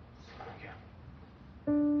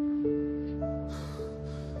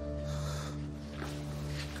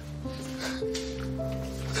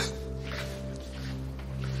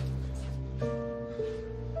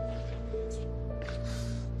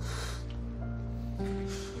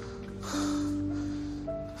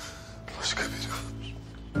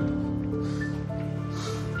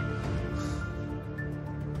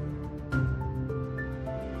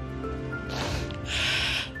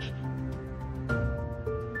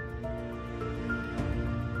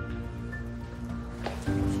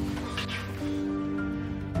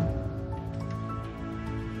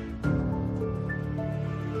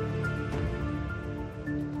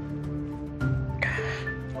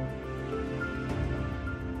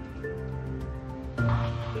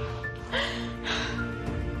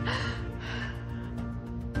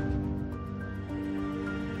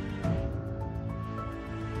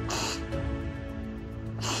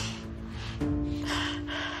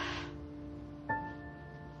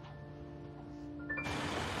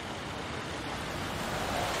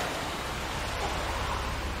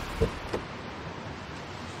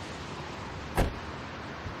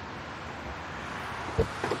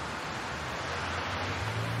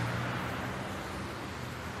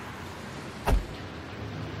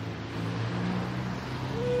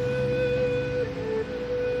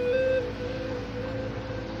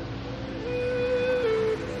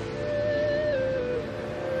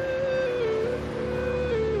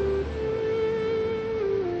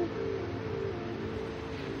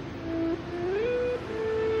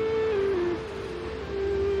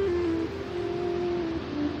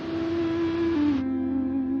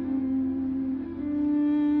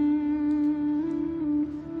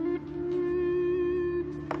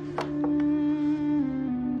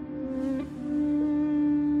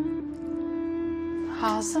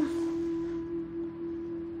 Nazım.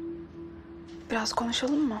 Biraz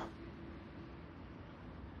konuşalım mı?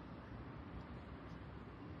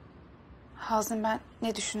 Hazım, ben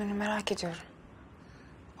ne düşündüğünü merak ediyorum.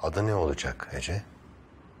 Adı ne olacak Ece?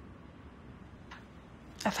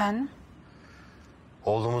 Efendim?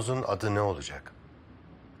 Oğlumuzun adı ne olacak?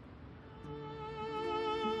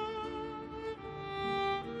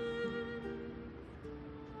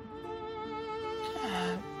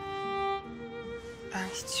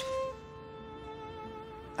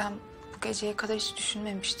 Ben bu geceye kadar hiç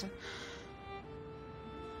düşünmemiştim.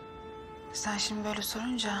 Sen şimdi böyle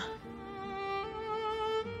sorunca...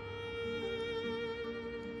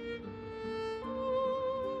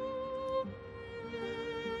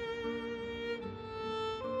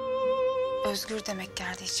 Özgür demek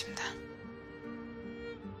geldi içimden.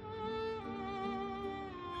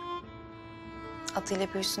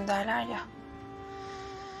 Adıyla büyüsün derler ya.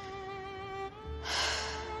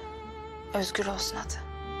 Özgür olsun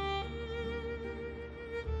adı.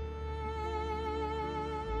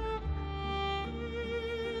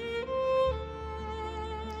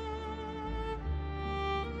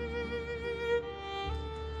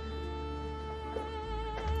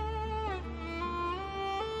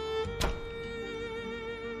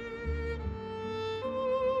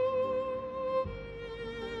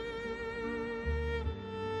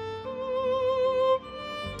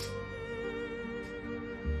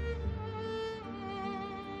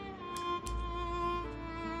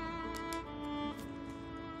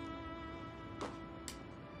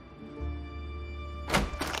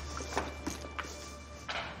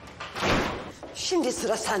 Şimdi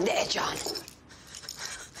sıra sende Ece Hanım.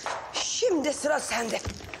 Şimdi sıra sende.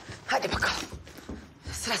 Hadi bakalım.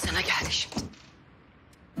 Sıra sana geldi şimdi.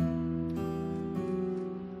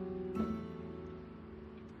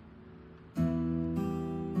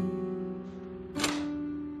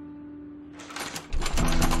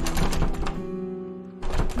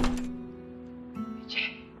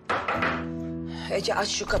 Ece aç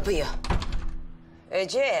şu kapıyı.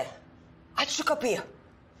 Ece aç şu kapıyı.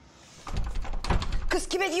 Kız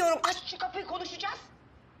kime diyorum? Aç şu kapıyı, konuşacağız.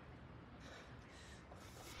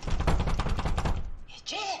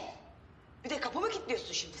 Ece! Bir de kapımı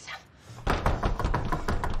kilitliyorsun şimdi sen.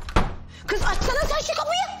 Kız açsana sen şu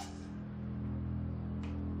kapıyı!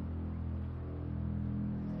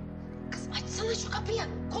 Kız açsana şu kapıyı.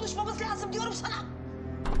 Konuşmamız lazım diyorum sana.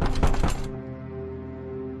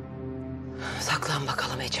 Saklan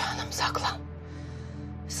bakalım Ece Hanım, saklan.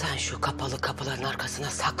 Sen şu kapalı kapıların arkasına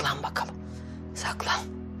saklan bakalım. Saklan.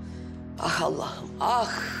 Ah Allah'ım,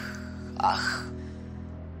 ah, ah.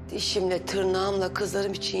 Dişimle, tırnağımla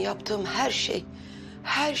kızlarım için yaptığım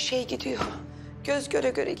her şey gidiyor. Göz göre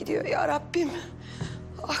göre gidiyor ya Rabbim.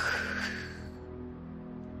 Ah.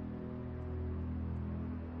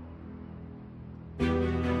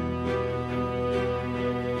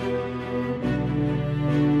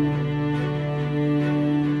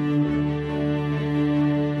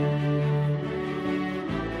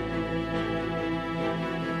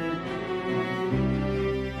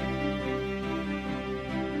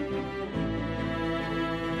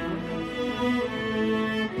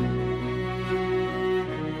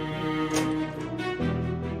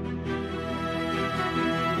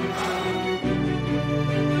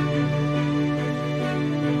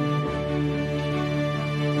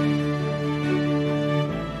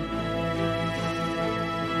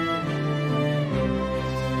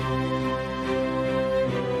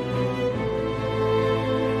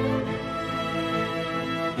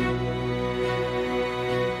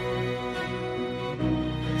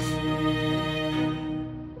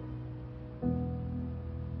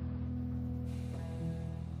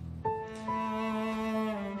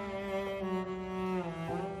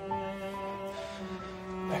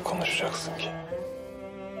 Ne konuşacaksın ki?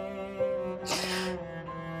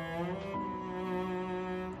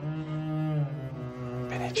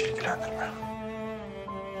 Beni hiç ilgilendirmiyor.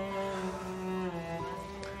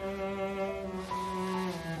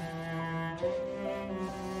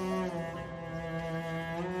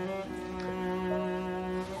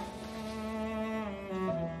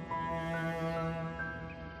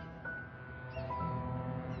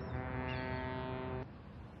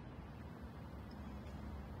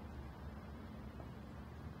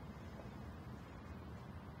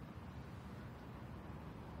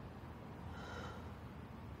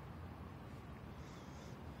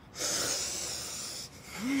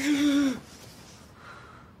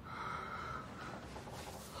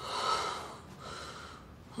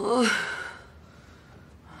 Oh.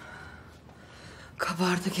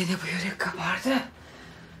 Kabardı gene bu yürek, kabardı.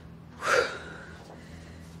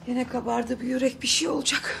 Gene kabardı bir yürek, bir şey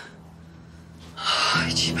olacak.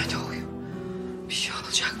 İçime doğuyor. Bir şey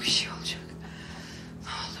olacak, bir şey olacak. Ne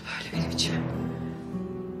oldu böyle benim içime?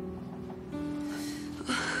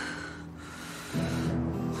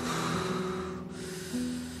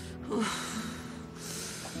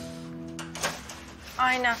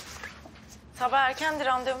 Aynen. Sabah erkendi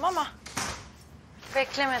randevum ama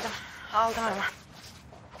beklemedim. Aldım hemen.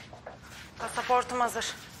 Pasaportum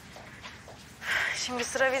hazır. Şimdi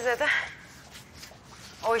sıra vizede.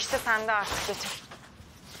 O işte sende artık Betül.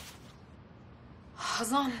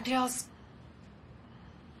 Hazan biraz...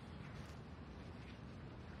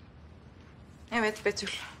 Evet Betül.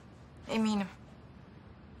 Eminim.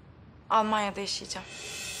 Almanya'da yaşayacağım.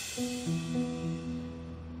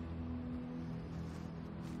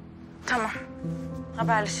 Tamam.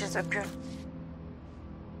 Haberleşiriz. Öpüyorum.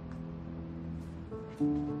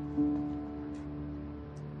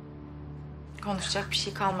 Konuşacak bir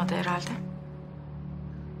şey kalmadı herhalde.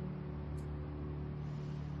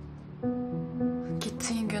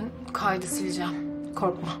 Gittiğin gün kaydı sileceğim.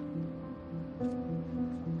 Korkma.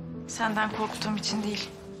 Senden korktuğum için değil.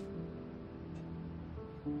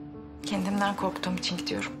 Kendimden korktuğum için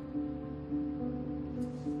gidiyorum.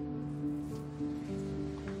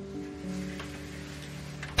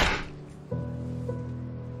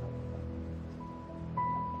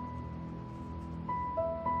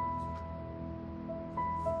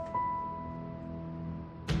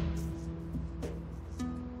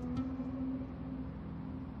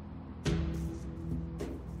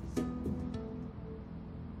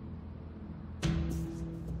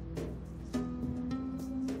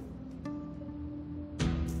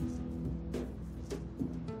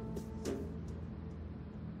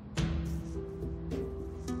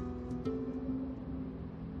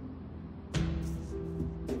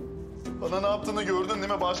 Bana ne yaptığını gördün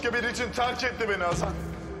değil mi? Başka biri için terk etti beni Hazan.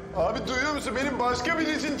 Abi duyuyor musun? Benim başka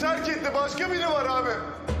biri için terk etti. Başka biri var abi.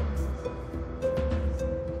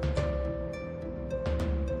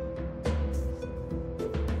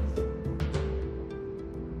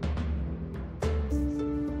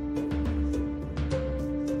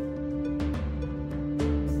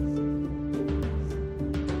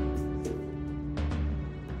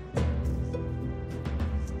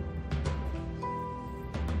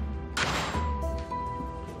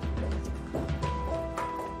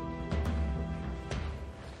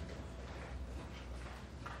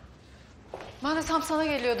 Ben de tam sana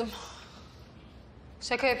geliyordum.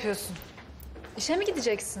 Şaka yapıyorsun. İşe mi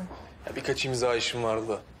gideceksin? Ya birkaç imza işim vardı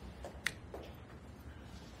da.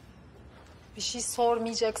 Bir şey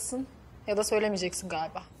sormayacaksın ya da söylemeyeceksin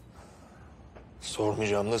galiba.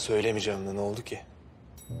 Sormayacağım da söylemeyeceğim de ne oldu ki?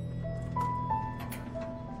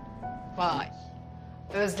 Vay.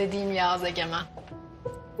 Özlediğim Yağız Egemen.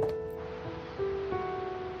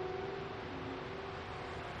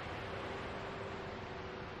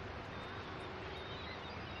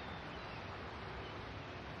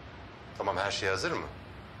 Tamam, her şey hazır mı?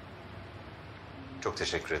 Çok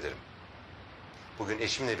teşekkür ederim. Bugün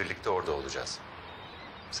eşimle birlikte orada olacağız.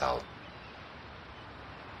 Sağ olun.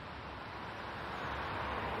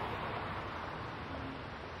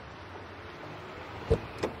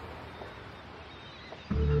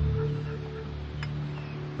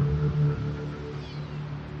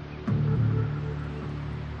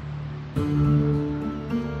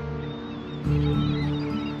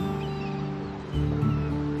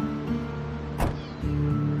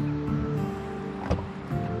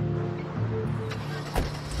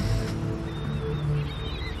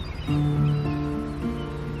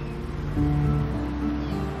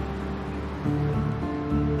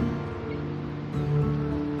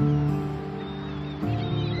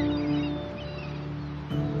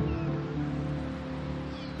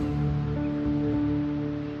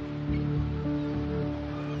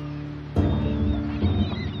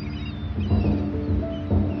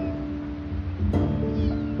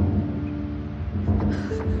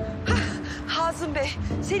 Hazım Bey,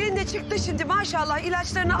 Selin de çıktı şimdi maşallah.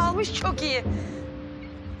 İlaçlarını almış, çok iyi.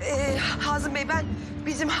 Hazım Bey, ben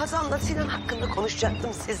bizim Hazan'la Sinan hakkında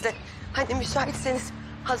konuşacaktım sizle. Hani müsaitseniz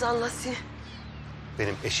Hazan'la Sinan...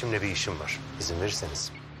 Benim eşimle bir işim var. İzin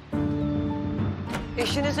verirseniz.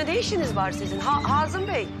 Eşinizle ne işiniz var sizin Hazım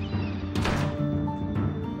Bey?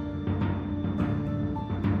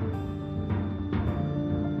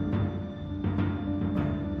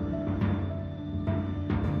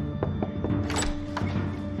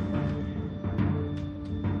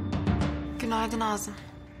 Günaydın Azim.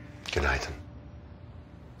 Günaydın.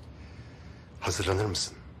 Hazırlanır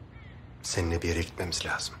mısın? Seninle bir yere gitmemiz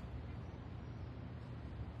lazım.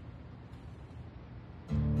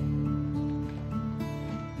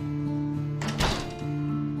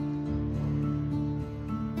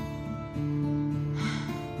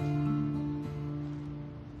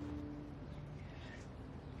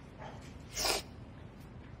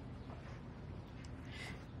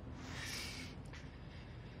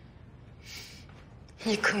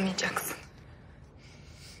 Yıkılmayacaksın.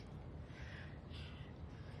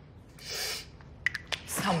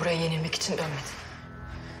 Sen buraya yenilmek için dönmedin.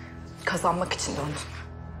 Kazanmak için döndün.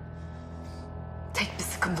 Tek bir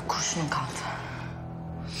sıkıntı kurşunun kaldı.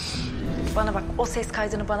 Bana bak, o ses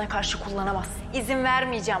kaydını bana karşı kullanamazsın. İzin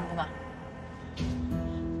vermeyeceğim buna.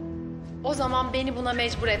 O zaman beni buna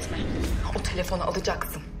mecbur etme. O telefonu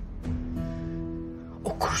alacaksın.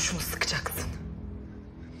 O kurşunu sıkacaksın.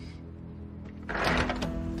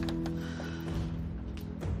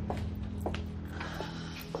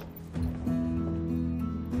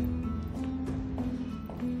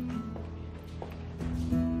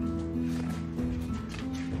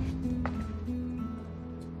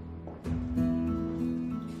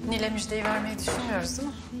 Nil'e müjdeyi vermeyi düşünmüyoruz değil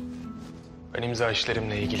mi? Ben imza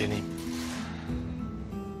işlerimle ilgileneyim.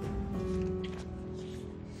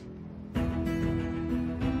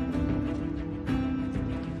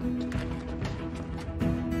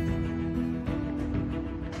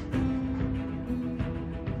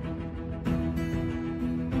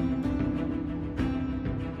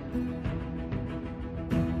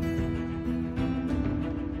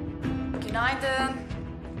 Günaydın.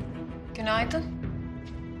 Günaydın.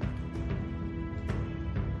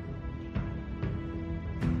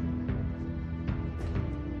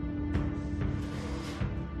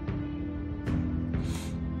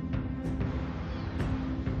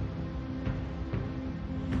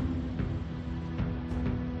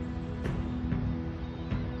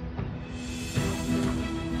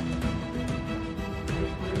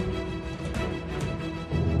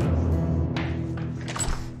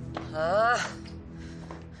 Ha,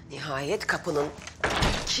 nihayet kapının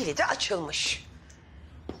kilidi açılmış.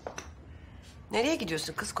 Nereye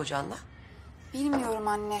gidiyorsun kız kocanla? Bilmiyorum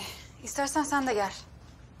anne. İstersen sen de gel.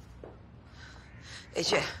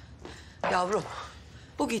 Ece, yavrum,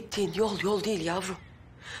 bu gittiğin yol değil yavrum.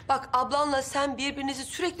 Bak ablanla sen birbirinizi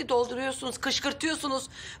sürekli dolduruyorsunuz, kışkırtıyorsunuz,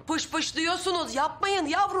 pışpışlıyorsunuz. Yapmayın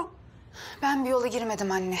yavrum. Ben bir yola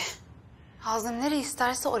girmedim anne. Hazan nereye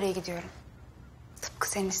isterse oraya gidiyorum. Tıpkı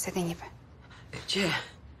senin istediğin gibi. Ece,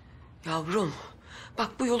 yavrum, bak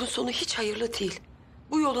bu yolun sonu hiç hayırlı değil.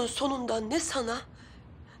 Bu yolun sonunda ne sana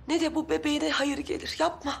ne de bu bebeğine hayır gelir.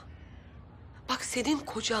 Yapma. Bak senin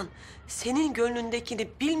kocan senin gönlündekini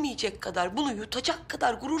bilmeyecek kadar, bunu yutacak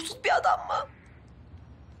kadar gurursuz bir adam mı?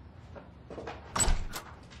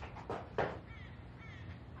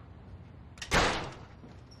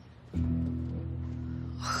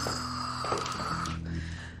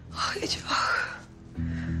 Ah Ece, ah.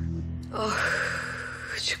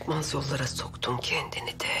 Ah, çıkmaz yollara soktun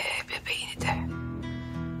kendini de, bebeğini de.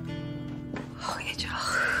 Ah Ece,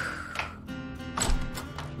 ah.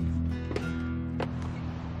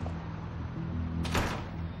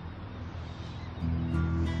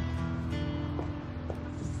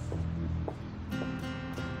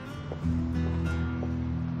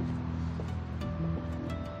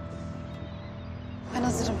 Ben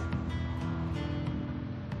hazırım.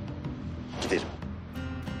 Gidelim.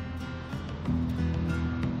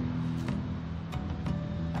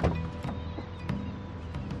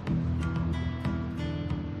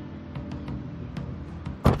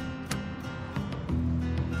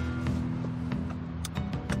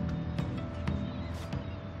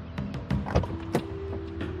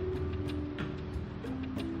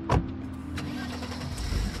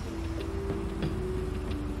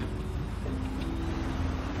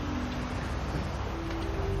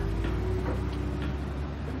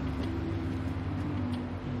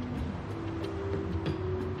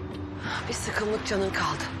 Bir sıkımlık canın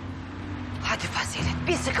kaldı. Hadi Fazilet,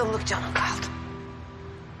 bir sıkımlık canın kaldı.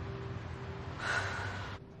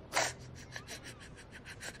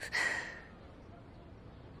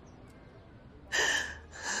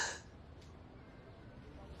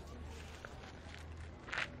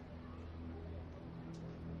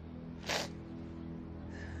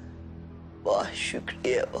 Vah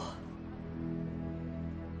Şükriye vah.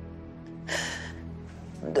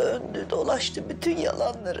 Döndü dolaştı, bütün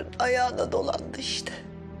yalanların ayağına dolandı işte.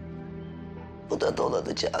 Bu da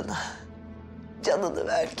dolanacağına canını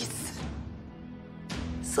ver gitsin.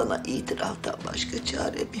 Sana itiraftan başka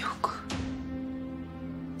çarem yok.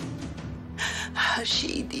 Her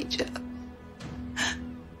şeyi diyeceğim.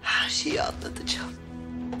 Her şeyi anlatacağım.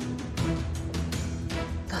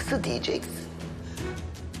 Nasıl diyeceksin?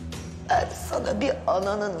 Ben sana bir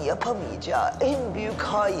ananın yapamayacağı en büyük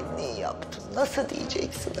hainliği yaptım. Nasıl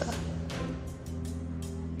diyeceksin ha?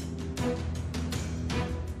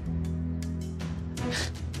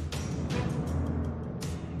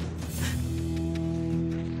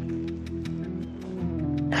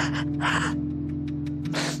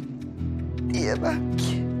 Diyemem. diyemem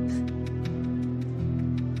ki.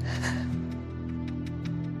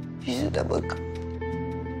 Yüzüne bakıp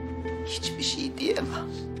hiçbir şey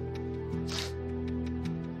diyemem.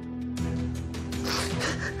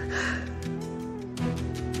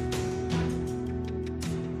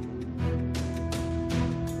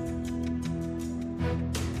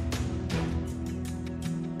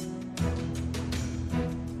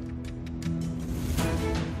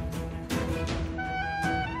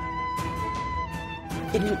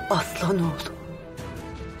 Benim aslan oğlum.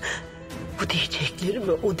 Bu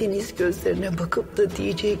diyeceklerime o deniz gözlerine bakıp da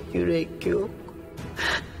diyecek yürek yok.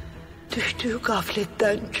 Düştüğü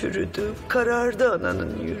gafletten çürüdü, karardı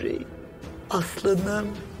ananın yüreği. Aslanım,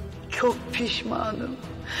 çok pişmanım.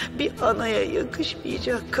 Bir anaya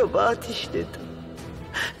yakışmayacak kabahat işledim.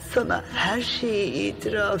 Sana her şeyi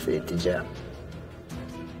itiraf edeceğim.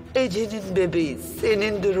 Ece'nin bebeği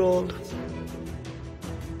senindir oğlum.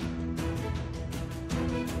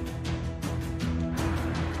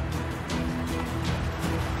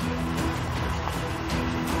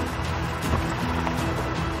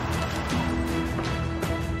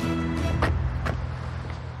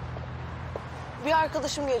 Bir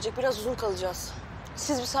arkadaşım gelecek. Biraz uzun kalacağız.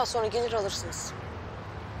 Siz bir saat sonra gelir alırsınız.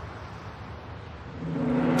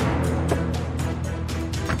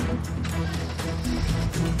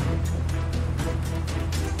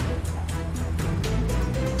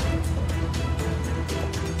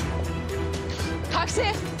 Taksi.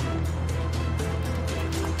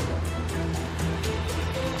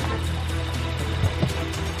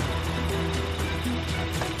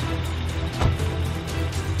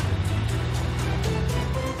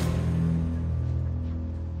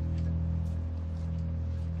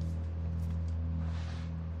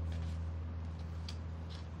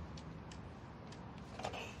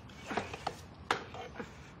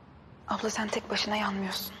 Abla sen tek başına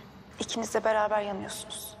yanmıyorsun. İkiniz de beraber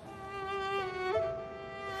yanıyorsunuz.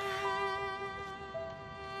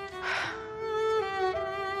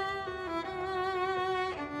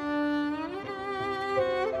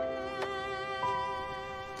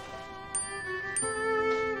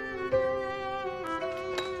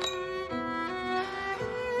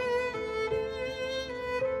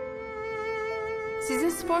 Sizin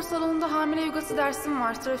spor salonunda hamile yogası dersim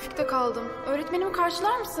var. Trafikte kaldım. Öğretmenimi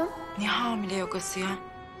karşılar mısın? Ne hamile yogası ya?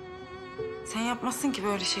 Sen yapmazsın ki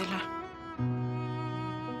böyle şeyler.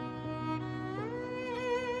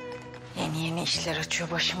 Yeni yeni işler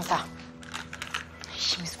açıyor başımıza.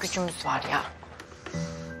 İşimiz gücümüz var ya.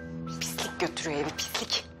 Pislik götürüyor evi,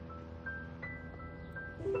 pislik.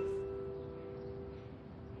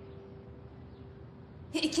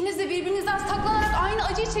 Ya ikiniz de birbirinizden saklanarak aynı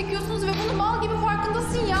acıyı çekiyorsunuz ve bunun mal gibi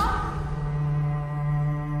farkındasın ya.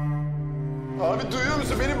 Abi duyuyor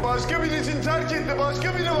musun? Benim başka biri için terk etti.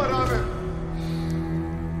 Başka biri var abi.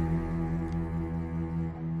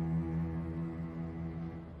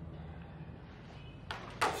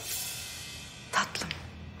 Tatlım.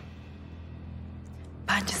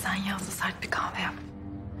 Bence sen Yağız'a sert bir kahve yap.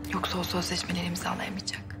 Yoksa o sözleşmeleri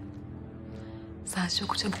imzalayamayacak. Sen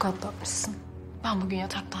çok çabuk atlatmışsın. Ben bugün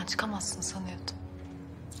yataktan çıkamazsın sanıyordum.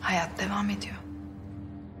 Hayat devam ediyor.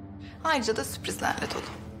 Ayrıca da sürprizlerle dolu.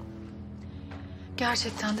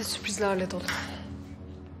 Gerçekten de sürprizlerle dolu.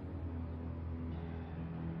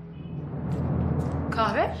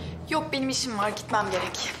 Kahve? Yok benim işim var gitmem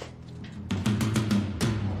gerek.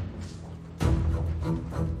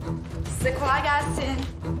 Size kolay gelsin.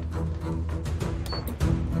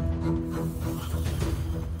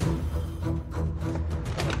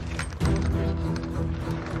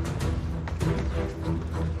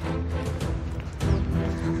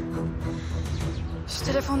 Şu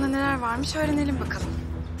telefonda neler varmış öğrenelim bakalım.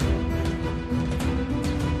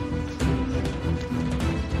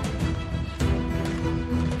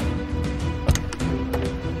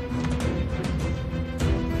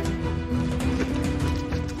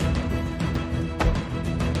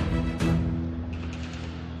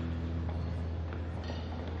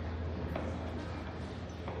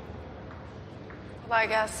 Kolay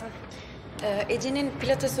gelsin. Ece'nin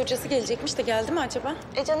pilates hocası gelecekmiş de geldi mi acaba?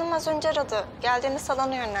 Ece Hanım az önce aradı. Geldiğinde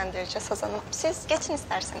salona yönlendireceğiz Hazan'ı. Siz geçin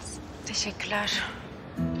isterseniz. Teşekkürler.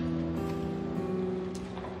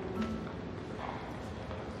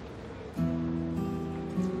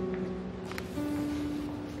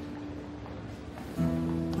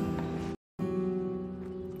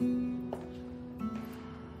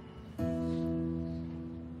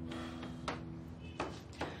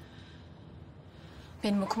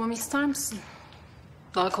 Benim okumamı ister misin?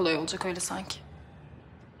 Daha kolay olacak öyle sanki.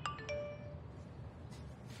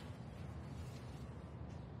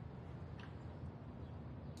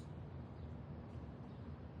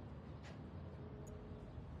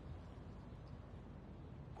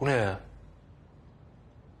 Bu ne ya?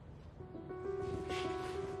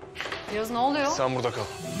 Yağız ne oluyor? Sen burada kal.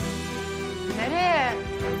 Nereye?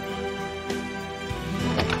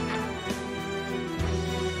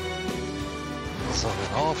 Hazan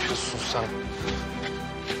ne yapıyorsun sen?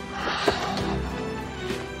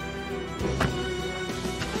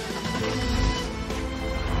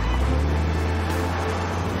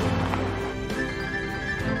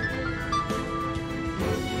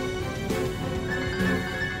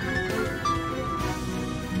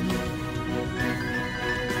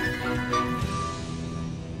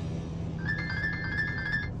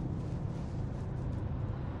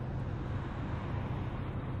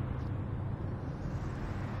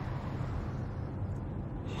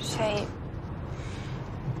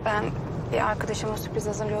 Ben bir arkadaşıma sürpriz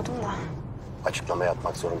hazırlıyordum da. Açıklama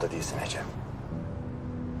yapmak zorunda değilsin Ece.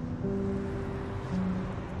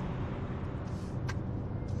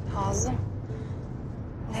 Hazım,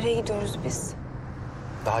 nereye gidiyoruz biz?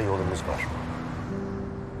 Daha yolumuz var.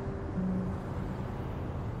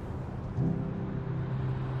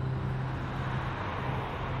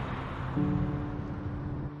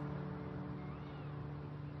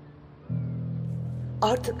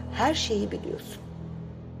 Artık her şeyi biliyorsun.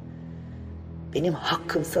 Benim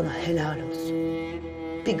hakkım sana helal olsun.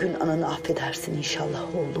 Bir gün ananı affedersin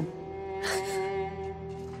inşallah oğlum.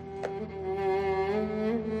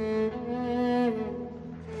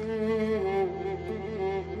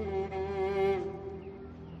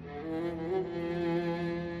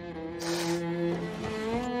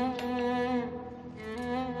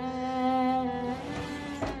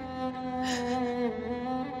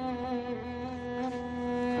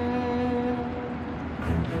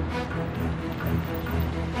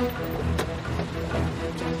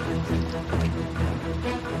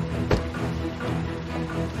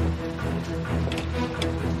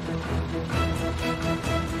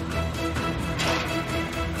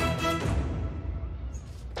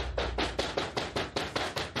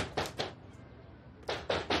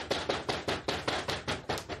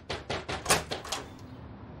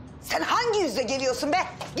 Sen hangi yüzle geliyorsun be?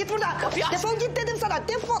 Git buradan. Kapıyı aç. Defol git dedim sana.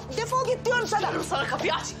 Defol git diyorum sana. Diyorum sana,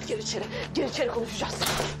 kapıyı aç. Gir içeri. Gir içeri, konuşacağız.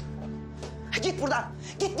 Git buradan.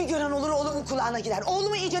 Git, bir gören olur oğlumun kulağına gider.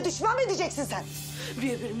 Oğlumu iyice düşman mı edeceksin sen?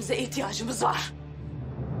 Birbirimize ihtiyacımız var.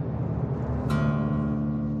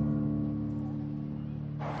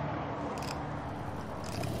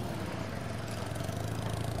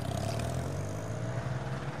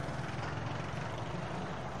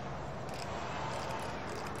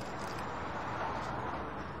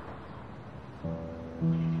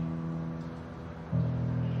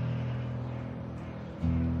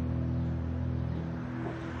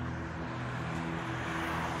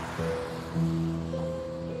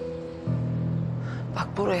 Bak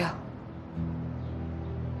buraya.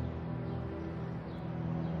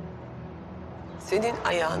 Senin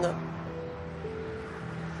ayağına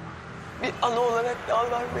bir ana olarak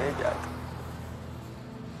yalvarmaya geldim.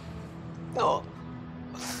 Ne olur.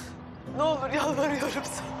 Ne olur yalvarıyorum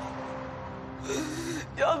sana.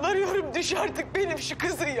 Yalvarıyorum, düş artık benim şu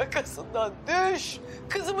kızın yakasından. Düş.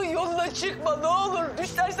 Kızımın yoluna çıkma ne olur.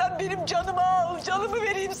 Düşlersen benim canımı al. Canımı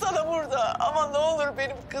vereyim sana burada. Ama ne olur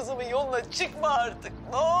benim kızımın yoluna çıkma artık.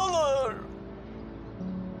 Ne olur.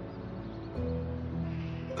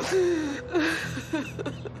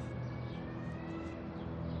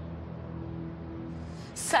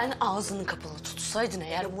 Sen ağzını kapalı tutsaydın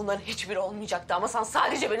eğer bunların hiçbiri olmayacaktı ama sen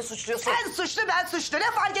sadece beni suçluyorsun. Sen suçlu, ben suçlu.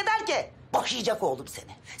 Ne fark eder ki? Boşayacak oğlum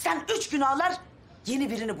seni. Sen 3 gün ağlar, yeni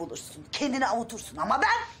birini bulursun. Kendini avutursun ama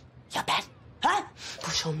ben... Ya ben? Ha?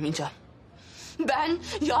 Boşanmayacağım. Ben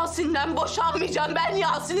Yasin'den boşanmayacağım. Ben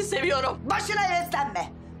Yasin'i seviyorum. Başına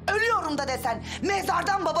heveslenme. Ölüyorum da desen,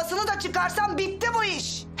 mezardan babasını da çıkarsan bitti bu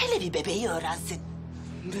iş. Hele bir bebeği öğrensin.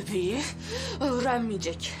 Bebeği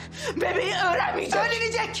öğrenmeyecek. Bebeği öğrenmeyecek.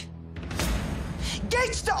 Öğrenecek.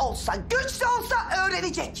 Geç de olsa, güç de olsa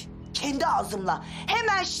öğrenecek. Kendi ağzımla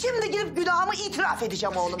hemen şimdi girip günahımı itiraf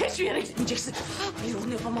edeceğim oğlum. Hiçbir yere gitmeyeceksin. Hayır,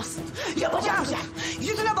 bunu yapamazsın. Yapacağım.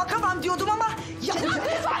 Yüzüne bakamam diyordum ama yapacağım. Ne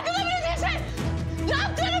yaptığının farkında bile değilsin. Ne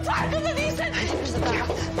yaptığının farkında değilsin.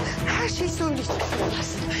 Her şeyi söyleyeceğim.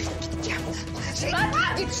 Gideceğim.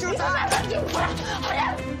 Git şuradan.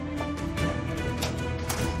 Hayır.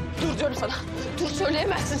 Dur diyorum sana. Dur,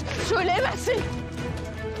 söyleyemezsin. Söyleyemezsin.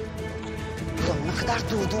 Sonuna kadar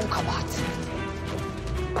durduğum kabahat.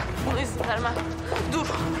 Buna izin vermem. Dur.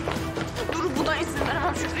 Dur, buna izin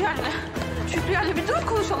vermem Şükriye'yle. Şükriye'yle bir dur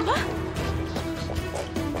konuşalım ha.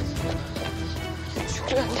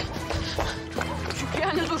 Şükriye'yle.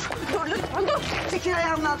 Şükriye'yle dur. Dur lütfen dur. Çekil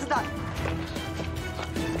ayağımın altından.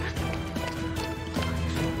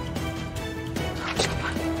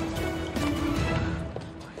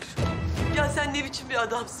 ne biçim bir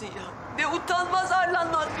adamsın ya? Ne utanmaz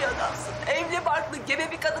arlanmaz bir adamsın. Evli barklı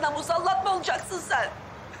gebe bir kadına musallat mı olacaksın sen?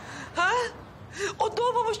 Ha? O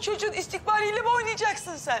doğmamış çocuğun istikbaliyle mi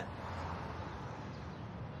oynayacaksın sen?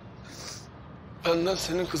 Benden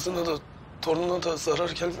senin kızına da torununa da zarar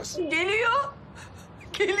gelmesin. Geliyor.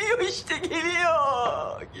 Geliyor işte,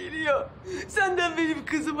 geliyor. Geliyor. Senden benim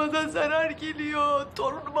kızıma da zarar geliyor.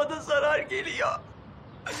 Torunuma da zarar geliyor.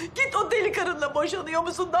 Git o deli karınla boşanıyor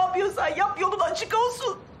musun? Ne yapıyorsan yap, yolun açık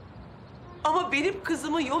olsun. Ama benim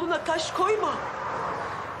kızımın yoluna taş koyma.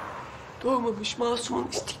 Doğmamış masumun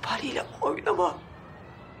istikbaliyle oynama.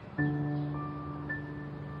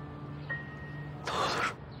 Ne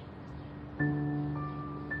olur.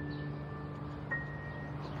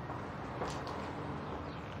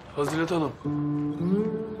 Fazilet Hanım.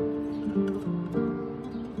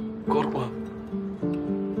 Korkma.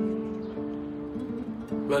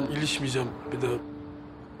 Ben ilişmeyeceğim bir daha.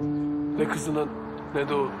 Ne kızına ne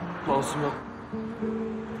de o masuma.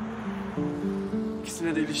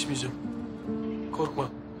 İkisine de ilişmeyeceğim. Korkma.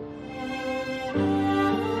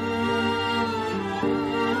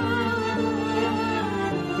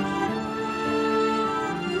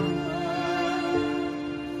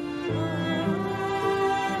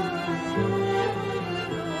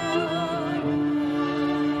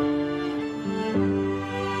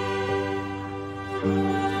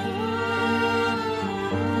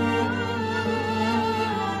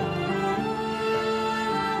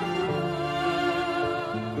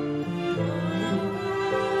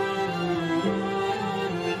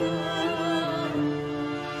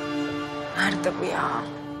 Nerede bu ya?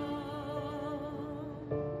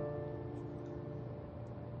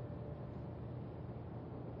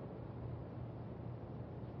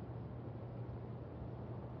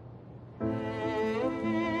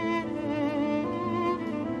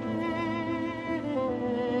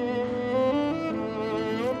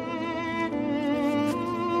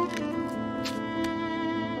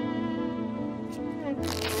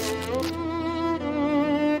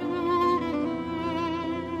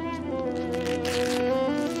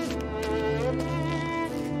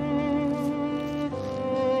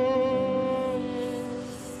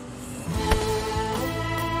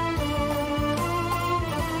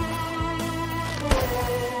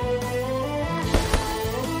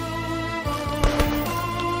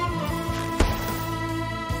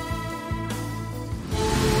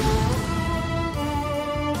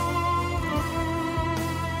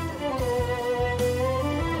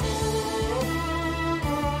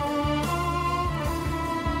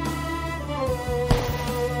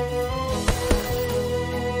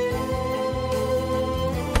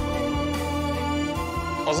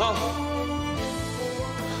 Hazan.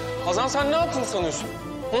 Hazan sen ne yaptın sanıyorsun?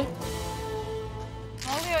 Hı? Ne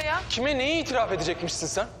oluyor ya? Kime neyi itiraf edecekmişsin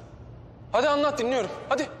sen? Hadi anlat dinliyorum.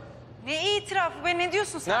 Hadi. Ne itirafı be, ne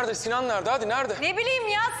diyorsun sen? Nerede? Sinan nerede? Hadi nerede? Ne bileyim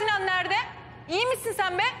ya, Sinan nerede? İyi misin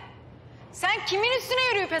sen be? Sen kimin üstüne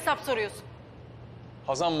yürüyüp hesap soruyorsun?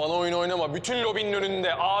 Hazan bana oyun oynama. Bütün lobinin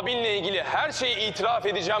önünde abinle ilgili her şeyi itiraf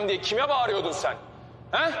edeceğim diye kime bağırıyordun sen?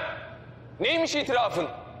 He? Neymiş itirafın?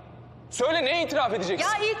 Söyle, ne itiraf edeceksin?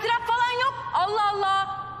 Ya itiraf falan yok. Allah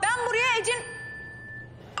Allah. Ben buraya Ece'nin...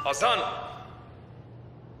 Hazan!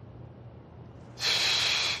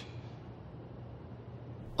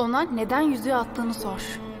 Ona neden yüzüğü attığını sor.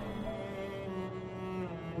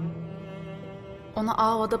 Ona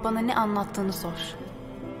Ava'da bana ne anlattığını sor.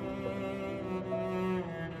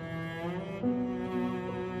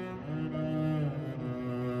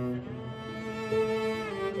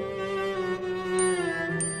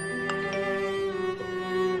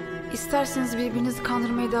 İsterseniz birbirinizi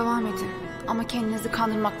kandırmaya devam edin. Ama kendinizi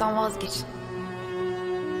kandırmaktan vazgeçin.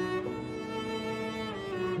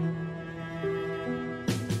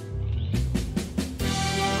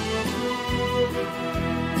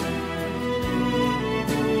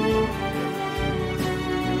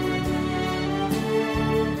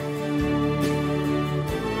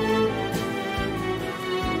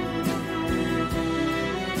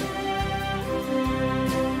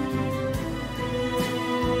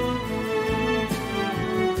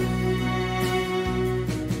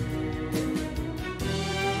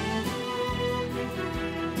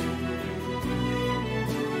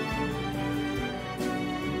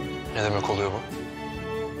 Ne demek oluyor bu?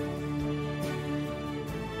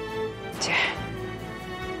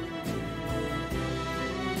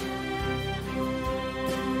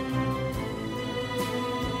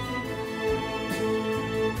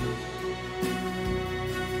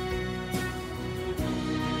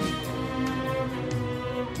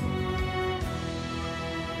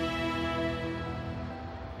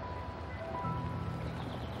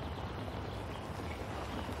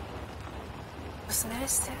 Burası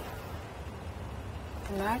neresi?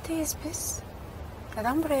 Neredeyiz biz?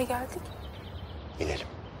 Neden buraya geldik? İnelim.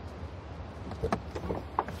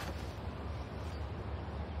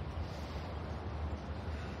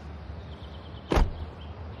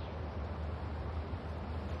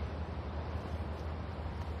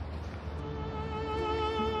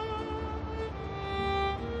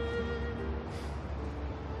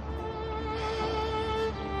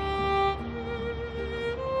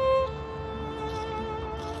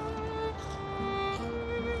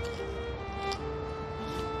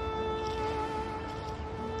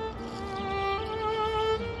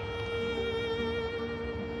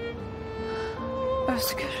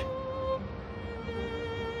 Özgür.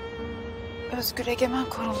 Özgür Egemen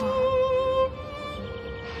Korulu.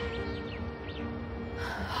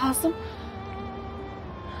 Hazım.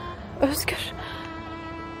 Özgür.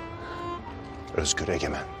 Özgür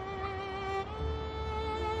Egemen.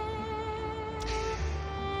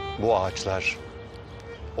 Bu ağaçlar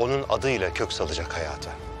onun adıyla kök salacak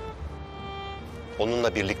hayata.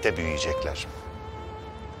 Onunla birlikte büyüyecekler.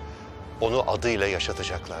 Onu adıyla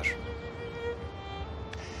yaşatacaklar.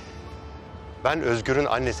 Ben Özgür'ün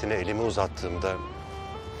annesine elimi uzattığımda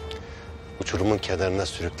uçurumun kenarına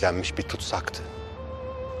sürüklenmiş bir tutsaktı.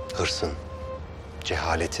 Hırsın,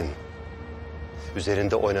 cehaletin,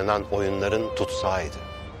 üzerinde oynanan oyunların tutsağıydı.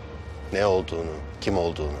 Ne olduğunu, kim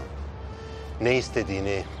olduğunu, ne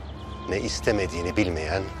istediğini, ne istemediğini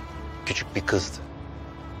bilmeyen küçük bir kızdı.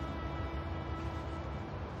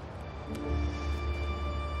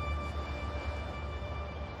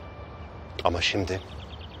 Ama şimdi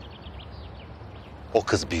o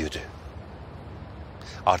kız büyüdü.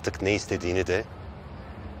 Artık ne istediğini de,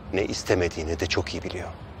 ne istemediğini de çok iyi biliyor.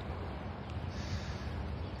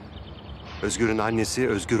 Özgür'ün annesi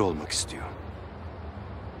özgür olmak istiyor.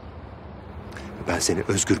 Ben seni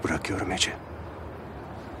özgür bırakıyorum Ece.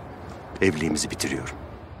 Evliliğimizi bitiriyorum.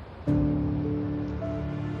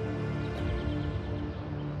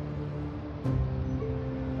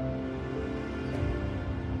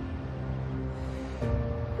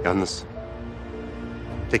 Yalnız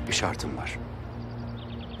tek bir şartım var.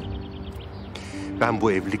 Ben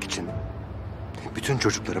bu evlilik için bütün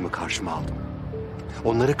çocuklarımı karşıma aldım.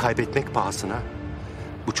 Onları kaybetmek pahasına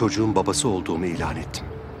bu çocuğun babası olduğumu ilan ettim.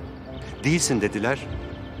 Değilsin dediler,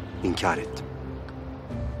 inkar ettim.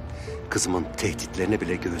 Kızımın tehditlerine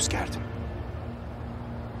bile göğüs gerdim.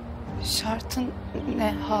 Şartın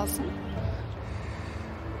ne Hazım?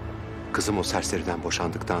 Kızım o serseriden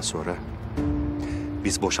boşandıktan sonra,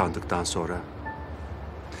 biz boşandıktan sonra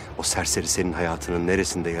o serseri senin hayatının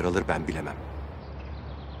neresinde yer alır ben bilemem.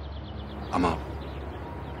 Ama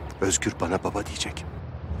Özgür bana baba diyecek.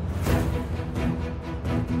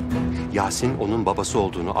 Yasin onun babası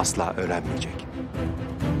olduğunu asla öğrenmeyecek.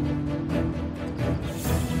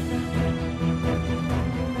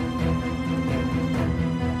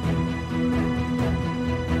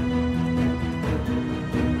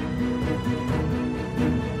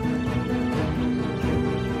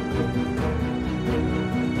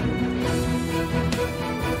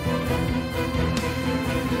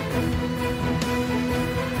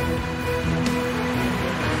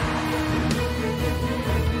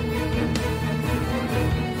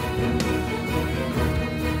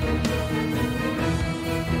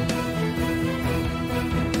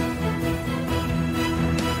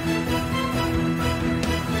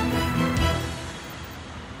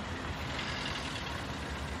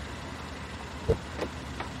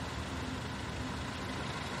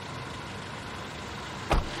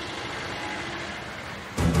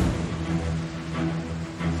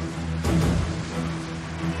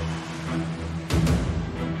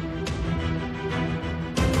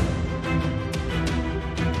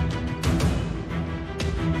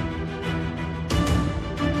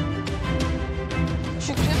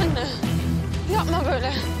 Yapma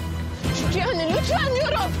böyle. Şükriye anne lütfen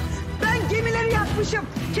diyorum. Ben gemileri yakmışım.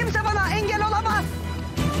 Kimse bana engel olamaz.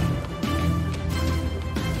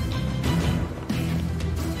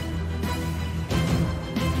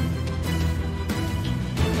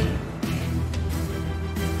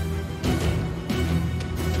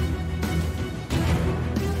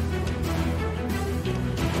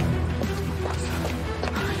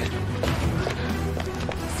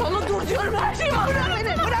 Sana dur diyorum her şeyi. Bırak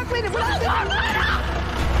beni, bırak beni, bırak beni. Dur bana.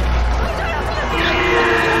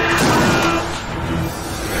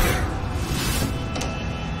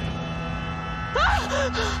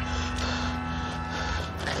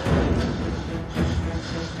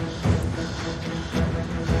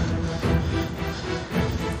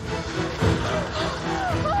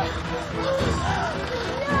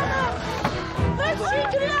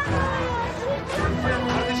 Şükriye!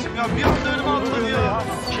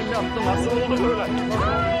 yaptı? Nasıl oldu böyle?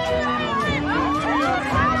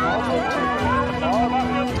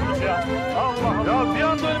 Ya bir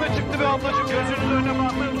anda önüme çıktı be ablacığım. Gözünüzün önüne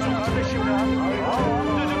bakmıyor musun kardeşim ya?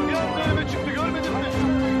 Amcacığım bir anda önüme çıktı, görmedin mi?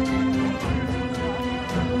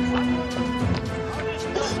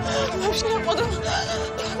 Bir şey yapmadım.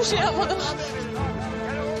 Bir şey yapmadım.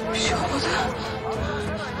 Bir şey olmadı.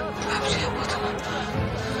 Ben bir şey yapmadım.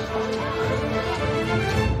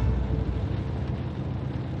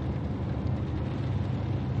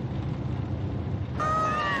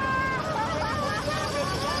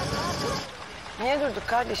 Niye durduk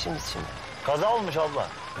kardeşimiz şimdi? Kaza olmuş abla.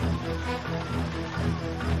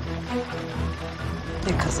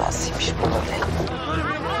 Ne kazasıymış bu böyle?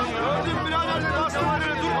 Gördüm birader de bastım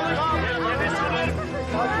böyle durmadık abi.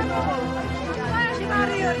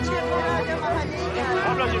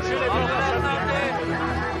 Ablacığım şöyle bir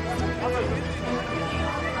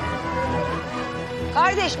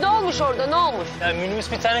Kardeş ne olmuş orada, ne olmuş? Yani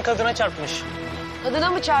minibüs bir tane kadına çarpmış. Kadına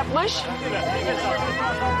mı çarpmış?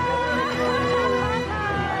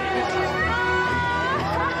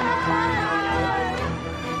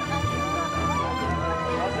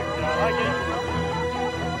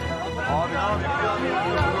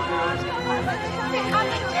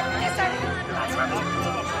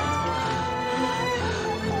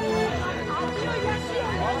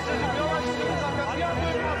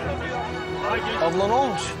 Abla ne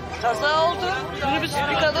olmuş? Kaza oldu. Minibüs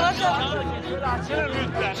bir kadına çarptı. Açılın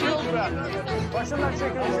lütfen. Başından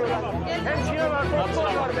çekin şöyle. Hemşire var, doktor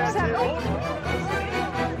var belki.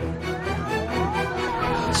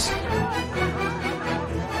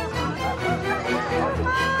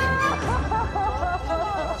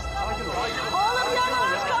 Oğlum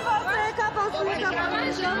yavaş kafasını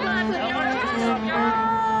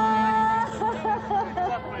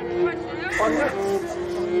Anne!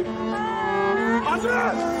 Anne!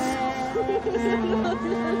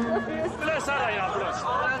 Biraz ara ya, biraz.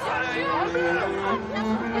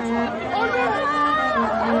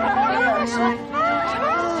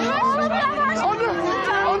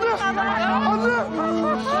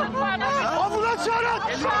 Ambulans çağırın!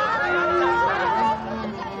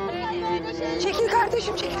 Çekil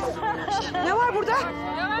kardeşim, çekil. Ne var burada?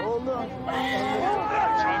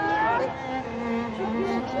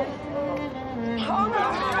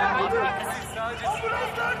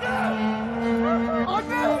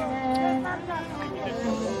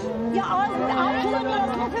 Ya arkaya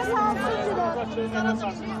biraz nefes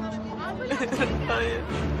alsın. Hayır.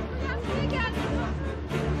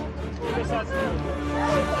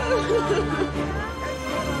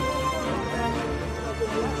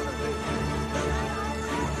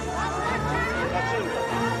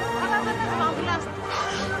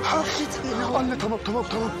 Affet beni. Anne tamam.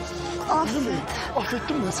 Affet.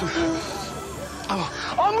 Affettim ben seni. Tamam.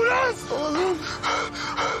 Ambulans! Oğlum.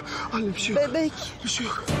 Anne bir şey yok. Bebek. Bir şey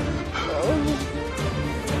yok. Oğlum.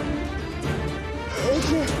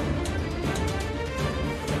 Ece.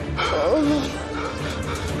 Oğlum.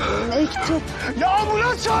 Mektup. Ya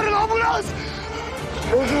ambulans çağırın, ambulans!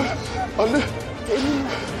 Oğlum. Anne. Benim.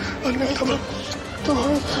 Anne tamam.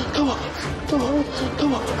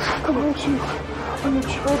 Bir şey yok. Anne bir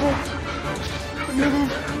şey yok. Anne.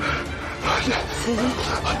 Anne. Senin.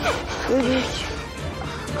 Bebek.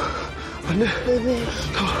 Anne. Bebek.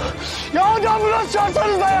 Tamam. Ya hadi ambulans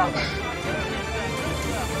çağırsanıza ya!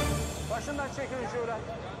 Başından çekin şöyle.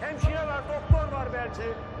 Hemşire var, doktor var belki.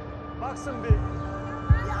 Baksın bir.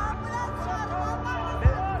 Ya ambulans çağır.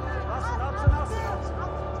 Nasıl?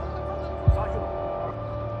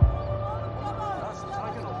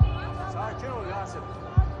 Sakin ol. Sakin ol Yasin.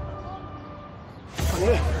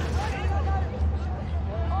 Anne.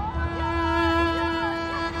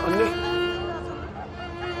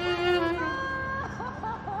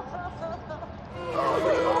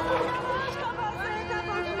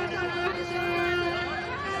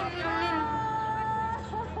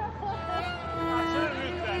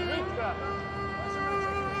 Lütfen.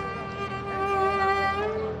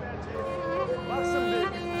 Baksın bir.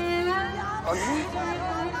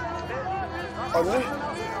 Anne.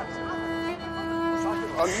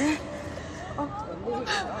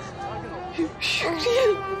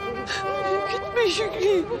 Şükrü. Gitme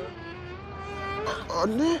Şükrü.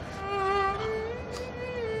 Anne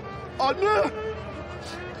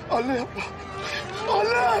yapma.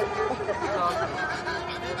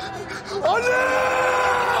 Anne!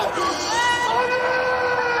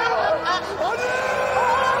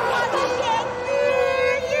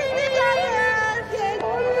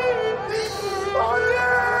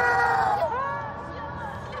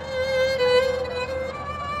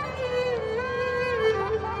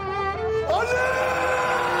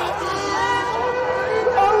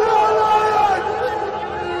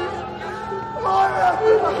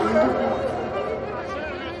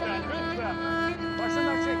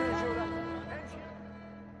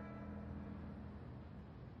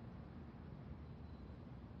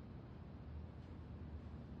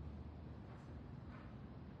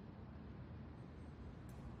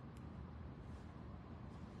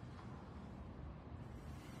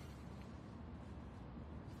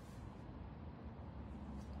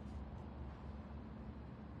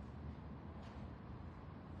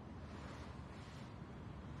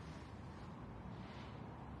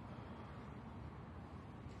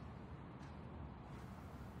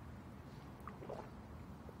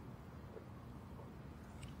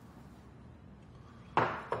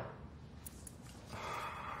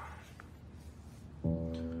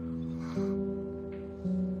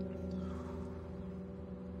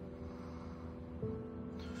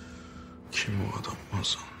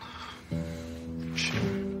 Hazan. Şimdi...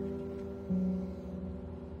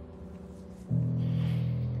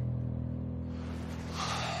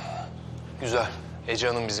 Güzel. Ece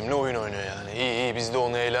Hanım bizimle oyun oynuyor yani. İyi iyi, biz de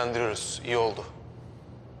onu eğlendiriyoruz. İyi oldu.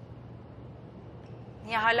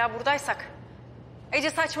 Niye hala buradaysak? Ece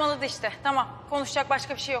saçmaladı işte. Tamam, konuşacak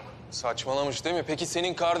başka bir şey yok. Saçmalamış değil mi? Peki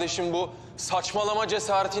senin kardeşin bu saçmalama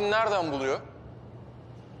cesaretini nereden buluyor?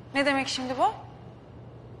 Ne demek şimdi bu?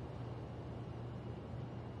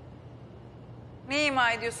 Ne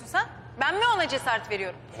ima ediyorsun sen? Ben mi ona cesaret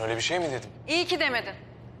veriyorum? Ben öyle bir şey mi dedim? İyi ki demedin.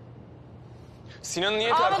 Sinan'ı niye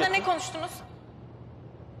terk Ağabey'de ettin? ne konuştunuz?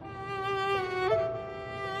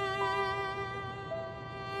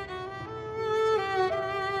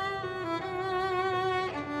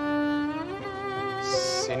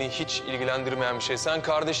 Seni hiç ilgilendirmeyen bir şey. Sen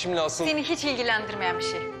kardeşimle asıl... Seni hiç ilgilendirmeyen bir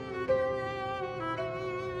şey.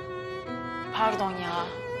 Pardon ya.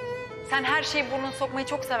 Sen her şeyi burnunu sokmayı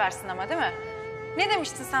çok seversin ama değil mi? Ne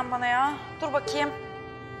demiştin sen bana ya? Dur bakayım.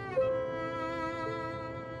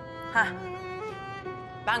 Heh.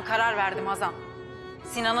 Ben karar verdim Hazan.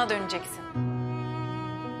 Sinan'a döneceksin.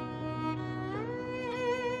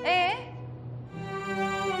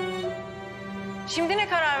 Şimdi ne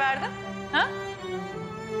karar verdin? Ha?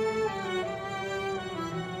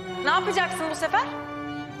 Ne yapacaksın bu sefer?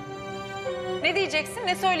 Ne diyeceksin?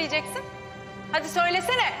 Ne söyleyeceksin? Hadi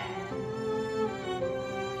söylesene.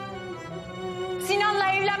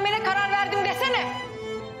 Sinan'la evlenmene karar verdim desene.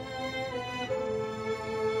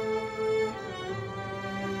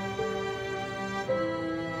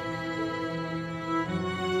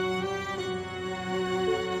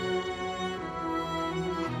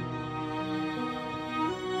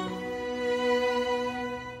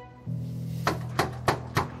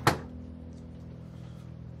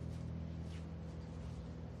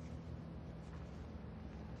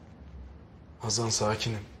 Hazan,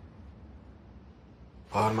 sakinim.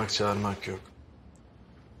 Bağırmak çağırmak yok.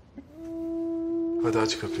 Hadi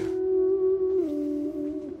aç kapıyı.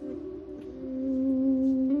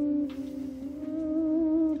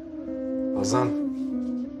 Hazan.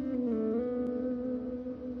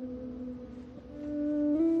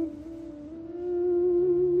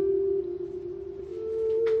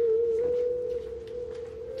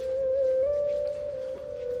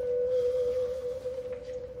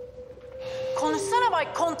 Konuşsana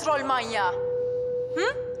bay kontrol manyağı.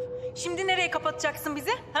 Hı? Şimdi nereye kapatacaksın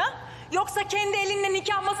bizi? Ha? Yoksa kendi elinle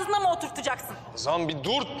nikah masasına mı oturtacaksın? Hazan bir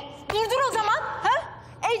dur. Durdur o zaman. Ha?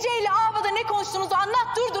 Ece ile Ağabey'de ne konuştuğunuzu anlat,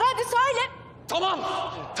 durdur hadi söyle. Tamam,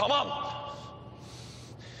 tamam.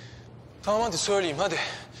 Tamam hadi söyleyeyim hadi.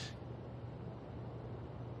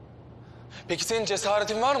 Peki senin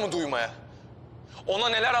cesaretin var mı duymaya? Ona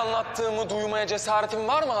neler anlattığımı duymaya cesaretin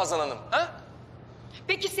var mı Hazan Hanım? Ha?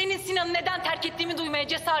 Peki senin Sinan'ı neden terk ettiğimi duymaya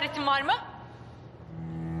cesaretin var mı?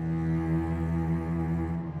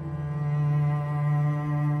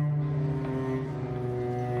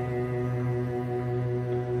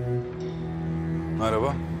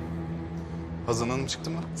 Merhaba. Hazan Hanım çıktı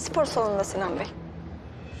mı? Spor salonunda Sinan Bey.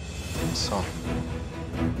 Sağ ol.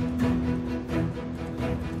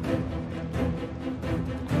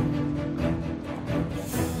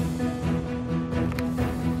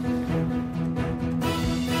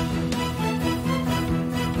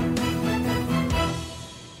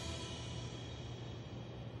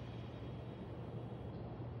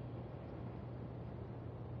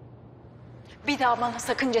 Bir daha bana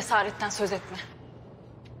sakın cesaretten söz etme.